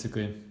itself,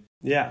 basically.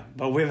 Yeah,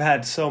 but we've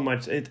had so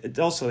much. It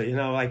also, you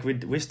know, like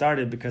we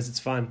started because it's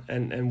fun,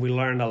 and we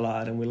learned a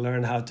lot, and we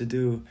learned how to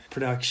do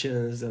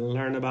productions and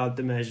learn about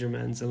the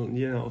measurements, and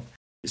you know,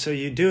 so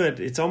you do it.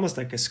 It's almost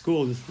like a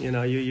school, you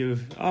know.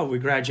 We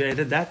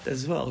graduated that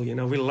as well. You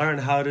know, we learn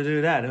how to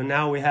do that, and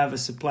now we have a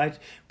supply.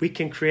 We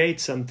can create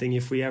something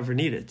if we ever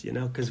need it, you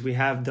know, because we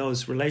have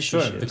those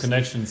relationships, the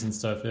connections and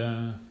stuff.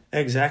 Yeah,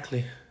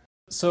 exactly.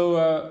 So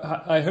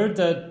I heard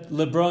that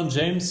LeBron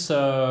James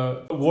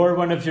wore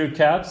one of your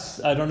caps.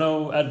 I don't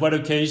know at what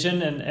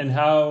occasion and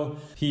how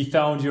he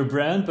found your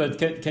brand, but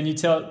can you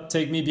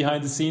take me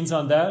behind the scenes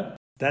on that?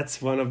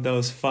 That's one of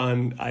those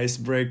fun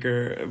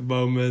icebreaker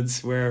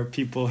moments where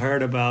people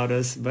heard about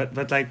us.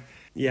 But like,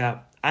 yeah,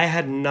 I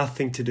had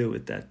nothing to do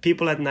with that.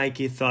 People at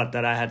Nike thought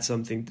that I had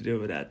something to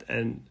do with that.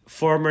 And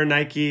former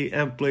Nike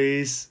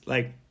employees,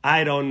 like,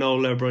 I don't know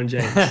LeBron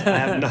James. I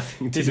have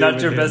nothing to do with him.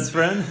 He's not your best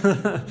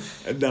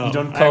friend? No. You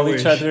don't call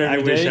each other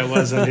every day? I wish I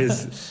was on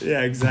his...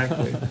 Yeah,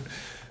 exactly.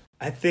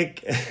 I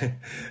think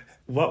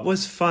what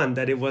was fun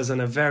that it was on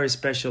a very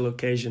special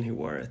occasion he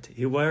wore it.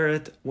 He wore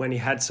it when he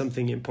had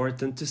something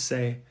important to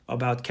say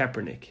about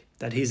Kaepernick.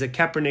 That he's a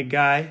Kaepernick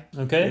guy,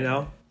 Okay. you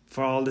know,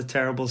 for all the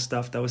terrible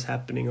stuff that was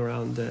happening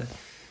around the,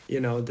 you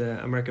know,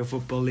 the American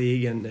Football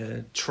League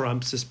and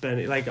Trump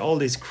suspended, like all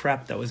this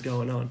crap that was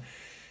going on.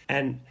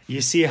 And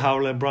you see how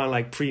LeBron,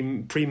 like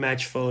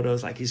pre-match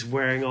photos, like he's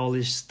wearing all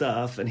this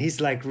stuff, and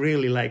he's like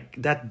really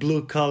like that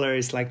blue color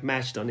is like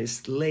matched on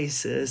his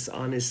laces,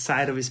 on his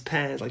side of his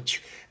pants, like,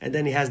 and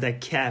then he has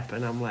that cap,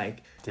 and I'm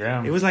like,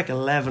 Damn. it was like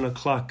 11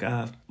 o'clock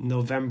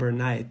November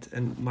night,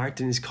 and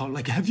Martin is calling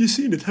like, have you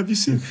seen it? Have you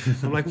seen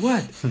it? I'm like,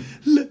 what?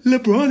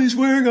 LeBron is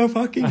wearing a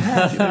fucking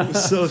hat. You know, it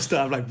was so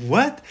stuff. I'm like,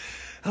 what?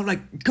 I'm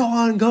like, go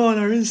on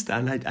our Insta.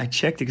 And I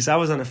checked it because I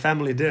was on a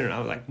family dinner. I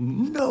was like,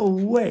 no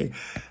way.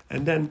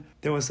 And then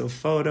there was some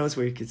photos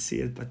where you could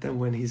see it. But then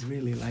when he's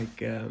really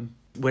like,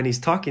 when he's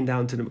talking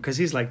down to them, because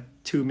he's like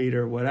 2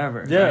 meter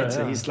whatever. Yeah, right?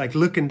 So yeah. he's like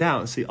looking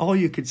down. So all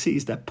you could see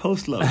is that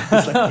post logo.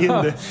 It's like in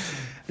the...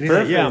 And he's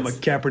like, yeah, I'm a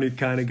Kaepernick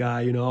kind of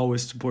guy, you know,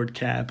 always support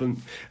Cap.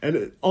 And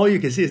all you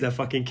can see is that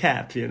fucking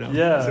cap, you know.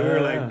 Yeah, so we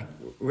were yeah, like,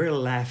 we're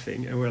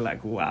laughing. And we're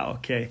like, wow,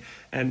 okay.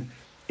 And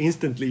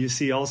instantly you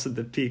see also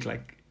the peak,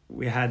 like,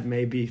 we had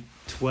maybe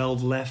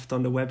 12 left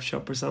on the web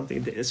shop or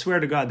something. I swear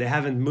to God, they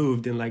haven't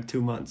moved in like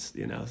 2 months,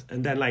 you know.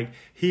 And then like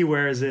he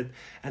wears it,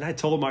 and I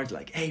told Martin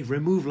like, "Hey,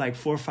 remove like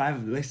 4 or 5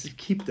 of them. Let's just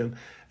keep them."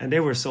 And they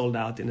were sold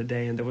out in a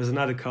day. And there was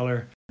another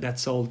color that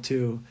sold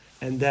too.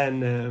 And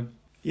then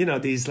you know,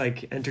 these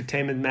like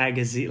entertainment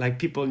magazine, like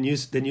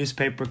the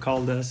newspaper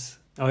called us.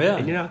 Oh yeah.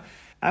 And you know,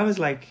 I was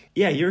like,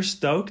 yeah, you're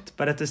stoked,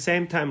 but at the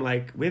same time,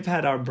 like, we've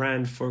had our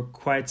brand for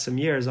quite some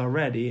years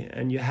already,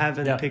 and you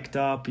haven't picked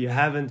up, you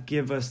haven't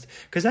give us,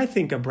 because I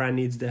think a brand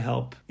needs the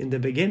help in the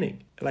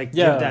beginning, like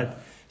give that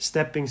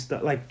stepping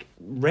stone, like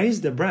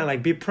raise the brand,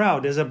 like be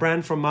proud. There's a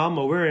brand from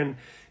Malmo. We're in,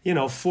 you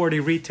know, 40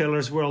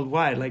 retailers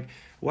worldwide. Like,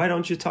 why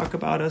don't you talk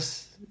about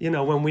us, you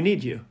know, when we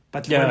need you?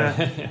 But when a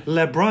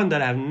LeBron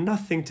that I have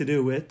nothing to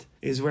do with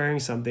is wearing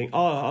something,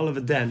 all of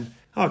it then.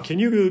 Oh, can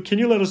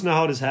you let us know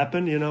how this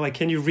happened? You know, like,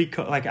 can you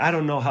like, I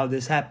don't know how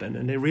this happened,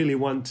 and they really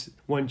want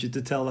you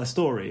to tell a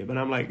story, but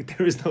I'm like,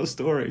 there is no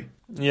story.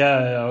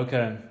 Yeah,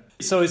 okay.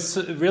 So it's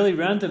really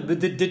random. But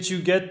did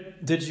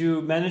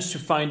you manage to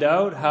find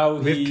out how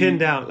We've pinned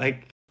down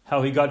like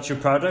how he got your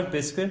product,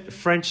 basically?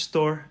 French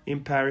store in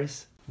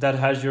Paris That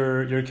has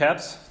your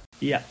caps?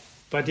 Yeah.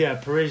 But yeah,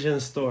 Parisian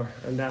store,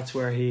 and that's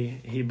where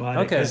he bought it.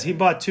 Okay. Because he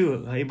bought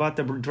two. He bought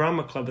the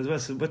drama club as well.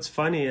 So what's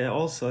funny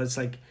also, it's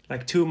like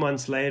 2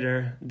 months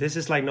later. This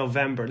is like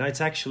November. Now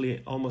it's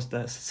actually almost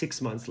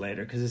 6 months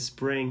later because it's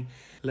spring.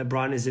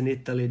 LeBron is in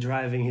Italy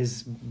driving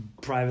his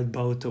private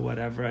boat or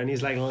whatever, and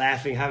he's like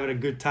laughing, having a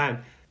good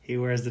time. He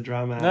wears the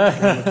drama club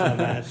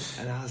hat.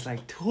 And I was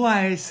like,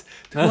 twice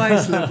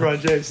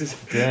LeBron James.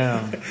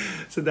 Damn.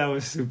 So that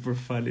was super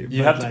funny.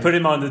 You have to put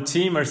him on the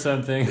team or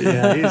something.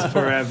 Yeah, he's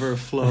forever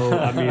Flo.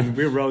 I mean,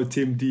 we wrote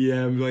Team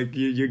DM, like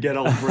you get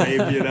all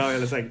brave, you know,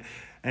 and it's like,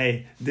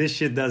 hey, this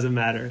shit doesn't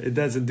matter. It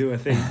doesn't do a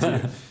thing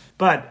to you.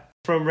 But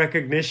from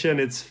recognition,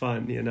 it's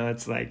fun, you know.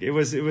 It's like it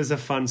was a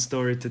fun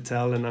story to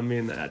tell, and I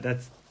mean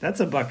that's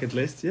a bucket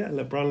list. Yeah,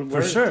 LeBron For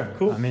wears sure.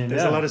 Cool. I mean,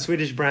 there's a lot of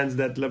Swedish brands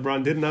that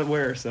LeBron did not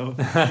wear, so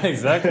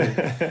exactly.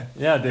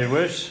 Yeah, they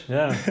wish.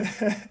 Yeah,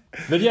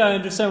 but yeah, I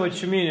understand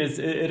what you mean.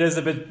 It is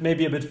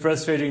maybe a bit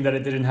frustrating that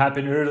it didn't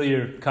happen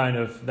earlier. Kind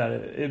of that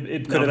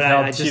it could have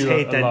helped you. I just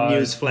hate that lot.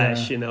 news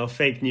flash, you know,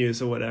 fake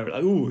news or whatever.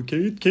 Like, ooh,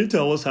 can you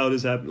tell us how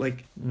this happened?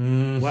 Like,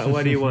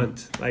 what do you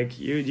want? Like,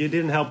 you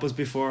didn't help us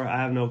before. I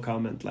have no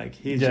comment. Like,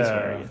 he's just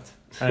wearing it.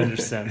 I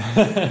understand.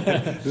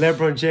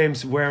 LeBron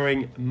James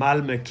wearing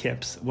Malmö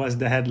caps was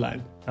the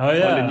headline. Oh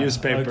yeah, on the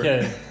newspaper.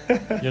 Okay,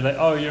 you're like,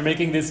 oh, you're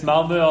making this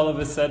Malmö all of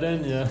a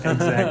sudden, yeah.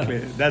 Exactly,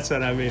 that's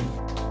what I mean.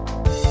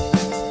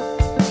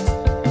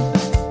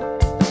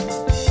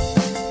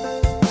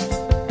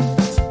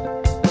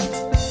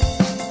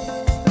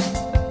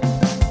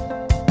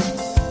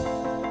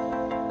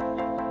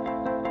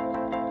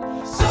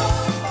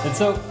 And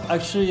so,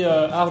 actually,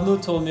 Arnaud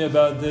told me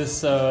about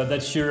this,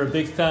 that you're a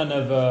big fan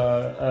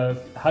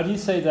of, how do you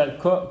say that,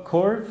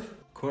 Corv?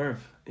 Corv,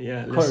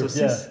 yeah.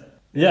 Corv,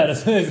 yeah,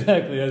 that's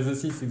exactly,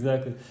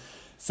 exactly.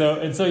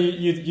 So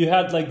you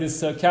had like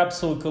this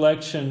capsule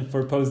collection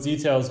for Post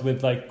Details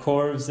with like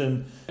Corvs,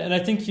 and I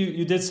think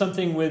you did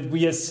something with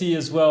WSC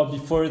as well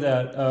before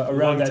that,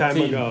 around that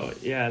theme.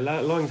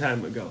 Long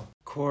time ago.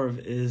 Corv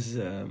is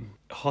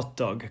hot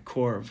dog,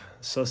 Corv,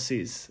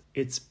 saucisse.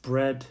 It's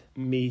bread,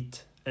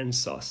 meat, and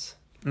sauce.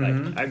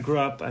 Like, I grew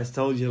up, I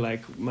told you,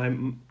 like,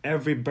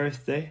 every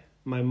birthday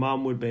my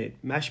mom would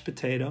make mashed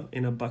potato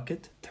in a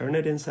bucket, turn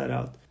it inside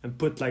out, and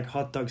put like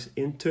hot dogs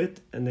into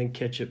it, and then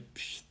ketchup,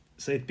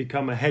 so it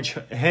become a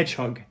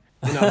hedgehog,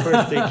 you know,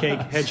 birthday cake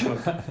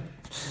hedgehog.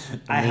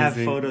 I have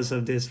photos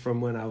of this from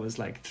when I was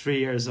like 3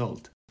 years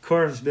old.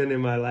 Corv's been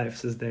in my life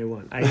since day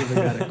one. I even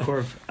got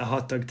a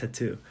hot dog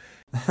tattoo.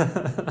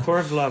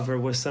 Korv Lover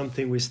was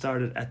something we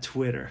started at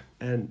Twitter.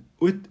 And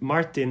with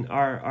Martin,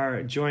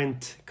 our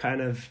joint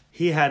kind of,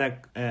 he had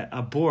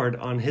a board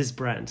on his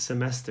brand,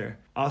 Semester,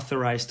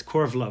 authorized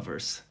Korv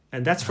Lovers.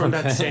 And that's from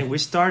that saying, we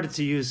started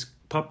to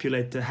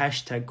populate the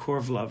hashtag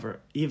Korv Lover,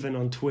 even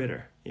on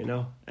Twitter, you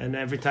know? And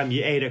every time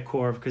you ate a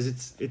Korv, because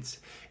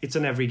it's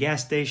on every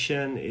gas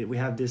station. We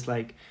have this,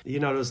 like, you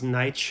know, those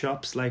night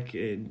shops, like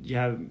you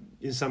have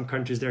in some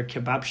countries there are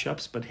kebab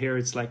shops, but here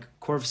it's like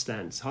Korv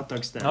stands, hot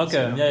dog stands,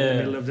 okay, you know, in the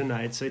middle of the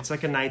night. So it's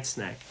like a night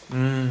snack.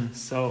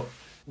 So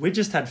we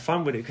just had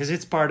fun with it because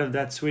it's part of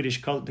that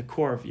Swedish cult, the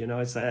Korv, you know.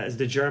 It's as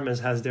the Germans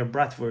has their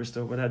bratwurst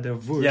or whatever, their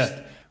Wurst.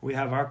 Yeah. We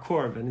have our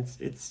Korv, and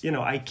it's you know,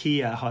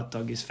 IKEA hot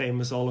dog is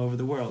famous all over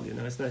the world, you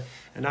know. It's not,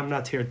 and I'm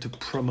not here to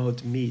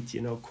promote meat,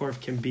 you know.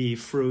 Korv can be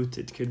fruit,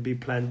 it could be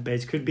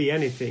plant-based, could be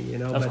anything, you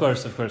know. Of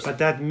course. But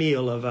that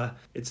meal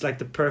it's like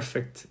the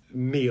perfect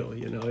meal,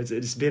 you know.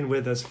 It's been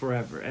with us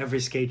forever. Every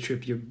skate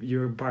trip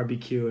you're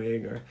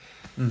barbecuing or,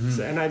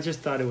 so, and I just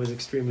thought it was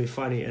extremely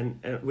funny. And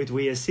with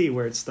WSC,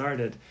 where it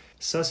started,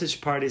 Sausage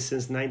Party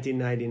since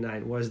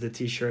 1999 was the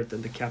T-shirt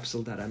and the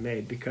capsule that I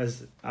made,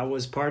 because I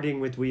was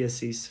partying with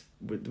WSC's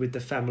with the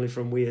family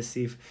from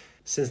WSC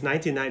since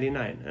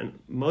 1999, and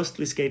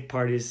mostly skate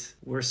parties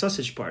were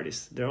sausage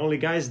parties. There are only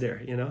guys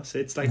there, you know. So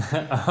it's like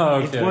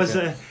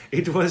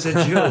it was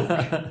a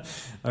joke.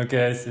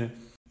 Okay, I see.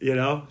 You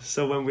know,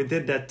 so when we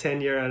did that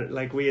 10-year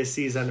like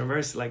WSC's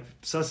anniversary, like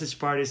sausage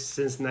parties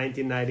since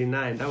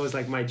 1999, that was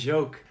like my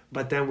joke.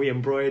 But then we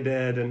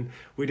embroidered and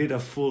we did a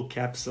full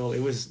capsule.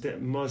 It was the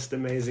most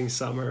amazing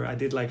summer. I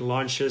did like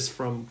launches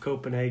from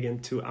Copenhagen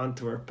to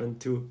Antwerp and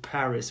to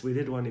Paris. We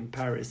did one in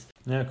Paris.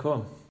 Yeah,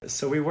 cool.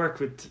 So we worked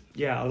with,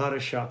 a lot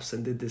of shops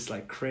and did this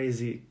like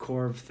crazy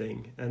Korv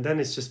thing. And then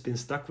it's just been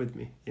stuck with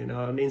me, you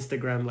know, on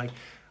Instagram, like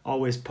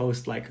always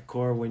post like a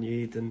Korv when you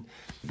eat. And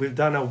we've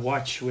done a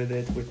watch with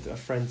it with a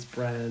friend's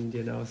brand,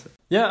 you know. So.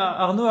 Yeah,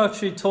 Arnaud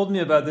actually told me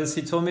about this.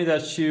 He told me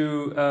that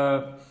you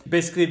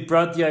basically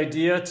brought the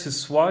idea to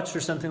Swatch or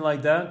something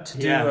like that to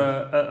do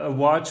a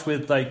watch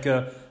with like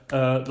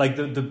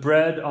the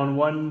bread on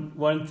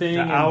one thing.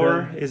 The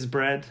hour is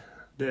bread.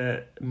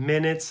 The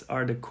minutes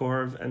are the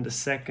Korv and the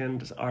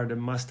seconds are the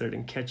mustard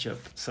and ketchup.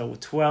 So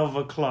 12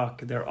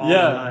 o'clock, they're all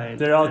aligned.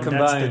 They're all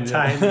combined.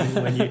 That's the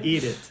timing when you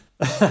eat it.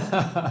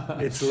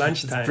 It's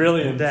lunchtime. It's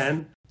brilliant. And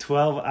then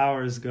 12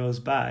 hours goes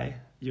by.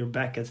 You're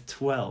back at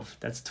 12.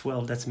 That's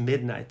 12. That's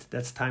midnight.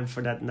 That's time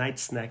for that night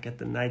snack at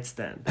the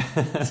nightstand.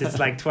 So it's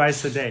like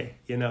twice a day,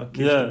 you know,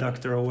 keep the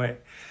doctor away.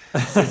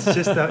 So it's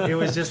just it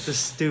was just a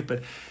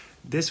stupid.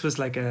 This was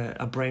like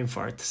a brain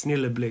fart,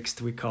 Snilleblixt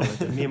we call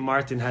it. And me and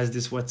Martin has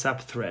this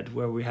WhatsApp thread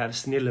where we have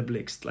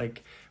Snilleblixt,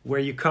 like where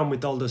you come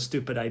with all those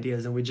stupid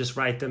ideas and we just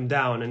write them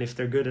down, and if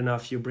they're good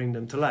enough, you bring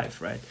them to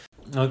life, right?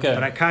 Okay.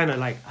 But I kind of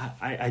like,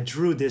 I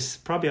drew this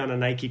probably on a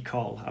Nike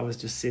call. I was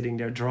just sitting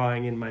there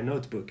drawing in my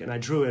notebook and I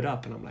drew it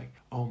up and I'm like,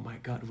 oh my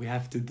God, we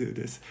have to do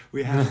this.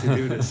 We have to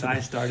do this. So I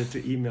started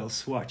to email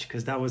Swatch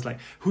because that was like,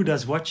 who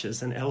does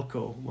watches? And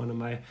Elko, one of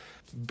my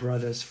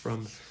brothers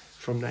from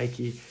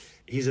Nike,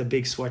 he's a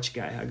big Swatch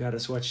guy. I got a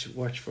Swatch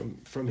watch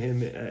from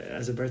him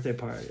as a birthday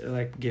party,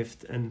 like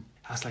gift. And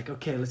I was like,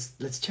 okay,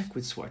 let's check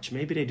with Swatch.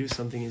 Maybe they do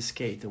something in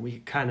skate, and we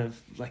kind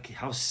of like,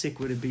 how sick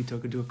would it be to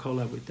do a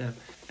collab with them?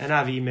 And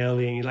I've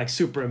emailing like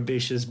super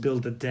ambitious,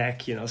 build a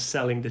deck, you know,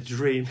 selling the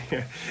dream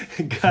here.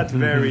 Got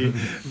very,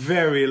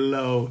 very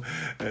low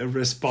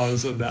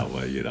response on that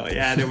one, you know.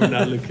 Yeah, they were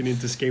not looking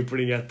into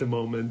skateboarding at the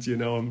moment, you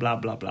know, and blah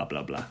blah blah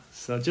blah blah.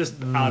 So just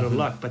out of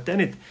luck. But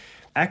then it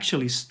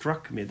actually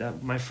struck me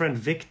that my friend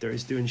Victor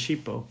is doing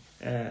Shippo.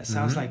 So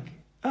I was like,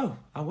 oh,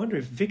 I wonder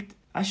if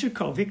I should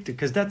call Victor,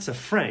 because that's a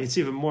friend. It's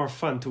even more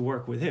fun to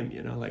work with him,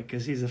 you know, like,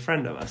 because he's a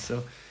friend of us.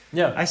 So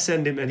yeah, I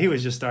send him, and he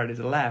was just starting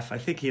to laugh. I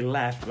think he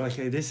laughed.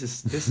 Okay, this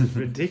is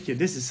ridiculous.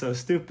 This is so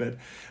stupid.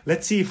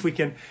 Let's see if we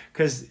can,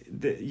 because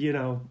you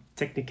know,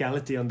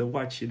 technicality on the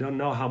watch, you don't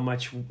know how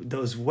much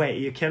those weigh.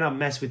 You cannot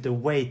mess with the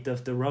weight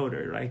of the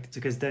rotor, right?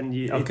 Because then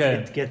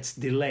it gets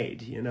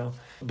delayed, you know.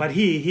 But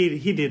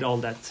he did all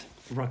that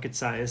rocket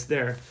science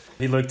there.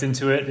 He looked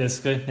into it,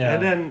 basically. Yeah.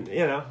 And then,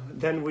 you know,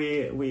 then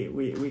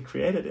we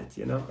created it,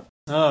 you know.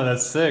 Oh,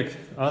 that's sick.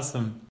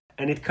 Awesome.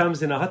 And it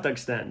comes in a hot dog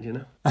stand, you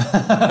know.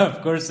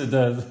 Of course it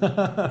does.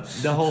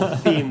 The whole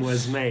theme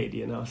was made,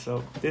 you know.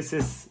 So this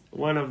is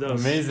one of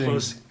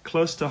those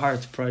close to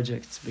heart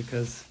projects,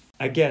 because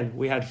again,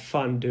 we had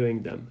fun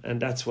doing them,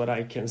 and that's what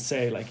I can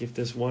say. Like, if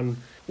there's one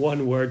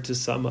word to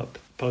sum up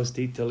Post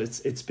Detail,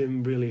 it's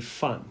been really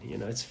fun. You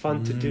know, it's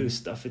fun to do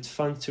stuff. It's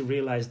fun to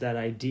realize that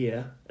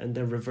idea and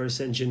then reverse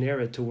engineer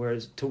it to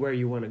where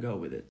you want to go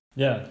with it.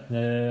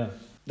 Yeah.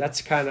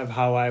 That's kind of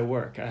how I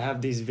work. I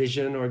have this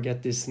vision or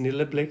get this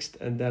Snilleblixt,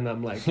 and then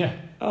I'm like,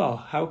 oh,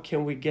 how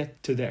can we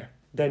get to there?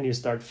 Then you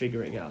start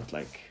figuring out,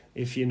 like,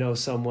 if you know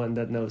someone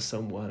that knows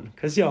someone,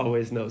 because you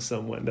always know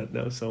someone that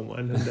knows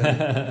someone,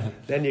 and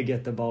then you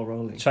get the ball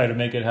rolling. Try to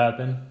make it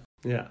happen.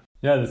 Yeah.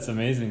 Yeah, that's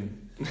amazing.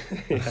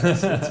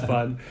 It's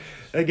fun.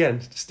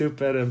 Again,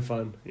 stupid and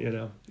fun, It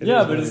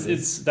yeah, but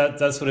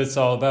that's what it's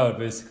all about,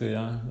 basically.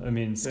 I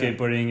mean,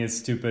 skateboarding is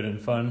stupid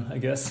and fun, I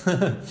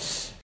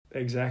guess.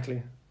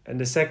 Exactly. And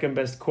the second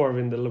best curve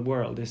in the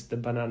world is the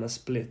banana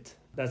split.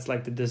 That's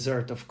like the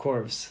dessert of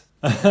curves.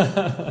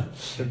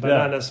 The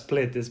banana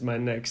split is my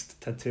next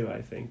tattoo,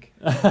 I think.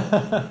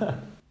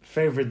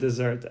 Favorite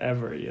dessert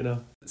ever,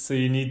 So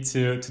you need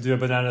to do a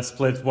banana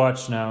split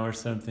watch now or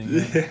something.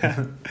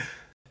 Yeah.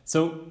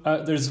 So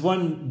there's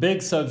one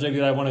big subject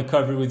that I want to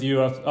cover with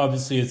you.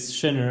 Obviously, it's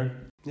Shinner.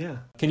 Yeah.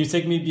 Can you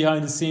take me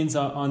behind the scenes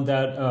on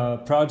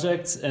that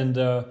project? And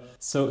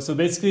so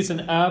basically, it's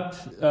an app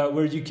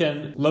where you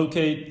can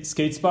locate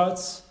skate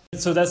spots.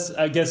 So that's,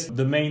 I guess,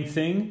 the main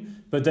thing.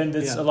 But then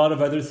there's a lot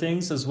of other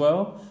things as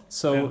well.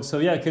 So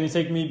can you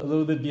take me a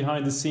little bit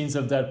behind the scenes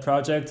of that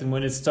project and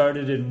when it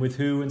started and with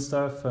who and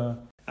stuff?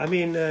 I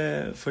mean,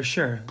 for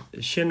sure.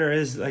 Shinner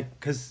is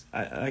because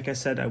like I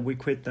said, I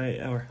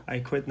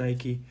quit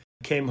Nike,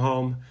 came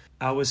home.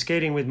 I was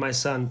skating with my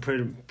son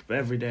pretty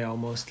every day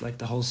almost, like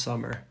the whole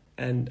summer.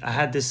 And I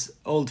had this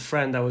old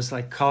friend that was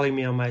like calling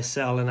me on my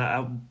cell, and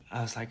I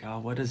was like, oh,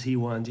 what does he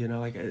want?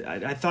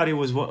 I thought he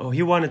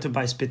wanted to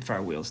buy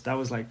Spitfire wheels. That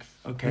was like,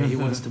 okay, he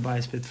wants to buy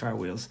Spitfire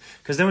wheels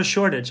because there was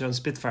shortage on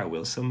Spitfire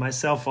wheels. So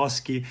myself,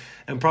 Oski,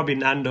 and probably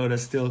Nando that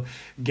still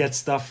gets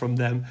stuff from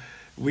them,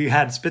 we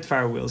had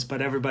Spitfire wheels,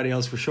 but everybody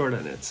else was short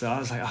on it. So I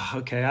was like, oh,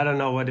 okay, I don't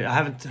know I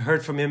haven't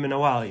heard from him in a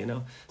while,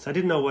 So I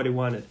didn't know what he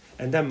wanted.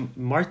 And then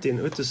Martin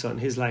Uttusson,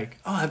 he's like,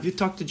 oh, have you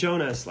talked to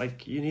Jonas?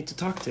 Like, you need to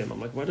talk to him. I'm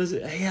like, what is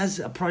it? He has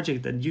a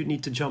project that you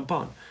need to jump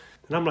on.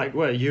 And I'm like,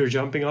 well, you're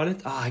jumping on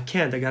it? Oh, I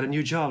can't. I got a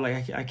new job.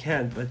 Like, I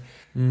can't. But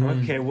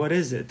okay, what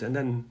is it? And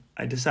then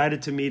I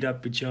decided to meet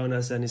up with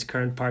Jonas and his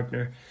current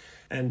partner.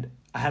 And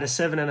I had a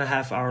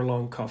 7.5 hour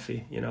long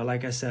coffee.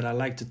 Like I said, I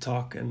like to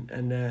talk.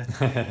 And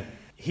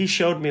he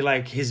showed me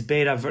like his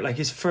beta, like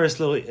his first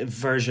little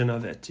version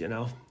of it,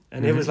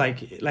 And it was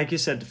like you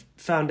said,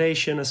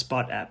 foundation, a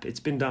spot app. It's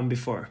been done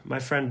before. My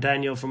friend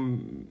Daniel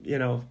from,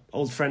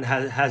 old friend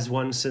has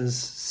one since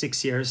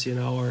 6 years,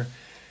 or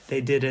they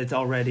did it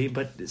already.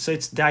 But so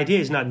the idea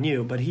is not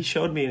new, but he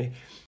showed me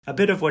a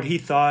bit of what he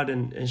thought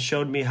and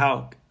showed me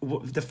how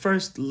the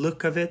first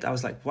look of it, I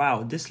was like,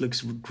 wow, this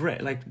looks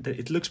great. Like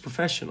it looks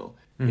professional.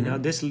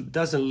 This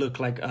doesn't look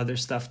like other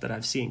stuff that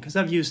I've seen because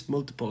I've used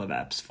multiple of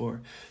apps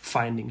for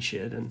finding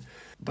shit.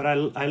 But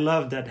I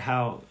love that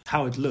how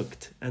it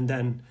looked. And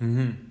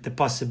then the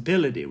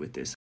possibility with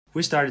this,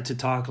 we started to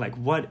talk like,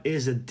 what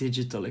is a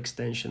digital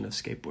extension of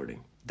skateboarding?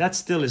 That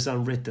still is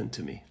unwritten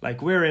to me.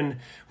 Like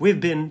we've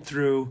been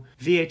through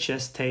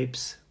VHS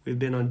tapes, we've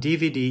been on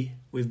DVD,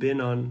 we've been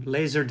on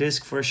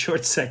Laserdisc for a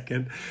short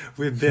second,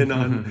 we've been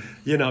on,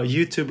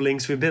 YouTube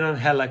links, we've been on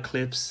Hella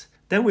Clips.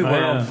 Then we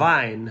were on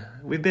Vine.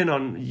 We've been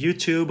on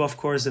YouTube, of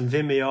course, and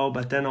Vimeo,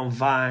 but then on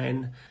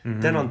Vine,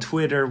 then on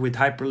Twitter with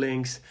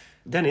hyperlinks.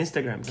 Then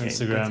Instagram came.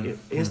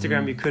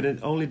 Instagram, you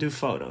couldn't only do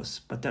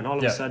photos, but then all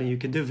of a sudden you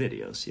could do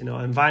videos,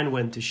 and Vine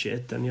went to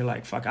shit, and you're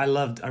like, fuck, I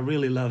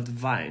really loved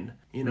Vine.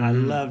 I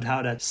loved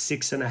how that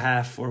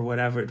 6.5 or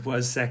whatever it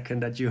was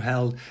second that you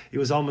held, it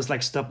was almost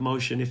like stop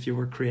motion if you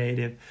were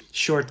creative.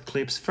 Short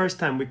clips. First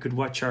time we could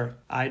watch our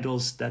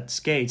idols that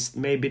skates,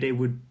 maybe they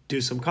would do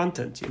some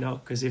content,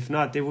 because if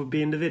not, they would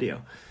be in the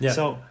video. Yeah.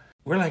 So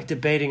we're like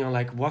debating on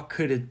like, what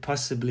could it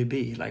possibly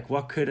be? Like,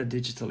 what could a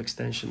digital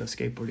extension of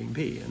skateboarding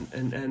be?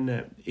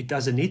 And it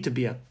doesn't need to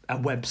be a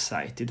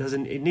website.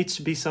 It needs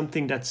to be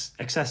something that's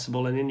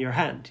accessible and in your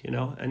hand,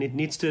 and it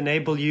needs to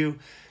enable you.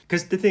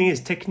 Because the thing is,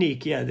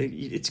 technique,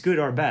 it's good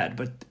or bad,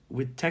 but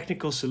with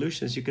technical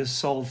solutions, you can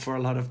solve for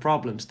a lot of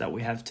problems that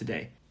we have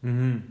today.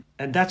 And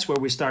that's where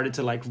we started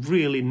to like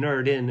really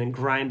nerd in and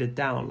grind it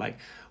down. Like,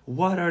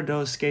 what are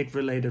those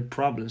skate-related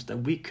problems that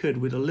we could,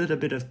 with a little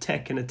bit of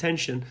tech and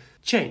attention,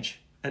 change?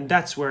 And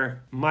that's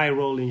where my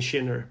role in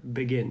Shinner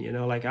began.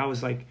 Like I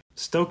was like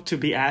stoked to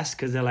be asked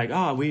because they're like,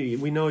 oh,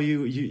 we know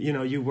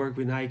you work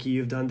with Nike,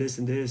 you've done this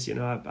and this.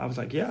 I was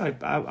like, yeah,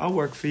 I'll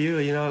work for you.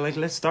 Like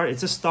let's start.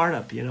 It's a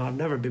startup. I've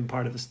never been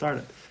part of a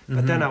startup.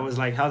 But then I was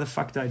like, how the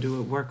fuck do I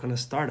do work on a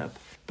startup?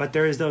 But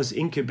there is those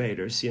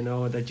incubators,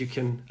 that you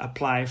can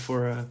apply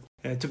for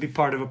to be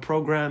part of a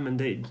program, and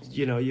they,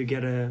 you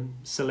get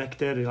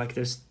selected. Like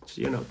there's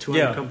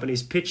 200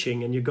 companies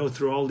pitching, and you go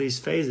through all these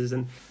phases.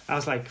 And I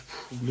was like,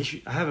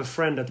 I have a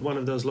friend at one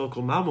of those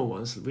local Malmo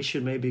ones. We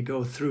should maybe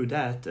go through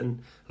that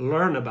and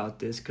learn about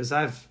this, because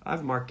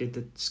I've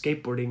marketed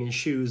skateboarding and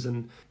shoes,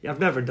 and I've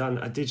never done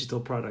a digital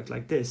product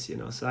like this.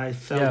 So I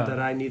felt that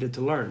I needed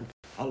to learn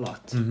a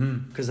lot,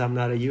 because I'm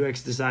not a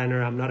UX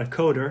designer, I'm not a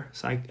coder.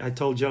 So I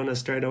told Jonas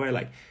straight away,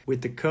 like,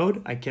 with the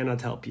code, I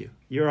cannot help you.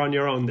 You're on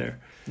your own there.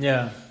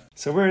 Yeah.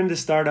 So we're in the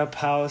startup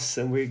house,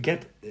 and we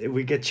get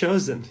we get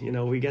chosen,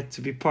 we get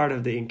to be part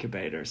of the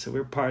incubator. So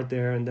we're part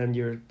there, and then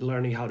you're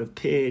learning how to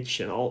pitch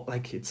and all,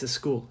 like it's a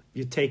school.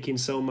 You take in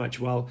so much.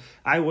 Well,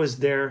 I was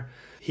there,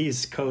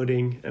 he's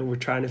coding and we're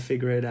trying to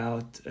figure it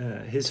out.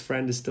 His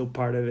friend is still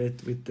part of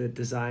it with the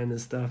design and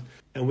stuff.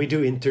 And we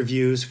do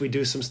interviews, we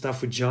do some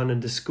stuff with John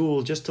and the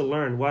school just to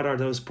learn what are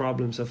those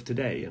problems of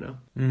today,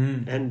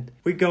 And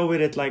we go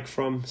with it like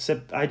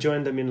I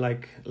joined them in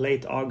like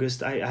late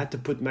August. I had to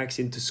put Max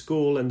into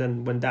school, and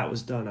then when that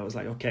was done, I was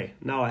like, okay,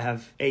 now I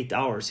have 8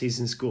 hours, he's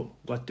in school.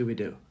 What do we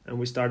do? And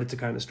we started to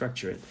kind of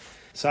structure it.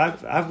 So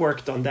I've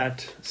worked on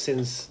that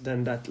since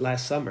then, that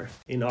last summer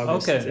in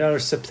August or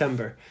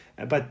September.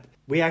 But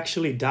we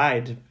actually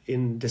died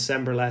in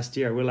December last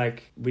year.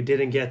 We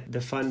didn't get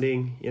the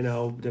funding,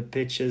 the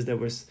pitches. There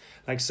was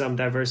like some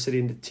diversity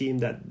in the team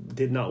that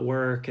did not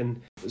work.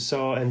 And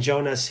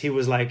Jonas, he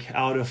was like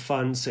out of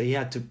funds. So he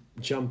had to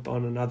jump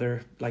on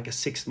another, like a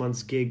 6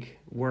 months gig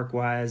work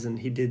wise. And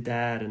he did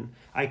that. And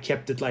I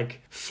kept it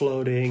like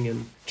floating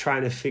and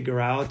trying to figure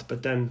out.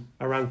 But then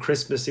around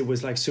Christmas, it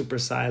was like super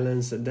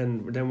silence. And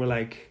then we're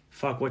like,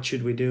 fuck, what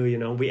should we do?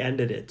 We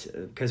ended it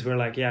because we're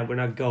like, yeah,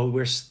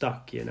 we're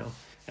stuck,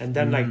 And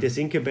then like this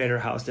incubator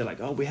house, they're like,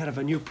 oh, we have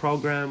a new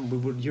program.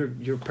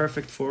 You're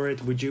perfect for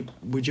it. Would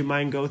you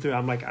mind go through?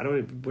 I'm like,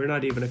 we're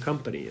not even a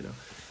company,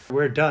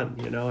 We're done,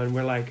 and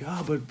we're like,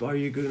 oh, but are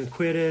you going to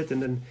quit it?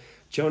 And then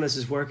Jonas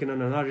is working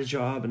on another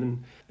job, and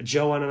then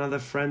Joe and another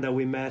friend that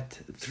we met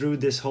through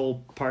this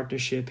whole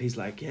partnership, he's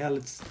like, yeah,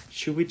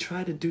 should we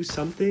try to do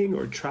something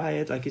or try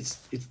it? Like it's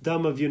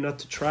dumb of you not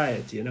to try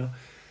it,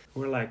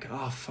 We're like,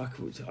 oh fuck,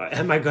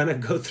 am I gonna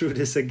go through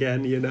this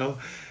again,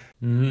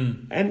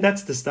 And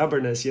that's the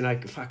stubbornness,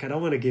 like, fuck, I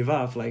don't want to give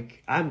up.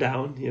 Like, I'm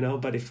down,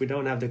 but if we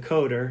don't have the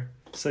coder.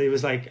 So it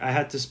was like, I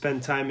had to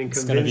spend time in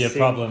convincing. It's going to be a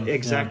problem.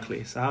 Exactly.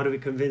 Yeah. So how do we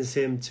convince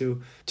him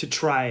to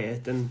try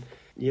it? And,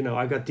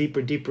 I got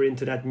deeper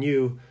into that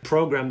new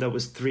program that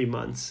was 3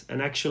 months.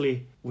 And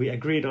actually, we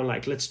agreed on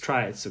like, let's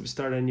try it. So we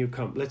started a new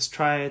let's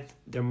try it.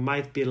 There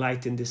might be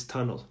light in this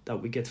tunnel that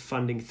we get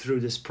funding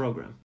through this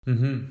program.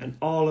 Mm-hmm. And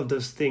all of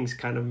those things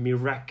kind of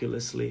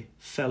miraculously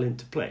fell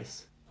into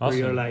place. Awesome.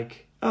 Where you're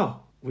like, oh,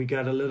 we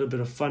got a little bit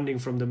of funding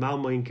from the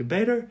Malmo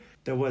incubator.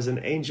 There was an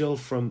angel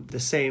from the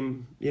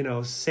same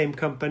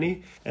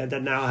company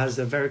that now has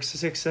a very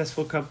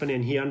successful company,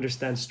 and he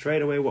understands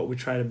straight away what we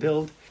try to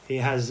build. He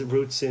has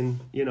roots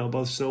in,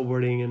 both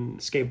snowboarding and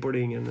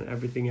skateboarding and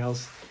everything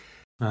else.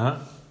 Uh-huh.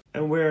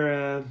 And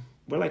we're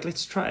like,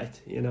 let's try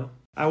it,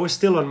 I was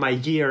still on my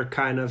year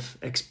kind of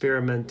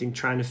experimenting,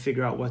 trying to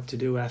figure out what to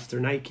do after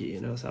Nike,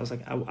 So I was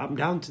like, I'm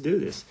down to do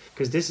this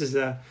because this is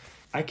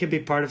I could be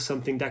part of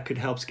something that could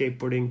help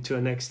skateboarding to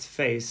a next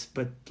phase,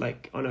 but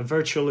like on a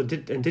virtual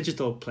and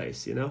digital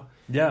place,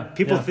 Yeah.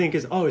 People think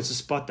it's a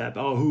spot app.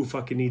 Oh, who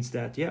fucking needs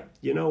that? Yeah.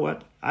 You know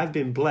what? I've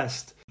been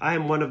blessed. I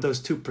am one of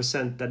those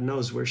 2% that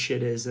knows where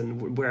shit is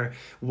and where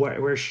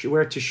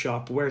to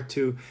shop,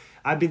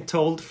 I've been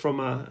told from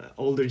a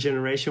older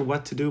generation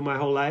what to do my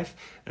whole life.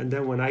 And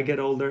then when I get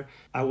older,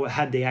 I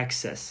had the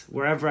access.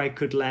 Wherever I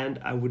could land,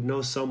 I would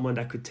know someone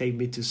that could take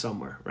me to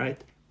somewhere,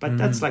 right? But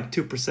that's like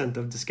 2%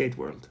 of the skate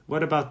world.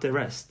 What about the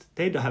rest?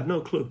 They don't have no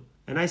clue.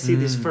 And I see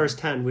this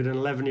firsthand with an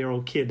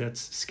 11-year-old kid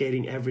that's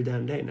skating every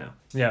damn day now.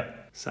 Yeah.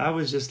 So I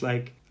was just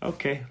like,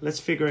 okay,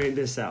 let's figure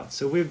this out.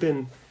 So we've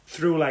been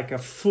through like a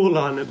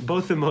full-on,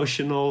 both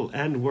emotional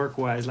and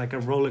work-wise, like a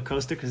roller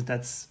coaster, because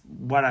that's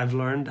what I've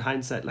learned,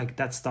 hindsight, like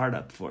that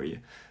startup for you,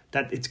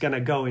 that it's going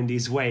to go in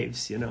these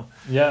waves,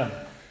 Yeah.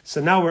 So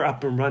now we're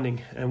up and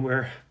running, and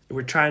we're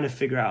trying to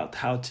figure out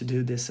how to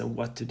do this and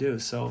what to do.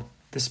 So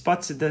the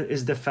spots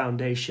is the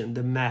foundation,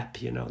 the map,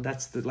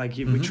 that's the, like,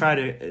 we try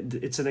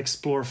to, it's an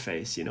explore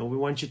phase, we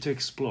want you to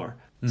explore.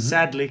 Mm-hmm.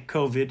 Sadly,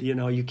 COVID,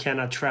 you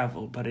cannot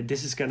travel, but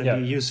this is going to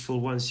be useful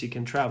once you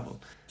can travel.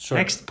 Sure.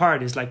 Next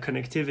part is like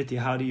connectivity.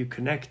 How do you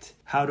connect?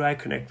 How do I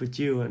connect with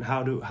you? And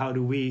how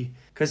do we,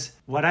 because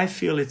what I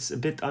feel it's a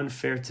bit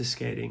unfair to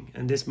skating,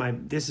 and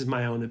this is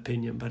my own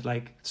opinion, but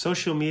like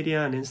social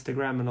media and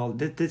Instagram and all,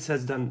 this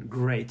has done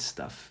great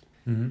stuff.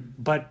 Mm-hmm.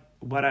 But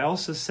what I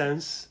also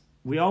sense,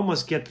 we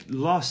almost get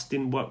lost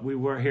in what we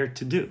were here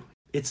to do.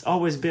 It's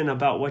always been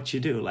about what you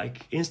do.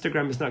 Like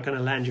Instagram is not going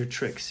to land your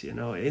tricks,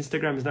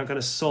 Instagram is not going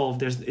to solve.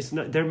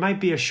 There might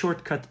be a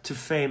shortcut to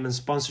fame and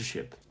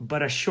sponsorship,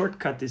 but a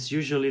shortcut is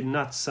usually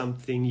not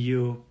something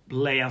you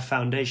lay a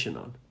foundation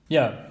on.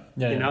 Yeah.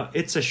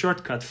 It's a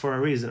shortcut for a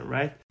reason,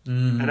 right?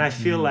 Mm-hmm. And I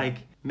feel like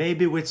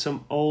maybe with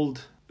some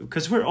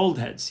because we're old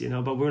heads,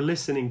 but we're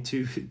listening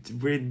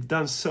we've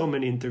done so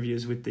many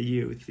interviews with the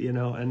youth,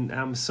 and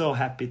I'm so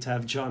happy to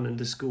have John in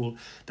the school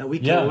that we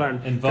can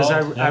learn, because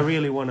I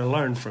really want to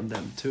learn from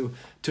them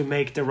to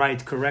make the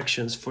right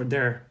corrections for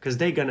because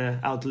they're going to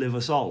outlive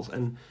us all.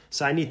 And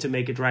so I need to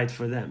make it right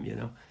for them,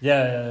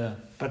 Yeah.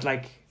 But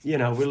like,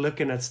 we're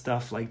looking at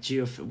stuff like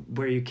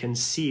where you can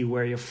see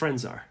where your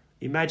friends are.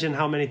 Imagine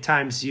how many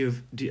times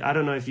I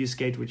don't know if you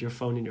skate with your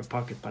phone in your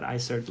pocket, but I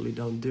certainly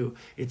don't do.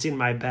 It's in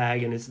my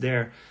bag and it's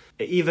there.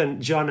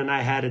 even John and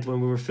I had it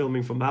when we were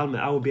filming for Malmö.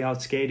 I would be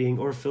out skating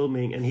or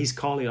filming, and he's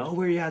calling, "Oh,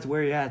 where you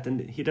at?"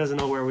 And he doesn't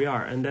know where we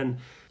are. And then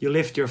you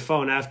lift your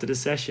phone after the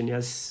session. He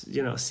has,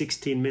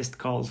 16 missed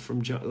calls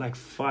from John. Like,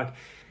 fuck.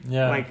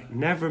 Yeah. Like,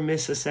 never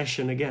miss a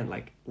session again.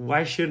 Like,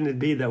 why shouldn't it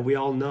be that we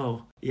all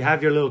know? You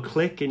have your little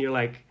click, and you're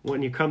like,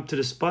 when you come to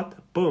the spot,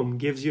 boom,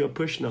 gives you a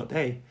push note.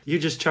 Hey, you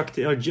just chucked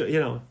it,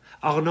 or,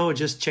 Arnaud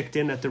just checked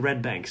in at the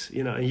Red Banks,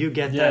 and you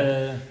get that.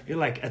 Yeah. You're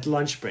like at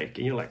lunch break,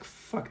 and you're like,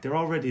 fuck, they're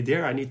already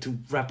there. I need to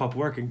wrap up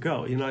work and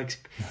go.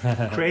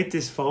 Create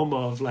this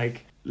FOMO of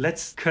like,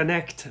 let's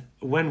connect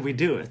when we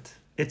do it.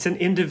 It's an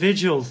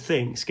individual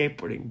thing,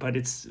 skateboarding, but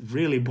it's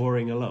really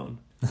boring alone.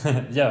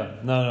 Yeah,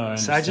 no.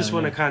 So I just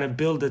want to kind of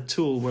build a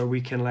tool where we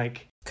can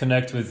like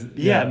connect with.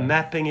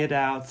 Mapping it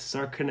out,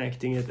 start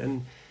connecting it.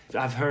 And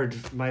I've heard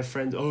my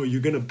friends, "Oh,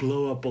 you're gonna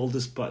blow up all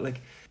the spot."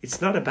 Like, it's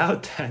not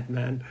about that,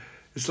 man.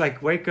 It's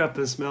like, wake up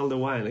and smell the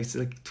wine. It's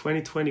like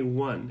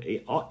 2021.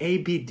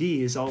 ABD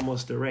is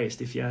almost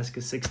erased. If you ask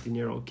a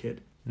 16-year-old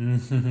kid,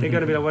 they're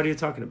gonna be like, "What are you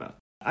talking about?"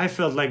 I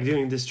felt like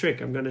doing this trick.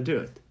 I'm gonna do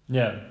it.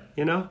 Yeah.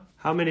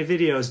 How many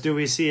videos do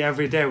we see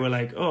every day? We're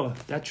like, "Oh,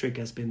 that trick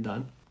has been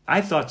done." I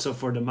thought so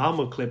for the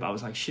Malmo clip. I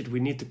was like, shit, we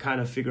need to kind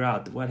of figure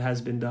out what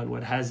has been done,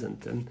 what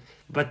hasn't.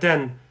 But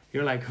then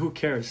you're like, who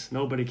cares?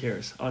 Nobody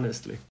cares,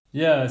 honestly.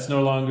 Yeah, it's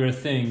no longer a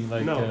thing.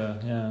 Like, no.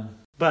 Yeah.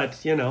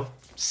 But,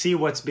 see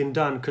what's been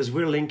done, because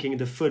we're linking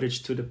the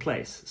footage to the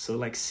place. So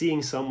like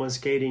seeing someone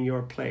skating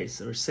your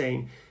place, or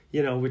saying,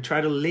 we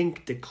try to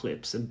link the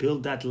clips and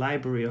build that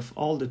library of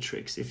all the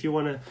tricks. If you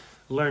want to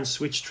learn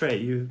switch tray,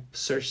 you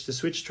search the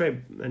switch tray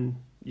and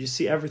you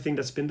see everything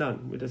that's been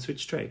done with the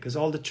switch tray, because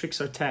all the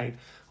tricks are tagged,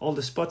 all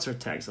the spots are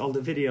tagged, all the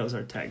videos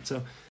are tagged.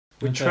 So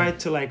we try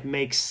to like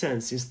make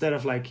sense, instead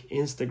of like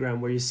Instagram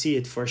where you see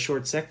it for a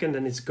short second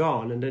and it's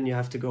gone, and then you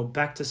have to go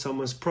back to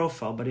someone's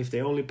profile. But if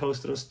they only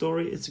posted on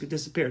story, it's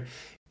disappeared.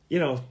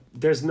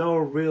 There's no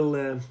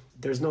real,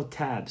 there's no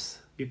tabs.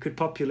 You could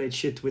populate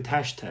shit with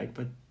hashtag,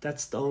 but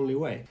that's the only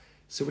way.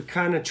 So we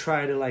kind of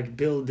try to like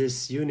build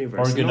this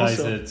universe. Organize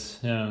it,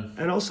 yeah.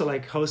 And also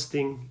like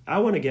hosting, I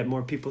want to get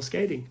more people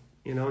skating.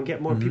 And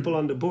get more people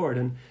on the board,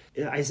 and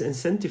I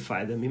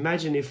incentivize them.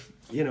 Imagine if,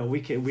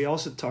 we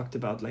also talked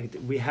about like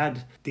we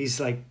had these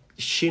like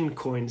shin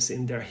coins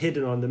in there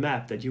hidden on the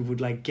map that you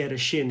would like get a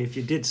shin if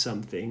you did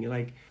something,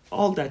 like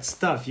all that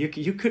stuff. You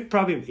could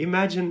probably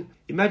imagine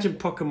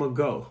Pokemon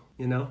Go,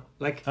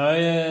 like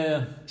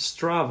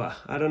Strava.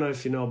 I don't know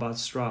if you know about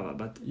Strava,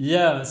 but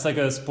yeah, it's like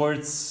a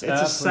sports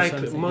it's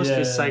app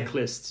mostly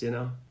cyclists,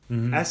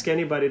 Ask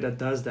anybody that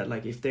does that,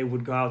 like if they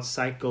would go out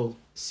cycle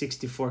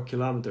 64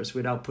 kilometers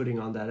without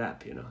putting on that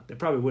app, they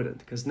probably wouldn't,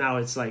 because now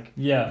it's like,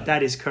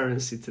 that is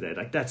currency today.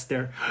 Like that's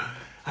their,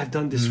 I've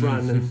done this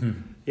run,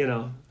 and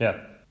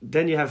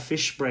Then you have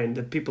Fishbrain,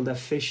 the people that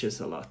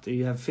fishes a lot.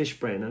 You have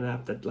Fishbrain, an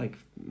app that like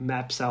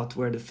maps out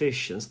where the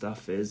fish and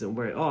stuff is, and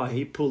where,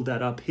 he pulled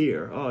that up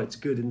here. Oh, it's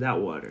good in that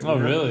water. Oh,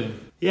 really?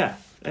 Yeah.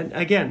 And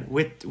again,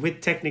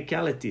 with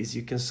technicalities,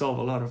 you can solve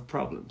a lot of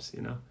problems,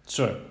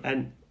 Sure.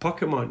 And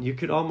Pokemon, you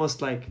could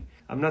almost like,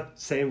 I'm not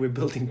saying we're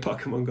building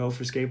Pokemon Go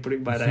for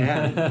skateboarding, but I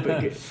am.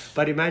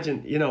 But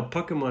imagine,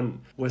 Pokemon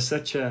was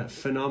such a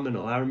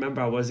phenomenal. I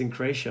remember I was in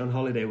Croatia on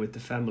holiday with the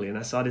family, and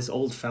I saw this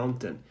old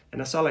fountain,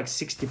 and I saw like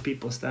 60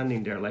 people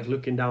standing there, like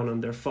looking down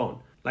on their phone.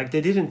 Like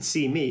they didn't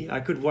see me.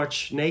 I could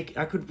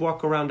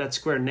walk around that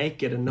square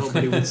naked and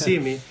nobody would see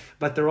me,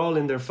 but they're all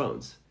in their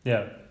phones.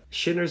 Yeah.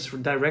 Shinner's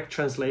direct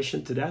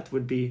translation to that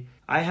would be,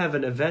 I have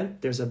an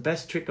event, there's a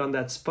best trick on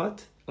that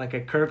spot, like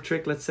a curb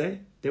trick, let's say.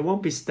 They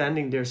won't be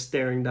standing there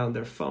staring down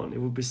their phone.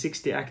 It would be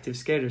 60 active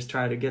skaters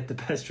trying to get the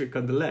best trick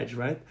on the ledge,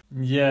 right?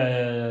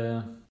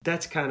 Yeah.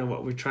 That's kind of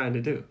what we're trying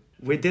to do.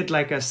 We did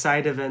like a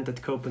side event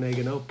at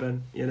Copenhagen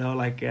Open,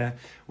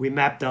 we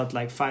mapped out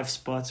like 5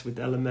 spots with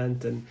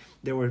Element, and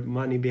there were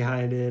money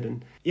behind it,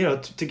 and,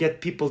 to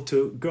get people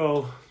to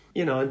go,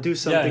 and do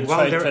something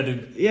while they're... try to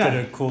get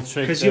a cool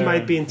trick. Because you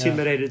might be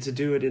intimidated to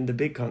do it in the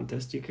big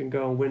contest. You can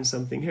go and win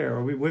something here.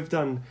 Or we've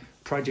done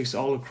projects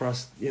all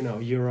across,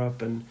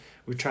 Europe, and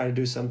we try to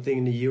do something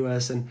in the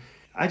US. And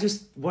I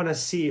just want to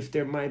see if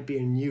there might be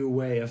a new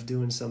way of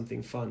doing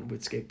something fun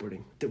with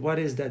skateboarding. What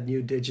is that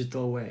new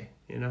digital way,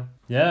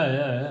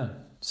 Yeah.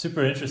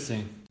 Super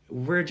interesting.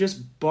 We're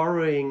just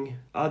borrowing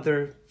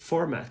other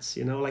formats,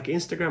 like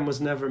Instagram was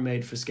never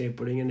made for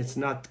skateboarding, and it's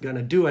not going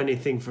to do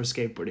anything for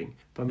skateboarding.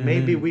 But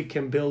maybe we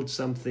can build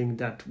something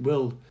that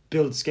will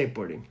build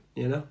skateboarding,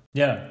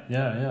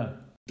 Yeah.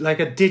 Like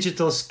a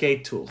digital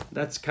skate tool.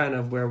 That's kind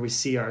of where we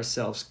see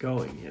ourselves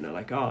going,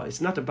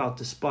 it's not about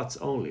the spots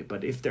only,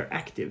 but if they're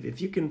active,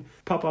 if you can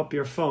pop up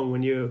your phone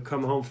when you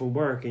come home from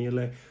work and you're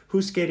like,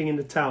 who's skating in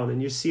the town?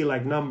 And you see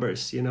like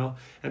numbers,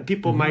 and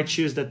people might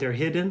choose that they're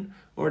hidden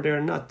or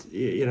they're not,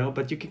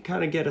 but you can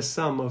kind of get a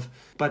sum of,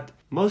 but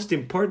most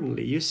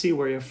importantly, you see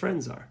where your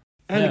friends are.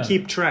 And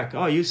keep track.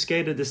 Oh, you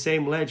skated the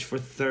same ledge for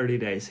 30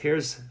 days.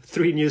 Here's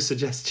 3 new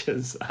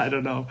suggestions. I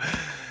don't know.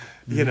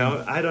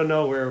 I don't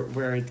know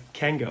where it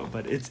can go,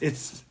 but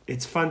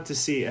it's fun to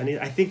see, and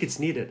I think it's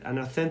needed, an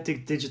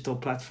authentic digital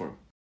platform.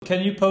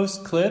 can you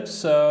post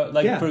clips?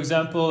 For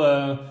example,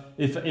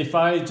 if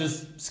I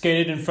just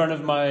skated in front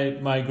of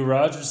my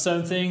garage or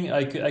something,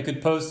 I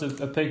could post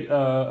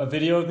a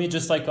video of me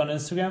just like on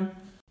Instagram.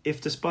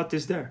 If the spot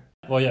is there.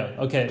 Well,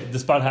 yeah, okay. The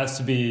spot has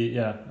to be,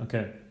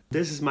 okay.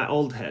 This is my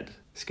old head.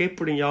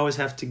 Skateboarding, you always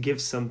have to give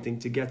something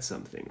to get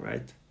something,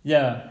 right?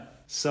 Yeah.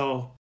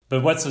 So.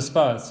 But what's the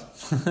spot?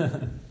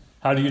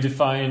 How do you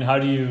define?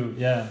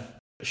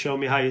 Show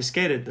me how you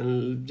skated,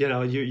 and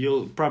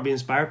you'll probably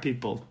inspire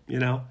people.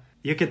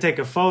 You can take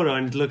a photo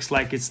and it looks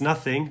like it's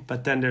nothing,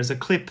 but then there's a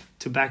clip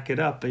to back it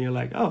up, and you're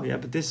like, oh yeah,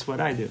 but this is what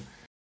I do.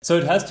 So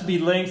it has to be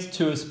linked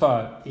to a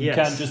spot. You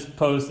can't just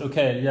post.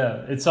 Okay,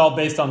 yeah, it's all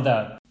based on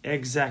that.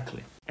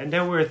 Exactly. And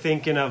then we're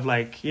thinking of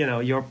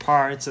your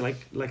parts,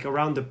 like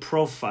around the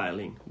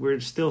profiling. We're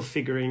still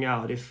figuring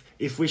out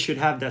if we should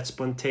have that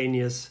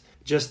spontaneous,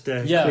 just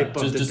a clip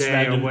of the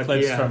day or what.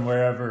 Clips from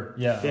wherever.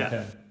 Yeah.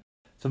 Okay.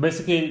 So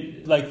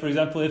basically, like for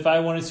example, if I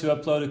wanted to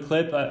upload a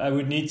clip, I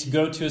would need to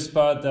go to a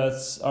spot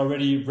that's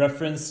already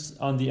referenced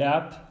on the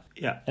app.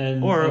 Yeah.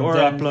 Or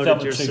upload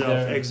it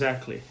yourself.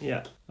 Exactly.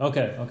 Yeah.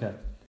 Okay.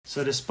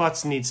 So the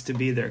spots needs to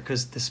be there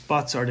because the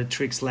spots are the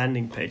Tricks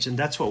landing page, and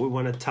that's what we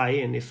want to tie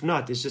in. If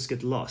not, it's just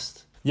get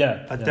lost.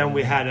 Yeah. But then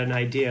we had an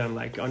idea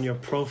on your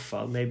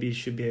profile, maybe you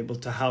should be able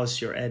to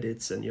house your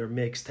edits and your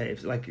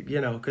mixtapes,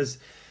 because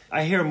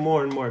I hear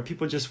more and more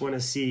people just want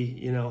to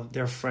see,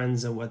 their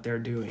friends and what they're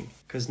doing.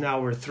 Because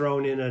now we're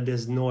thrown into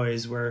this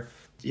noise where,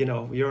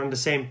 you're on the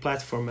same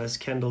platform as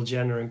Kendall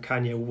Jenner and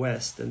Kanye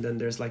West, and then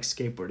there's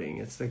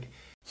skateboarding. It's like.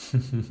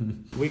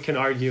 We can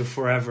argue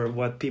forever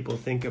what people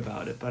think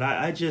about it, but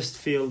I just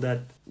feel that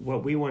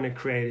what we want to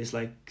create is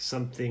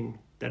something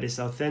that is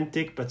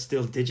authentic but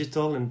still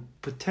digital, and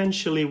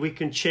potentially we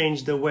can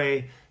change the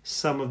way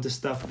some of the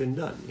stuff been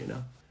done.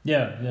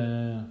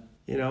 Yeah.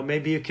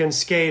 Maybe you can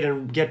skate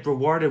and get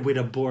rewarded with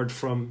a board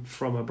from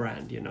a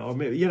brand. Or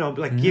maybe,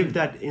 give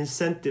that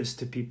incentives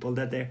to people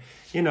that they,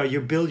 you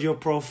build your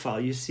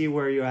profile, you see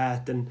where you're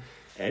at, and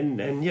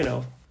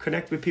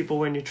connect with people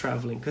when you're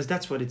traveling, because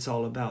that's what it's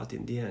all about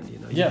in the end.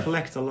 You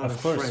collect a lot of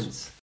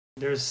friends.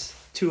 There's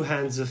two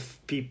hands of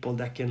people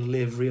that can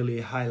live really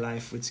high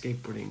life with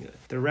skateboarding.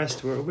 The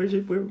rest,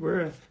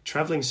 we're a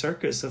traveling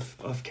circus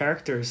of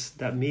characters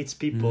that meets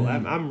people.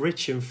 I'm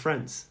rich in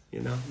friends,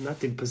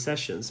 not in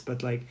possessions,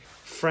 but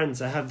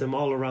friends. I have them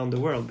all around the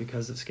world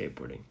because of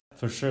skateboarding.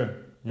 For sure.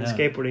 Yeah. And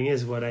skateboarding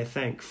is what I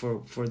thank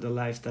for the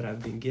life that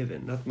I've been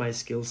given, not my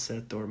skill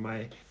set or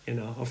my,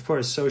 of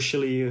course,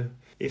 socially,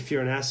 if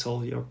you're an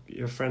asshole,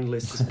 your friend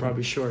list is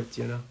probably short,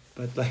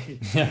 but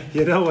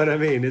you know what I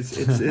mean?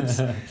 It's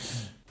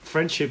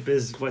friendship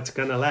is what's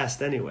gonna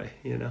last anyway,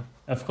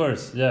 Of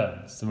course,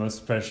 yeah, it's the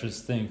most precious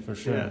thing for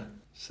sure. Yeah.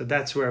 So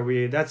that's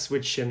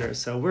with Shinner.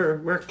 So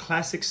we're a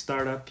classic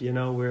startup,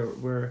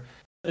 we're.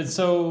 And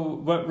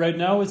so, right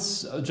now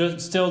it's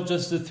just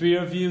the three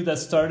of you that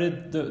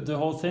started the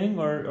whole thing,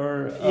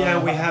 or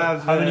we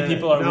have how many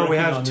people are working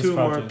on this project? No, we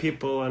have two more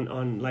people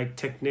on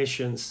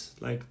technicians,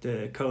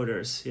 the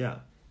coders, yeah.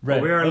 Right.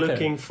 We are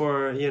looking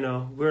for,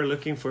 we're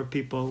looking for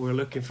people, we're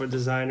looking for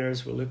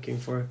designers, we're looking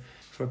for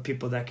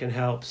people that can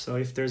help. So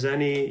if there's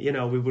any,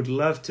 we would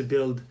love to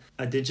build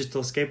a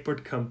digital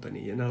skateboard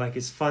company,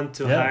 it's fun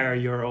to hire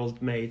your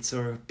old mates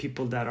or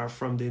people that are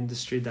from the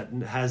industry that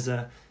has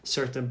a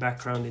certain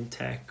background in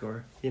tech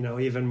or,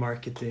 even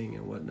marketing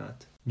and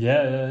whatnot.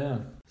 Yeah.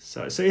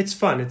 So it's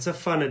fun. It's a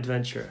fun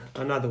adventure.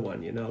 Another one,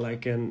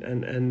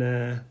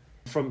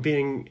 from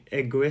being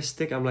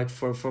egoistic, I'm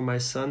for my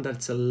son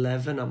that's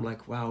 11, I'm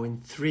wow,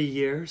 in 3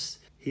 years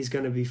he's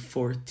gonna be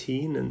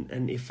 14,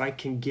 and if I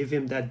can give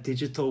him that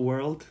digital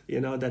world,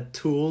 that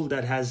tool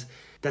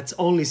that's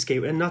only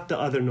skate and not the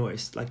other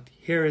noise,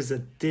 here is a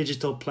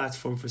digital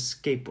platform for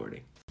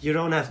skateboarding. You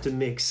don't have to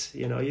mix,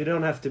 you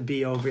don't have to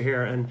be over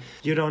here, and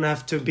you don't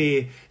have to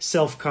be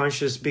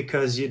self-conscious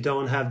because you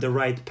don't have the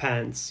right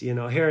pants.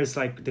 Here is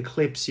the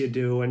clips you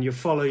do, and you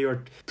follow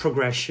your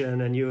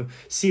progression, and you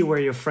see where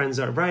your friends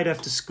are. Right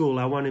after school,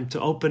 I want him to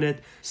open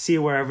it, see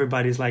where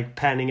everybody's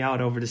panning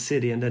out over the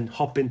city, and then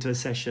hop into a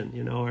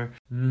session, or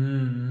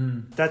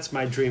that's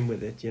my dream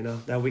with it,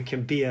 that we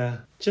can be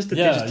just a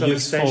digital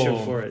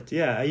extension for it.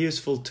 Yeah, a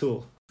useful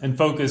tool. And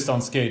focused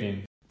on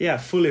skating. Yeah,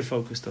 fully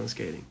focused on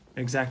skating.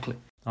 Exactly.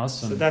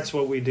 Awesome. So that's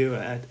what we do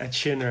at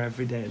Shinner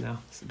every day now.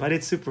 But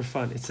it's super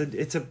fun.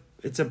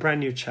 It's a brand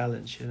new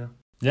challenge,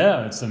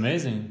 Yeah, it's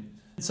amazing.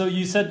 So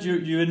you said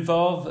you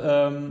involve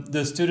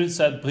the students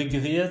at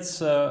Bryggeriet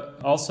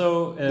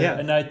also,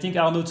 and I think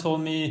Arno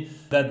told me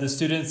that the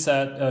students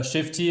at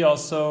Shifty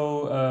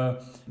also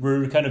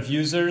were kind of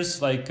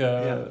users, like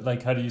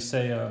how do you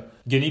say,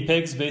 guinea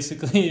pigs,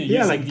 basically.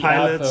 Yeah, like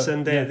pilots,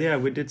 app,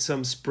 and we did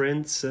some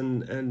sprints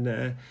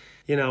and.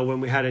 When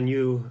we had a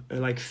new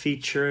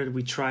feature,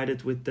 we tried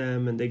it with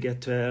them, and they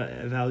get to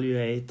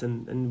evaluate,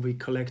 and we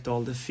collect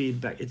all the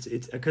feedback. It's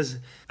because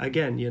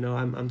again,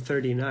 I'm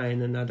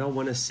 39, and I don't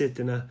want to sit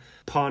in a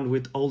pond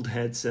with old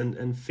heads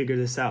and figure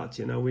this out.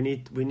 We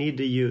need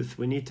the youth.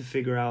 We need to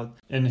figure out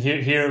and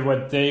hear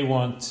what they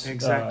want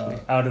exactly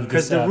out of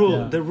this.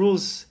 Because the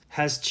rules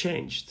has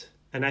changed.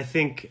 And I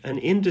think an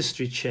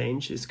industry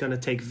change is going to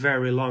take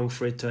very long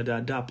for it to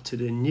adapt to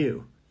the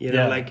new. You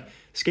know, like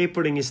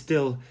skateboarding is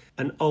still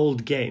an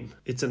old game.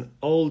 It's an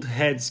old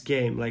heads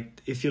game.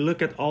 Like if you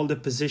look at all the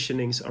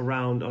positionings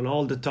around on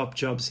all the top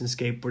jobs in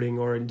skateboarding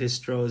or in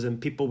distros and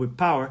people with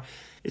power,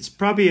 it's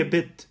probably a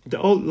bit the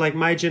old, like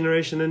my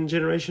generation and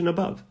generation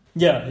above.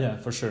 Yeah,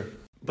 for sure.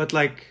 But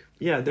like,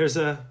 there's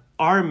a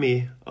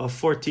army of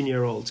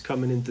 14-year-olds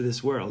coming into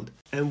this world.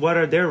 And what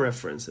are their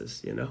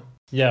references, you know?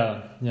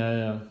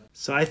 Yeah.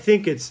 So I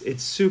think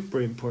it's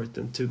super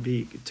important to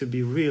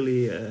be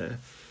really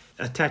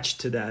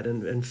attached to that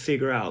and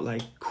figure out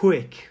like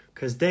quick,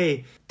 because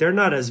they're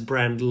not as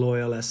brand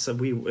loyal as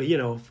we. You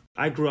know,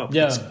 I grew up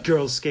with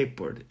girls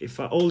skateboard. If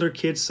an older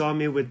kid saw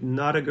me with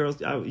not a girl,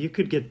 you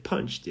could get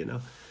punched. You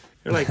know,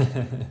 you're like,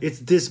 it's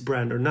this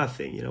brand or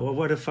nothing. You know, well,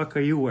 what the fuck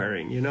are you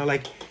wearing? You know,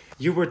 like.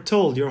 You were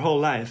told your whole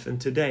life,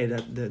 and today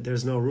that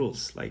there's no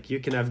rules. Like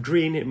you can have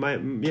green,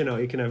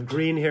 you can have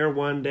green hair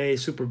one day,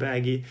 super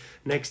baggy.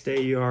 Next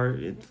day you are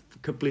in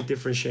complete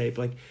different shape.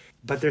 Like,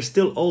 but there's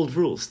still old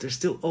rules. There's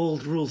still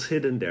old rules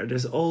hidden there.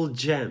 There's old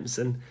gems,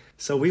 and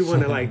so we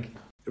want to like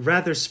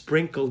rather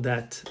sprinkle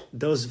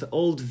those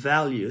old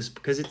values,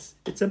 because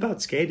it's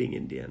about skating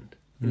in the end.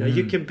 You know,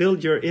 you can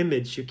build your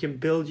image, you can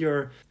build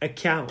your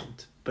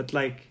account, but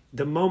like.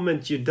 The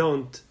moment you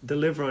don't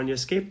deliver on your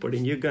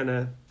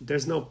skateboarding,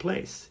 there's no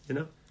place, you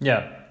know?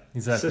 Yeah,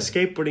 exactly. So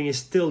skateboarding is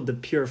still the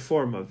pure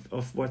form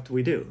of what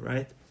we do,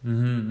 right?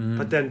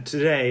 But then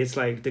today, it's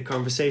like the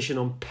conversation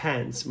on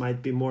pants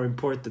might be more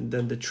important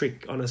than the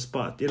trick on a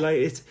spot. You're like,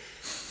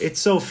 it's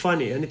so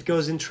funny, and it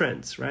goes in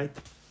trends, right?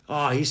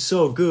 Oh, he's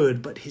so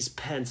good, but his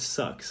pants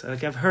sucks.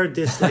 Like I've heard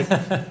this like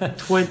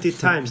 20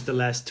 times the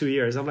last 2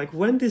 years. I'm like,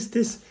 when does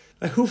this...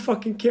 Like, who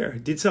fucking care?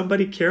 Did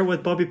somebody care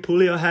what Bobby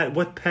Pulido had?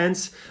 What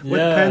pants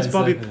exactly.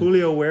 Bobby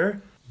Pulido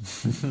wear?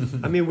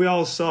 I mean, we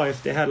all saw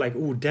if they had like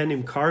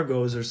denim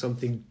cargos or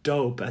something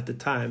dope at the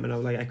time, and I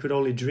was like, I could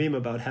only dream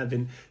about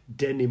having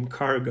denim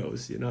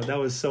cargos. You know, that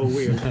was so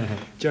weird.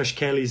 Josh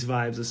Kelly's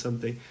vibes or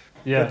something.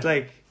 Yeah. But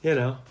like, you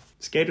know,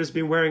 skaters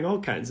been wearing all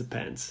kinds of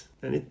pants,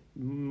 and it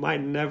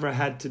might never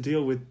had to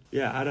deal with.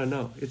 Yeah, I don't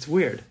know. It's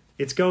weird.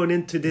 It's going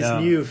into this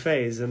new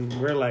phase, and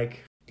we're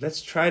like.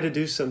 Let's try to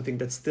do something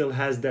that still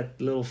has that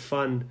little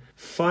fun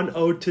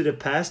ode to the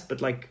past,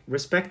 but like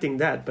respecting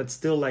that, but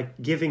still like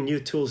giving new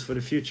tools for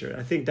the future.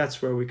 I think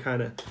that's where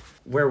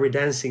we're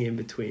dancing in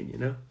between, you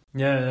know?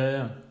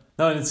 Yeah.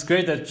 No, and it's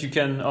great that you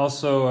can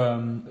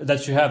also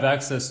that you have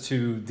access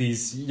to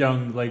these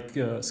young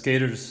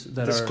skaters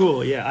that the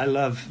school. Yeah, I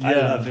love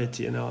it.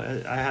 You know,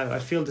 I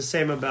feel the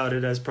same about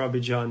it as probably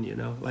John. You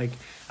know, like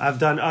I've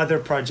done other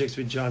projects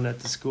with John at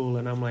the school,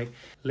 and I'm like,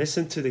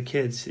 listen to the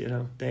kids. You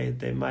know,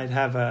 they might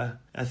have a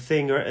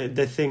thing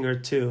or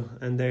two,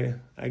 and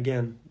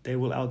they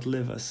will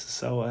outlive us.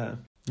 So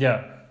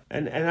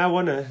and I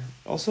want to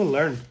also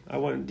learn.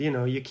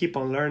 You keep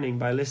on learning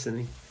by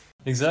listening.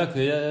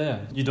 Exactly,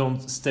 yeah. You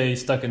don't stay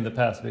stuck in the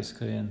past,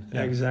 basically.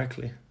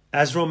 Exactly.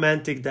 As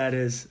romantic that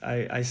is,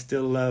 I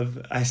still love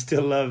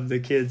the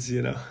kids,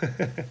 you know.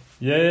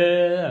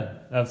 Yeah,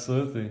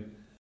 absolutely.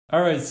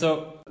 All right,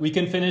 so we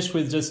can finish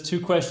with just 2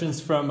 questions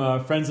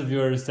from friends of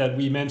yours that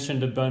we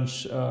mentioned a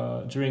bunch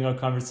during our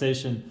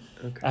conversation.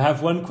 Okay. I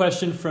have 1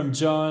 question from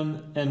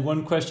John and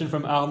 1 question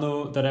from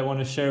Arnaud that I want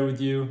to share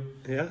with you.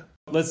 Yeah.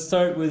 Let's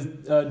start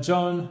with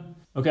John.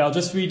 Okay, I'll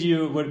just read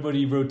you what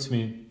he wrote to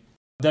me.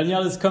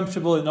 Daniel is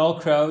comfortable in all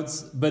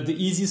crowds, but the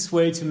easiest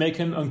way to make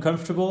him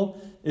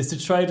uncomfortable is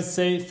to try to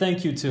say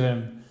thank you to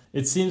him.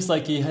 It seems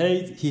like he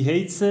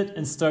hates it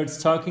and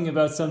starts talking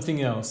about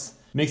something else.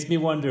 Makes me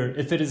wonder,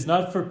 if it is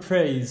not for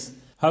praise,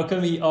 how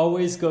come he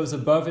always goes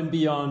above and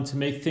beyond to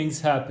make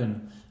things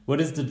happen? What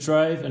is the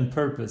drive and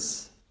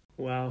purpose?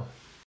 Wow.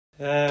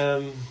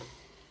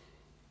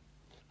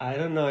 I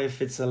don't know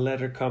if it's a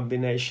letter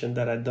combination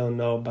that I don't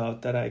know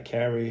about that I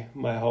carry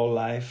my whole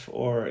life,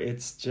 or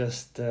it's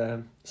just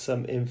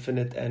some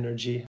infinite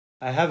energy.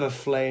 I have a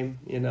flame,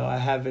 you know, I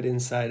have it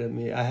inside of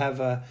me. I have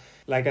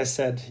like I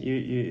said,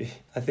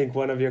 I think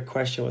one of your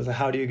questions was,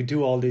 how do you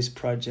do all these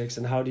projects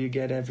and how do you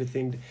get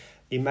everything?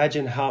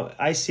 Imagine how,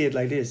 I see it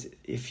like this,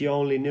 if you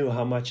only knew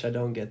how much I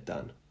don't get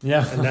done.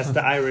 Yeah. And that's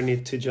the irony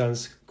to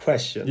John's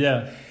question.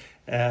 Yeah.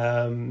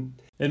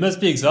 It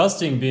must be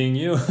exhausting being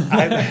you.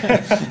 I'm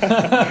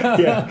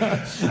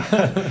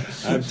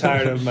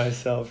tired of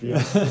myself.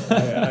 Yes,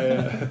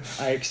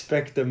 I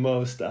expect the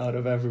most out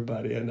of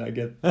everybody, and I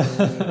get.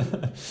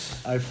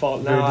 I fall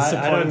now.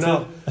 I don't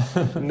know.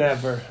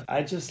 Never.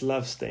 I just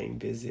love staying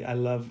busy. I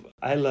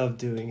love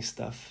doing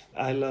stuff.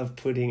 I love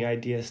putting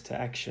ideas to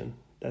action.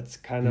 That's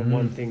kind of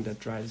one thing that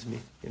drives me.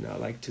 You know,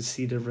 like to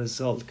see the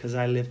result, because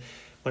I'm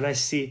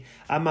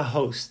a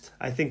host.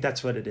 I think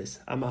that's what it is.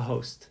 I'm a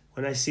host.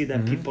 When I see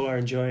that people are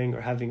enjoying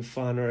or having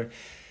fun or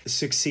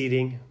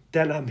succeeding,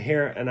 then I'm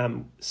here and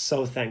I'm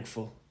so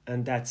thankful.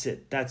 And that's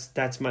it. That's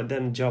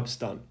then job's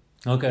done.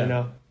 Okay. You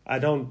know, I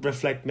don't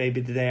reflect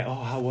maybe the day.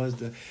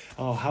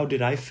 How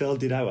did I feel?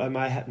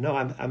 No,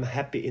 I'm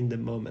happy in the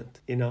moment.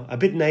 You know, a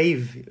bit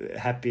naive,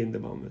 happy in the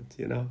moment.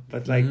 You know,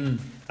 but like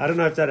I don't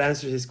know if that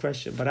answers his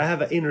question. But I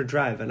have an inner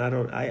drive, and I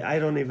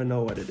don't even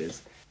know what it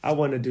is. I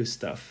want to do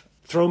stuff.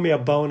 Throw me a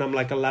bone, I'm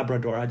like a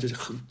Labrador. I just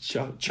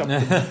chop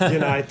it. You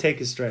know, I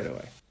take it straight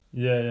away.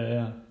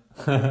 Yeah.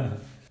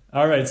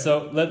 All right,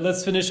 so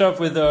let's finish off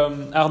with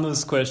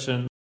Arnaud's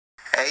question.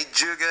 Hey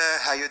Juga,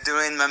 how you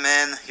doing, my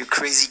man? You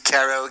crazy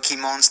karaoke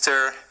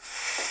monster.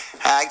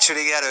 I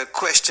actually got a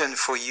question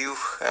for you.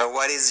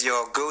 What is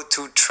your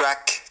go-to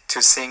track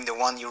to sing, the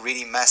one you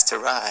really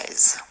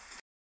masterize?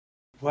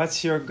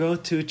 What's your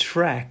go-to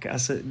track?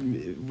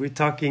 We're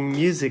talking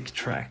music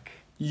track.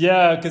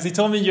 Yeah, because he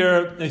told me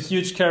you're a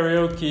huge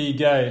karaoke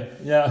guy.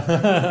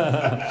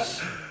 Yeah.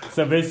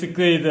 So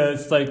basically,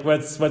 it's like,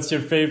 what's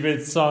your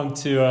favorite song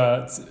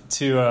to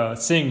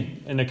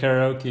sing in a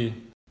karaoke?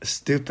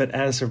 Stupid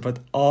answer, but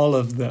all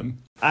of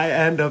them. I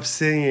end up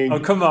singing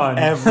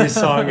every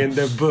song in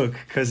the book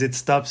because it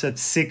stops at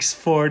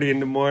 6:40 in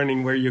the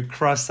morning where you're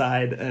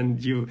cross-eyed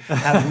and you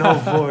have no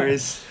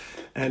voice.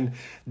 And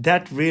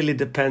that really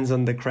depends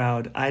on the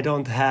crowd. I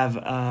don't have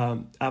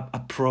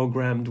a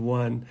programmed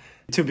one,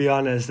 to be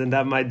honest, and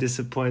that might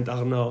disappoint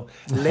Arnaud.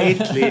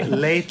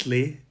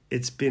 Lately,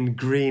 it's been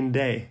Green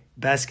Day,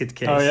 Basket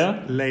Case. Oh,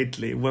 yeah?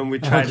 Lately, when we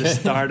try to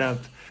start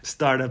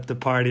up the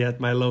party at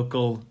my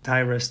local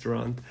Thai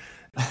restaurant.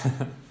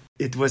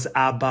 It was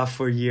ABBA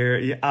for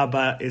years.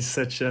 ABBA is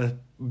such a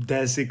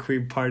Dancing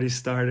Queen party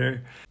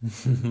starter.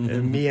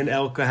 Me and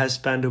Elko has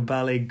Spandau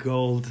Ballet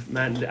Gold.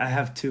 Man, I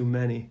have too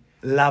many.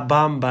 La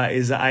Bamba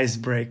is an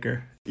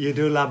icebreaker. You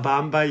do La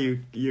Bamba,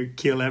 you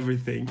kill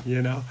everything,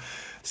 you know?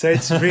 So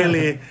it's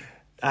really...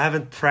 I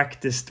haven't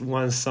practiced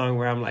one song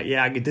where I'm like,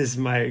 yeah, this is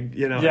my,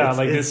 you know. Yeah,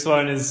 this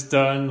one is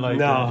done. Like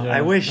no, yeah.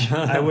 I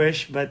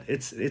wish, but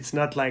it's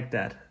not like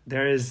that.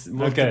 There is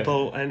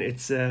multiple, and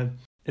it's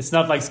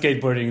not like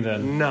skateboarding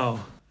then. No,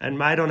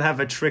 and I don't have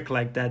a trick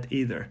like that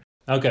either.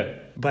 Okay.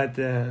 But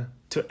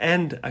to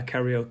end a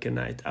karaoke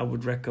night, I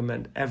would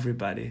recommend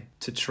everybody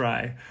to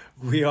try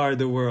 "We Are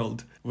the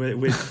World"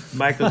 with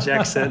Michael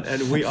Jackson,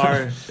 and we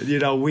are,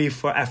 we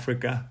for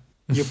Africa.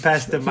 You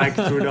pass the mic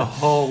through the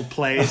whole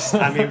place.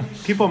 I mean,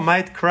 people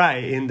might cry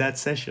in that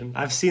session.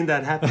 I've seen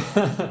that happen.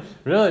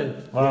 Really?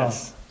 Wow.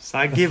 Yes. So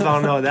I give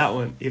Arnaud that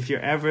one. If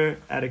you're ever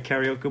at a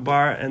karaoke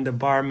bar and the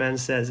barman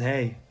says,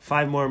 hey,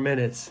 5 more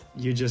minutes,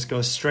 you just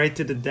go straight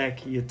to the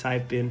deck. You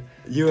type in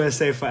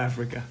USA for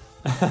Africa.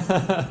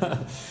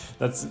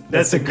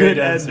 That's a good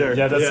answer.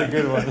 Yeah, that's a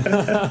good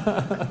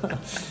one.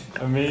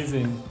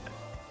 Amazing.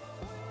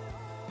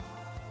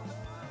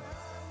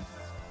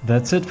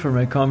 That's it for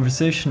my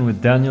conversation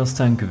with Daniel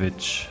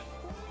Stankovic.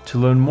 To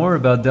learn more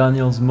about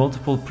Daniel's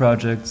multiple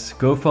projects,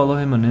 go follow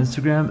him on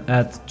Instagram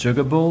at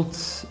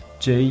Juggaboltz,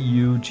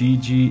 Juggabotz.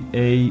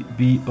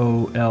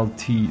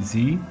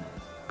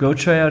 Go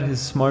try out his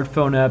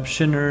smartphone app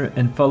Shinner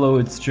and follow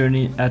its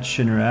journey at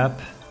Shinner app.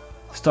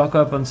 Stock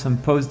up on some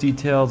pose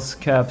details,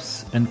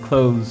 caps, and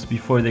clothes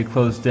before they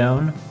close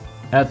down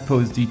at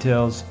Pose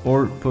Details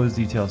or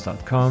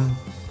posedetails.com.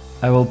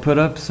 I will put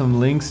up some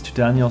links to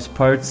Daniel's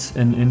parts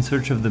in In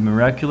Search of the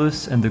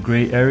Miraculous and the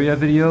Grey Area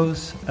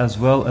videos, as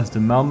well as the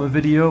Malmo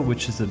video,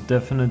 which is a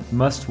definite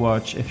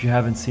must-watch if you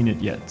haven't seen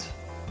it yet.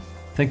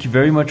 Thank you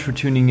very much for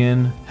tuning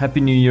in. Happy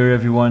New Year,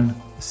 everyone.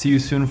 See you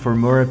soon for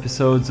more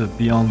episodes of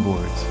Beyond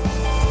Boards.